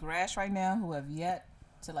cutting grass right now who have yet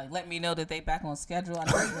to let me know that they back on schedule. I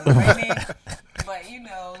know it's been raining, but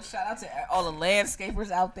shout out to all the landscapers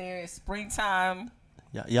out there. It's springtime.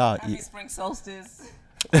 Yeah. Happy spring solstice.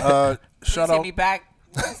 Shout out. Me back,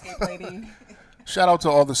 landscape lady. Shout out to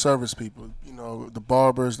all the service people. The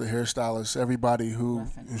barbers, the hairstylists, everybody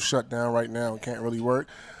who's shut down right now and can't really work.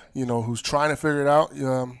 Who's trying to figure it out.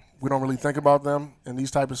 We don't really think about them in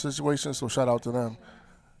these type of situations, so shout out to them.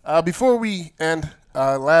 Before we end,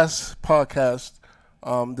 last podcast,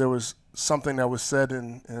 there was something that was said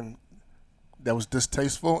and that was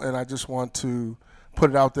distasteful, and I just want to put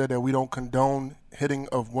it out there that we don't condone hitting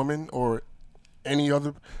of women or any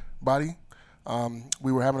other body.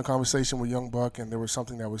 We were having a conversation with Young Buck, and there was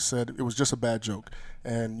something that was said. It was just a bad joke,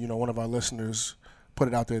 and one of our listeners put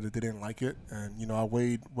it out there that they didn't like it, and I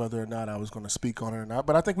weighed whether or not I was going to speak on it or not.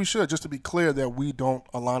 But I think we should, just to be clear that we don't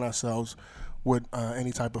align ourselves with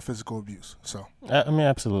any type of physical abuse. So I mean,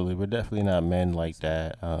 absolutely, we're definitely not men like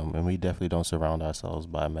that, and we definitely don't surround ourselves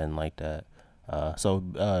by men like that.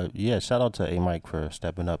 Shout out to A Mike for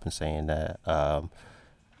stepping up and saying that.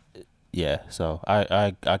 So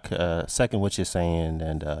I second what you're saying,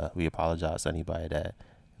 and we apologize to anybody that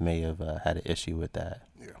may have had an issue with that.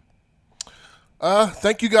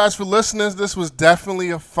 Thank you guys for listening. This was definitely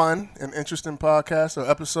a fun and interesting podcast or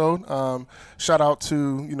episode. Shout out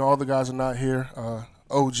to all the guys who are not here,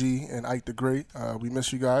 OG and Ike the Great. We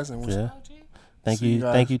miss you guys, and thank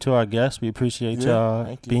you to our guests. We appreciate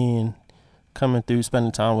y'all coming through,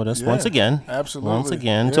 spending time with us once again. Absolutely. Once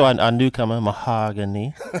again to our newcomer,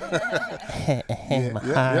 Mahogany.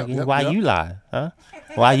 Mahogany. Why you lie? Huh?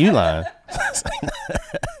 Why you lying?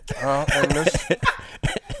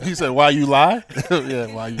 He said, "Why you lie?" Yeah,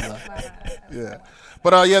 why you lie? Yeah,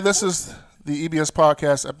 but this is the EBS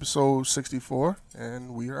podcast episode 64,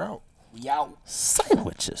 and we are out. We out.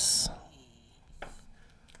 Sandwiches.